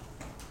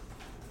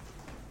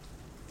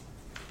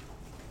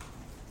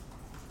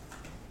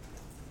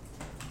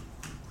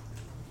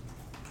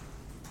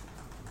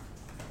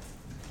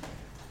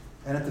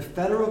 And at the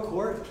federal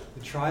court,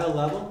 the trial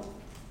level,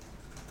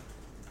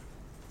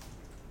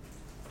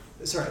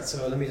 sorry,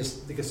 so let me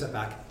just take a step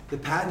back. The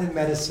Patent and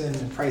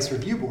Medicine Price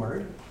Review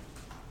Board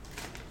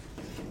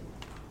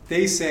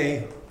they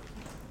say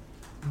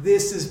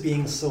this is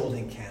being sold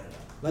in Canada.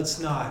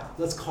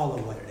 Let's call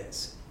it what it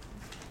is.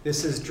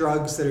 This is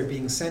drugs that are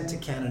being sent to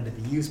Canada to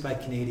be used by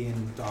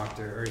Canadian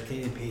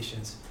Canadian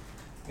patients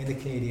in the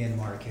Canadian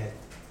market.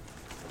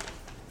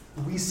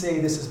 We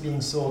say this is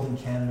being sold in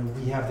Canada.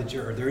 We have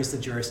there is the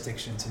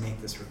jurisdiction to make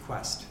this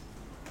request.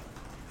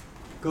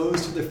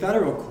 Goes to the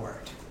federal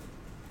court.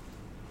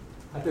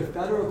 At the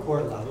federal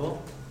court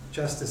level,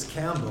 Justice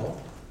Campbell,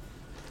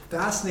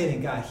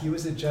 fascinating guy. He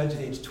was a judge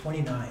at age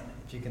 29,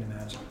 if you can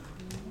imagine,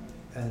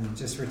 and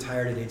just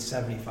retired at age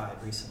 75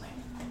 recently.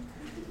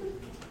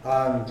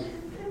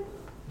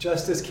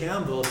 Justice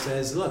Campbell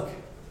says, look,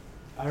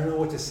 I don't know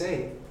what to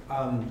say.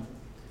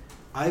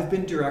 I've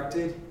been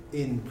directed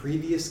in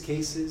previous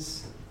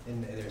cases,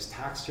 and there's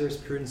tax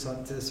jurisprudence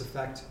to this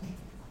effect,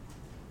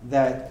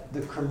 that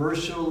the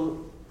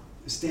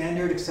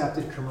standard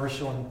accepted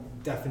commercial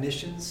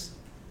definitions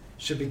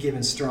should be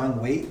given strong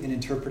weight in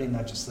interpreting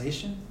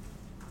legislation.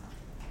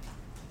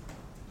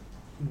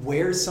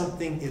 Where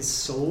something is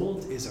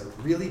sold is a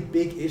really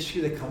big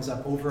issue that comes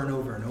up over and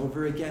over and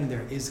over again.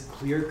 There is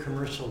clear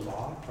commercial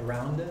law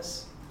around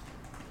this.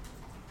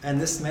 And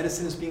this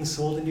medicine is being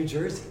sold in New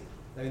Jersey.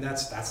 I mean,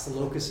 that's the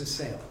locus of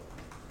sale.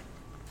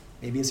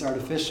 Maybe it's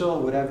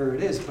artificial, whatever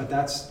it is, but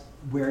that's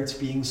where it's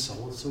being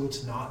sold, so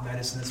it's not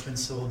medicine that's been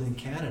sold in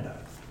Canada.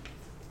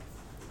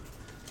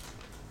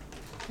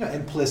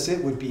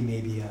 Implicit would be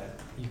maybe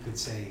you could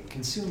say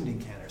consumed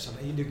in Canada or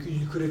something.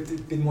 You could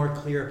have been more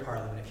clear,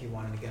 Parliament, if you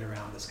wanted to get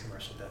around this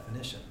commercial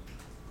definition.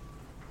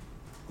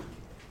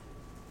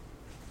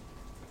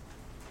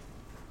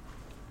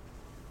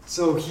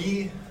 So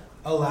he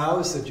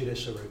allows the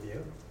judicial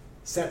review,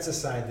 sets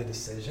aside the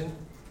decision,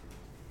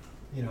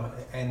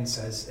 and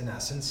says, in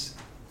essence,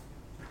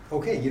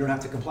 okay, you don't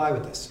have to comply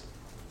with this.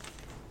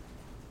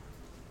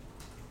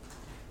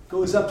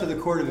 Goes up to the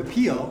Court of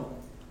Appeal.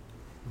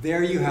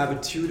 There you have a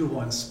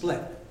 2-to-1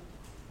 split.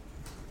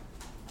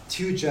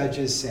 2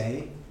 judges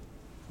say,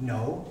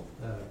 no,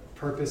 the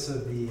purpose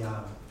of the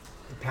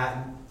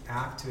Patent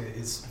Act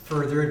is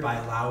furthered by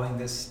allowing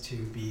this to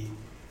be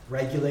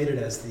regulated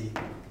as the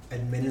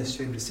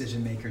administrative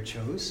decision maker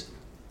chose.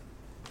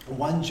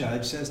 1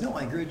 judge says, no,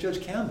 I agree with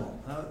Judge Campbell.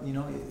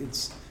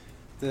 It's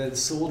the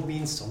sold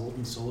means sold,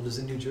 and sold is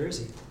in New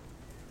Jersey.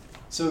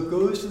 So it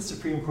goes to the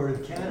Supreme Court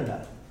of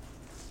Canada.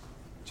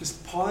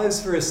 Just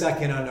pause for a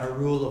second on our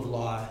rule of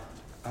law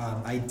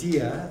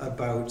idea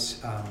about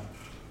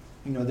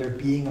there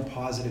being a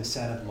positive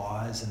set of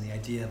laws and the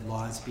idea of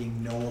laws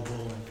being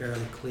knowable and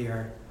fairly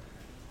clear.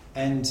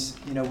 And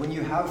when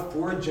you have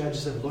 4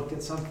 judges that have looked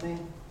at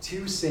something,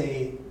 2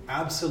 say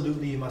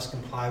absolutely you must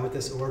comply with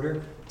this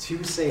order,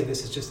 2 say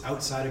this is just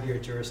outside of your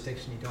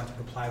jurisdiction, you don't have to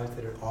comply with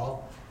it at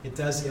all, it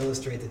does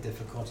illustrate the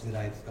difficulty that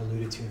I've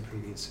alluded to in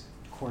previous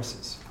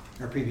courses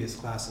or previous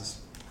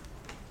classes.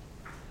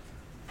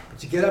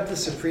 But you get up to the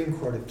Supreme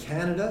Court of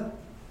Canada,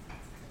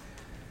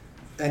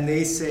 and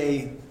they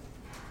say,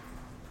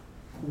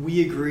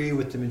 we agree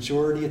with the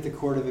majority at the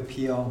Court of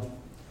Appeal.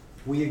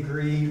 We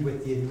agree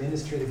with the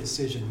administrative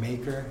decision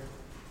maker.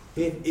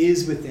 It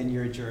is within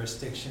your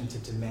jurisdiction to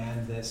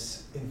demand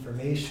this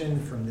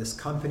information from this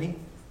company.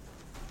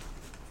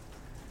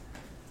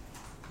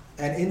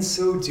 And in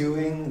so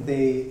doing,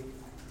 they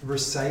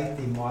recite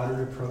the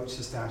modern approach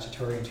to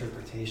statutory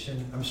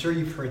interpretation. I'm sure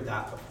you've heard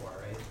that before,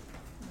 right?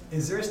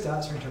 Is there a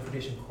statutory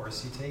interpretation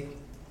course you take?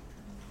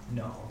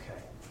 No,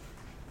 okay.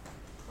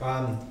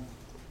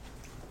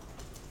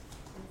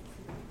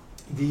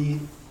 The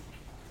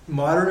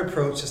modern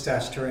approach to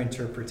statutory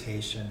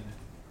interpretation,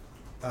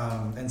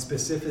 and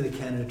specifically the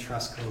Canada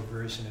Trust Code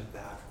version of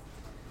that,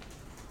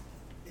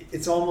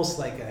 it's almost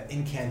like an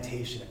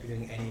incantation. If you're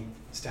doing any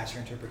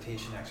statutory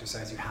interpretation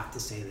exercise, you have to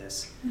say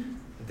this.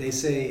 They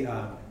say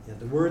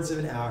the words of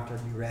an act are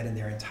to be read in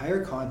their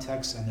entire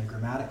context and their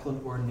grammatical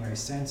and ordinary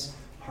sense,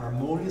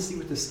 harmoniously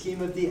with the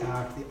scheme of the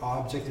act, the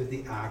object of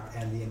the act,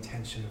 and the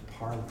intention of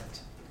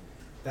Parliament.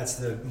 That's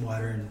the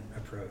modern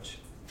approach.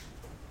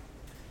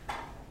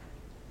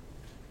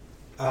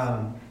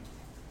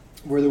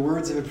 Where the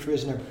words of a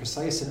provision are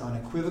precise and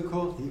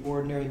unequivocal, the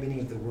ordinary meaning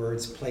of the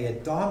words play a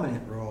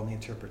dominant role in the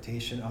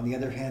interpretation. On the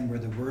other hand, where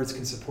the words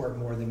can support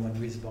more than one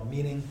reasonable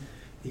meaning,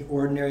 the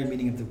ordinary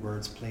meaning of the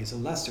words plays a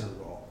lesser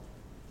role.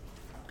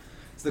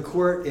 So the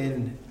court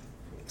in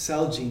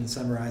Celgene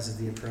summarizes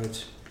the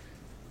approach.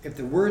 If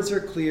the words are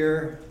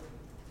clear,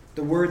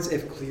 the words,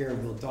 if clear,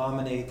 will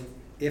dominate.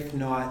 If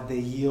not, they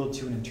yield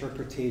to an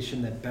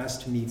interpretation that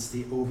best meets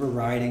the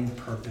overriding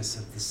purpose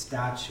of the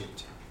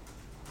statute.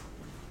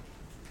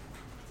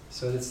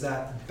 So it's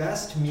that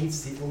best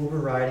meets the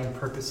overriding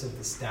purpose of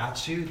the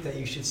statute that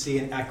you should see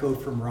an echo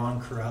from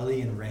Ron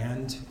Corelli and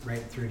Rand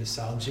right through to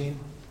Celgene.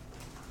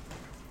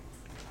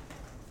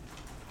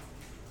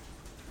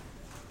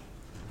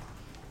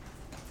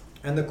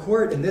 And the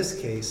court in this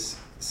case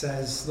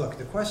says, look,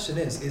 the question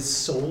is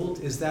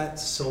that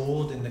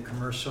sold in the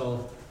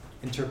commercial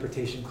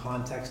interpretation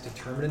context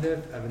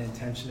determinative of an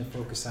intention to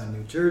focus on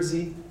New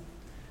Jersey?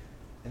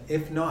 And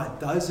if not,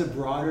 does a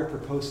broader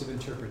purposive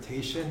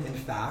interpretation, in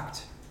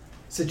fact,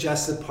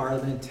 suggests that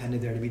Parliament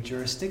intended there to be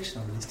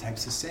jurisdiction over these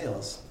types of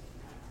sales.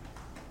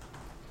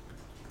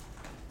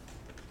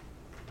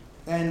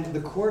 And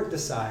the court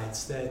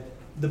decides that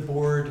the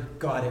board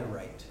got it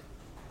right.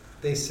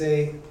 They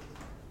say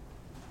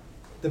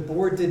the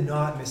board did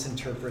not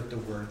misinterpret the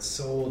words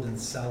sold and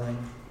selling.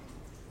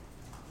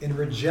 In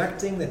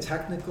rejecting the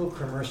technical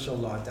commercial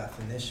law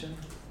definition,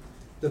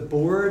 the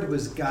board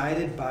was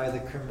guided by the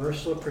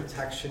commercial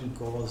protection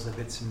goals of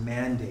its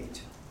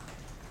mandate,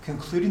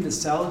 concluding that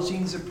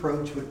Celgene's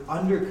approach would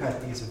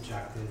undercut these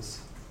objectives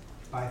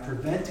by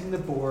preventing the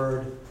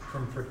board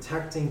from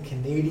protecting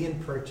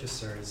Canadian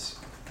purchasers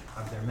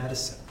of their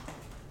medicine.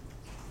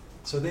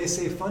 So they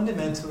say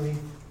fundamentally,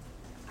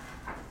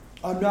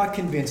 I'm not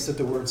convinced that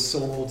the word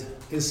sold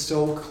is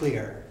so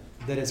clear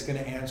that it's going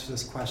to answer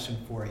this question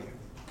for you.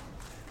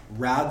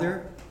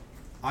 Rather,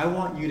 I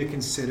want you to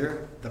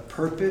consider the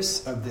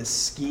purpose of this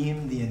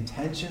scheme, the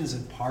intentions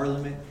of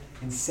Parliament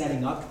in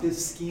setting up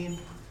this scheme.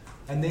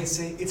 And they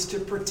say it's to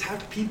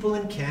protect people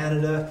in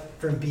Canada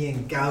from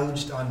being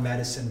gouged on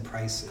medicine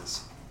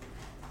prices.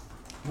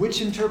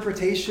 Which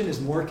interpretation is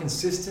more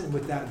consistent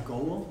with that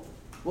goal?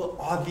 Well,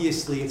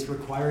 obviously it's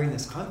requiring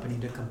this company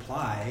to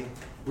comply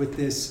with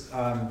this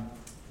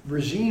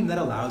regime that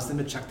allows them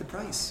to check the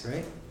price,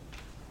 right?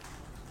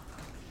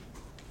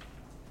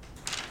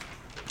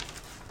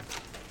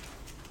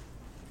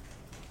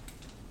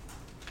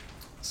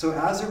 So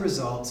as a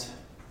result,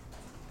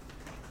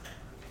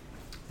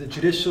 the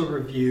judicial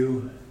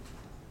review,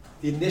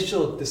 the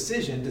initial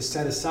decision to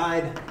set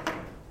aside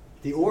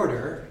the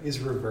order is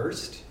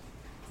reversed,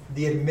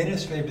 the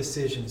administrative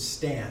decision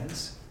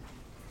stands,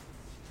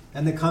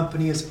 and the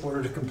company is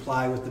ordered to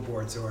comply with the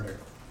board's order.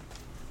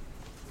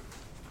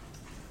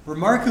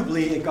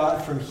 Remarkably, it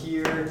got from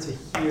here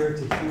to here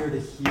to here to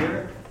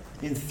here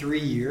in 3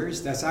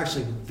 years. That's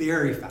actually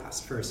very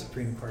fast for a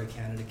Supreme Court of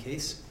Canada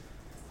case.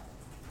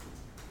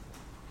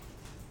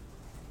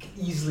 Could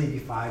easily be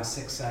 5,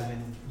 6,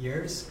 7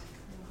 years.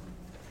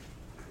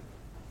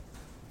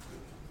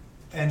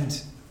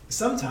 And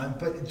sometime,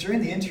 but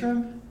during the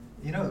interim,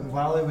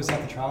 while it was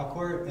at the trial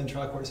court and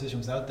trial court decision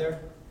was out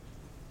there,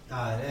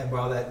 and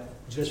while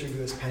that judicial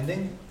review was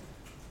pending,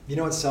 you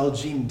know what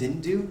Celgene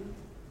didn't do?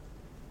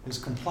 It was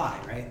comply,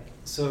 right?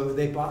 So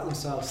they bought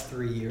themselves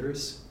 3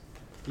 years.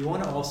 You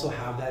want to also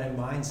have that in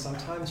mind.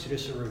 Sometimes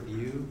judicial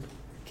review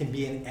can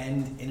be an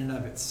end in and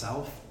of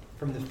itself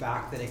from the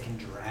fact that it can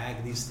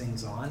drag these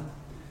things on.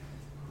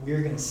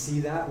 We're going to see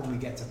that when we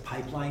get to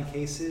pipeline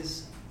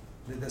cases,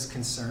 this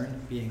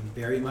concern being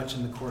very much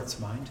in the court's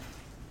mind.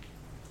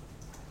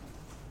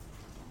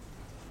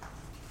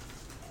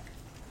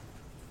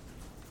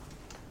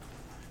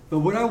 But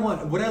what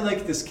I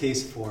like this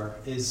case for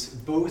is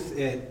both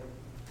it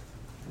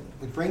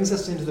brings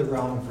us into the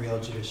realm of real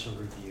judicial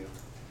review.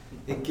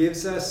 It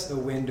gives us a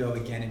window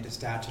again into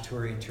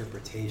statutory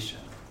interpretation.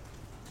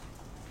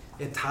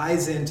 It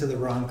ties into the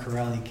Ron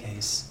Corelli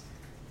case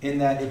in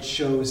that it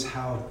shows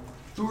how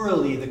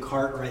thoroughly the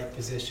Cartwright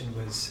position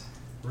was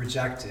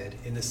rejected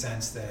in the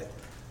sense that,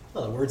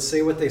 well, the words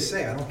say what they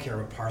say. I don't care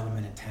what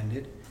Parliament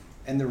intended.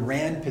 And the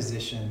Rand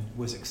position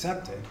was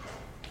accepted.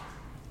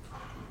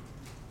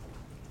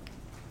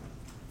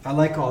 I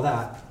like all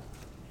that.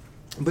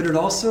 But it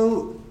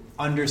also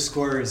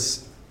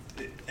underscores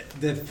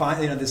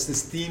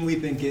this theme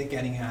we've been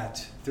getting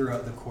at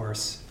throughout the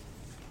course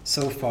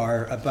so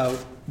far about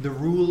the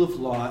rule of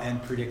law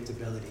and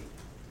predictability.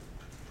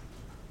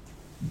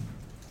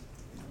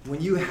 When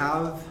you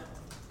have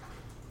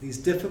these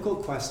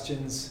difficult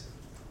questions,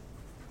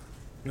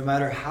 no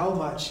matter how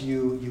much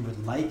you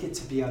would like it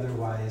to be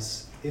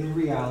otherwise, in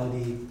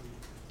reality,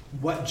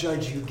 what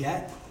judge you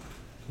get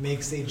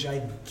makes a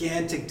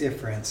gigantic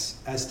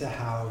difference as to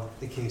how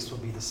the case will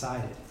be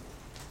decided.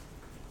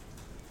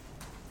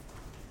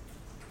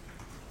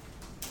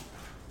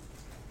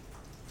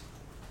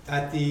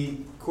 At the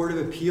Court of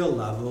Appeal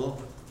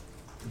level,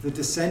 the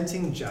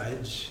dissenting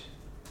judge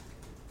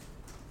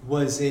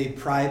was a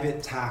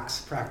private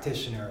tax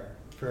practitioner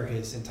for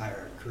his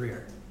entire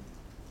career.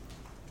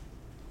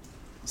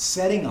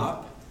 Setting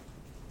up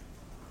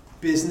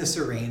business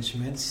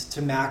arrangements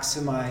to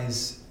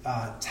maximize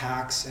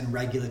tax and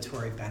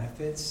regulatory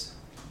benefits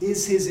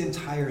is his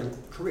entire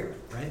career,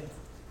 right?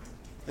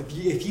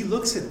 If he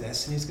looks at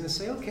this and he's going to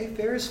say, okay,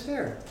 fair is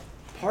fair.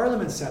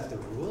 Parliament set the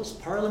rules.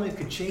 Parliament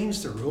could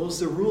change the rules.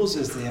 The rules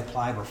as they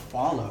apply were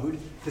followed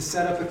to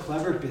set up a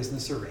clever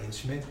business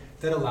arrangement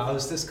that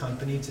allows this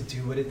company to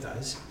do what it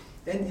does.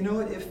 And you know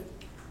what?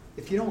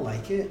 If you don't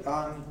like it,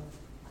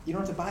 you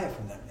don't have to buy it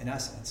from them, in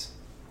essence.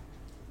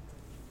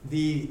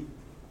 The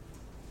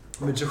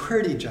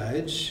majority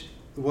judge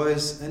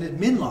was an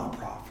admin law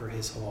prof for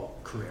his whole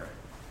career.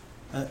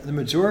 The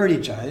majority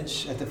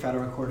judge at the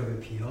Federal Court of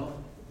Appeal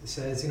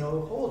says,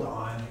 hold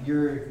on,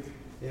 you're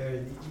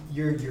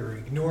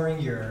ignoring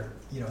your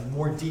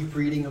more deep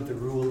reading of the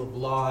rule of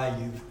law.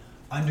 You've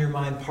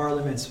undermined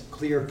Parliament's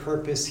clear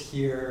purpose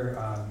here.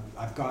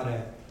 I've got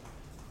a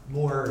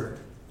more,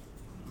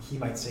 he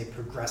might say,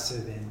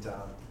 progressive and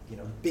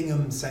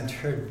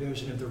Bingham-centered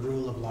version of the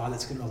rule of law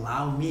that's going to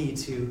allow me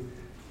to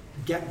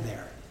get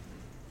there.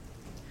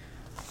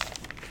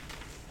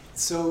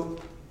 So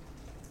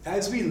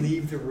as we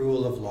leave the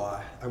rule of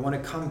law, I want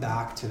to come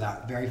back to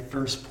that very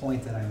first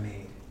point that I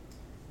made.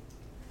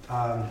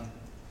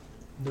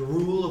 The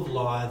rule of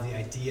law, the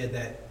idea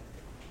that,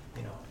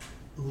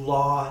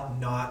 law,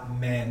 not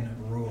men,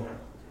 rule.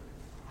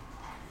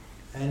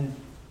 And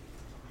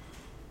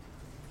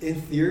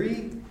in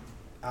theory,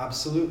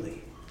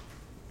 absolutely.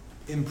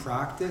 In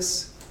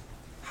practice,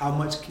 how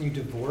much can you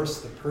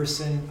divorce the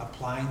person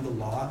applying the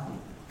law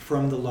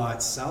from the law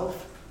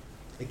itself?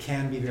 It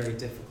can be very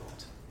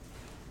difficult.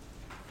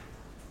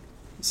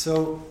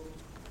 So,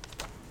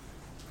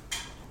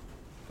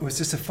 it was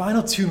just the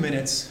final 2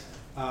 minutes.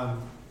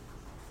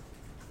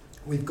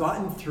 We've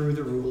gotten through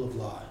the rule of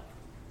law.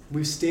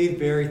 We've stayed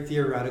very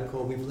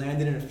theoretical. We've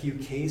landed in a few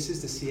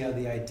cases to see how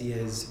the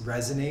ideas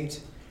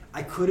resonate.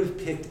 I could have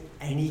picked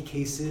any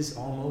cases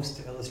almost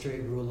to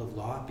illustrate rule of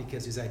law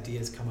because these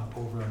ideas come up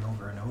over and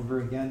over and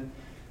over again.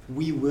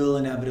 We will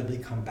inevitably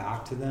come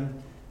back to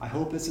them. I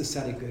hope this has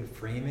set a good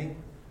framing.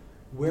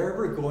 Where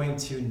we're going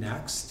to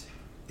next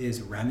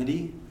is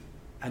remedy.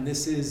 And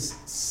this is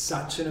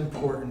such an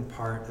important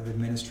part of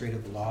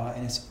administrative law,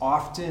 and it's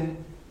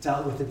often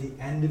dealt with at the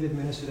end of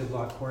administrative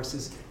law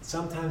courses,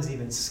 sometimes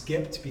even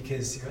skipped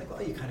because you're like,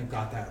 well, you kind of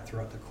got that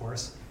throughout the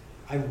course.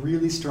 I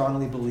really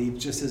strongly believe,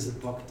 just as the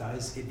book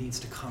does, it needs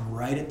to come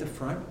right at the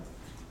front.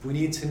 We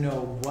need to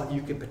know what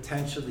you could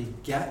potentially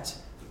get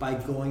by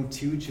going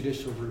to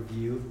judicial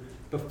review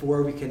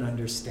before we can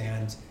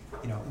understand,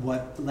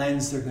 what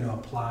lens they're going to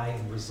apply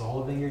in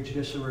resolving your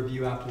judicial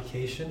review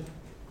application.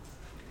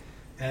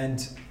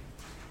 And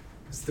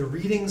the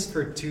readings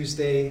for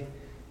Tuesday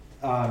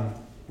or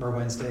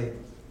Wednesday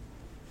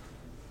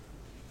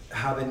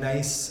have a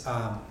nice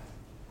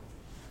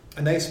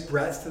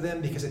breadth to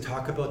them because they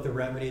talk about the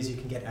remedies you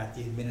can get at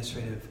the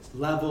administrative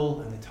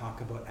level and they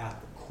talk about at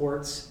the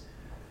courts.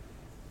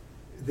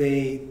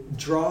 They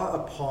draw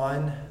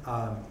upon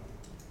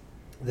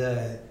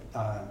the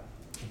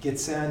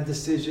Gitsan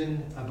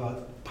decision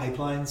about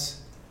pipelines,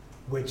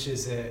 which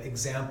is an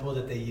example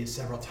that they use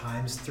several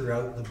times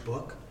throughout the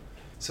book.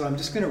 So I'm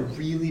just going to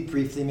really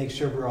briefly make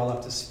sure we're all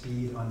up to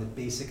speed on the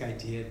basic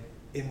idea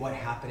in what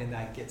happened in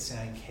that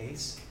Gitsan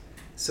case.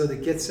 So the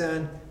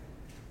Gitsan,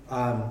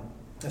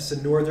 that's the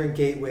Northern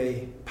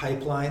Gateway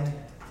pipeline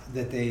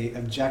that they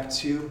object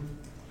to.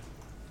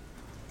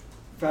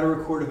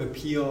 Federal Court of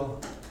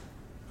Appeal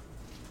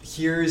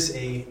hears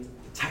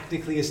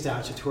technically a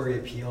statutory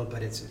appeal,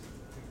 but it's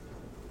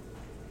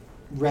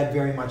read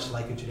very much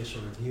like a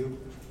judicial review.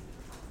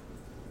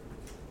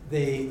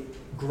 They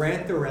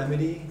grant the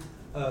remedy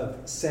of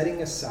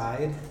setting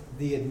aside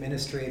the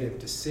administrative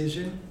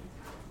decision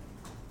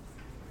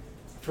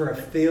for a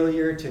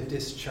failure to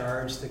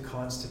discharge the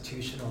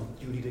constitutional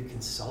duty to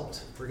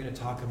consult. We're going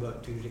to talk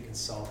about duty to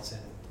consult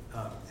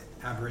and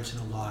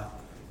Aboriginal law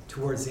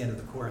towards the end of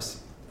the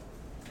course.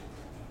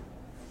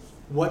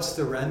 What's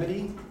the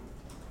remedy?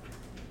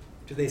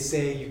 Do they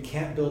say you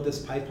can't build this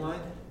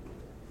pipeline?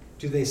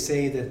 Do they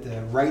say that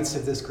the rights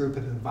of this group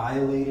have been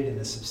violated in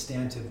a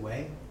substantive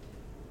way?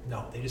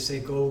 No, they just say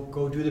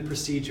go do the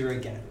procedure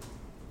again.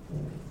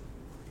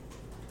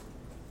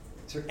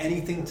 Is there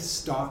anything to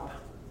stop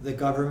the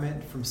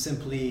government from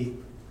simply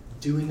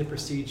doing the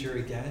procedure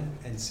again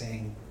and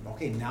saying,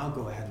 okay, now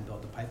go ahead and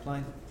build the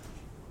pipeline?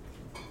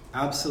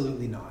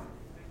 Absolutely not.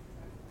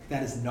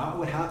 That is not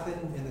what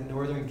happened in the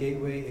Northern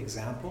Gateway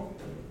example.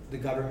 The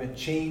government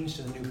changed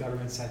and the new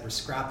government said we're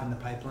scrapping the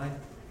pipeline.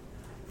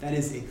 That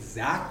is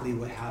exactly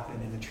what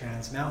happened in the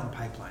Trans Mountain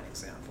Pipeline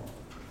example.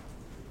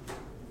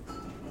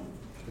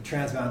 The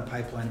Trans Mountain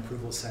Pipeline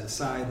approval is set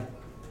aside,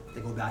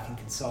 they go back and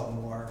consult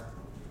more,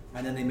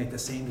 and then they make the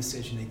same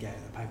decision again.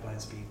 The pipeline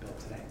is being built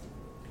today.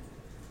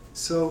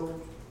 So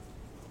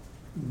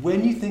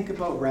when you think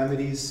about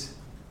remedies,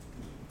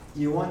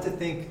 you want to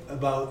think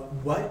about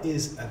what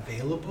is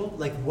available,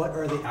 like what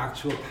are the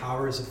actual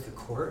powers of the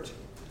court,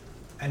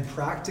 and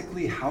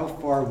practically how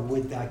far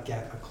would that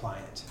get a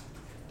client?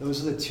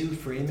 Those are the two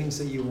framings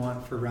that you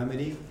want for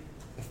remedy.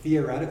 The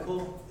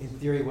theoretical, in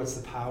theory, what's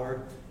the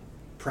power?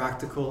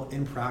 Practical,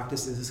 in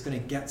practice, is this going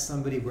to get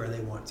somebody where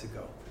they want to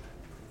go?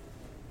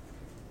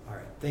 All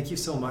right, thank you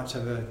so much.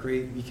 Have a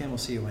great weekend. We'll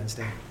see you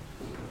Wednesday.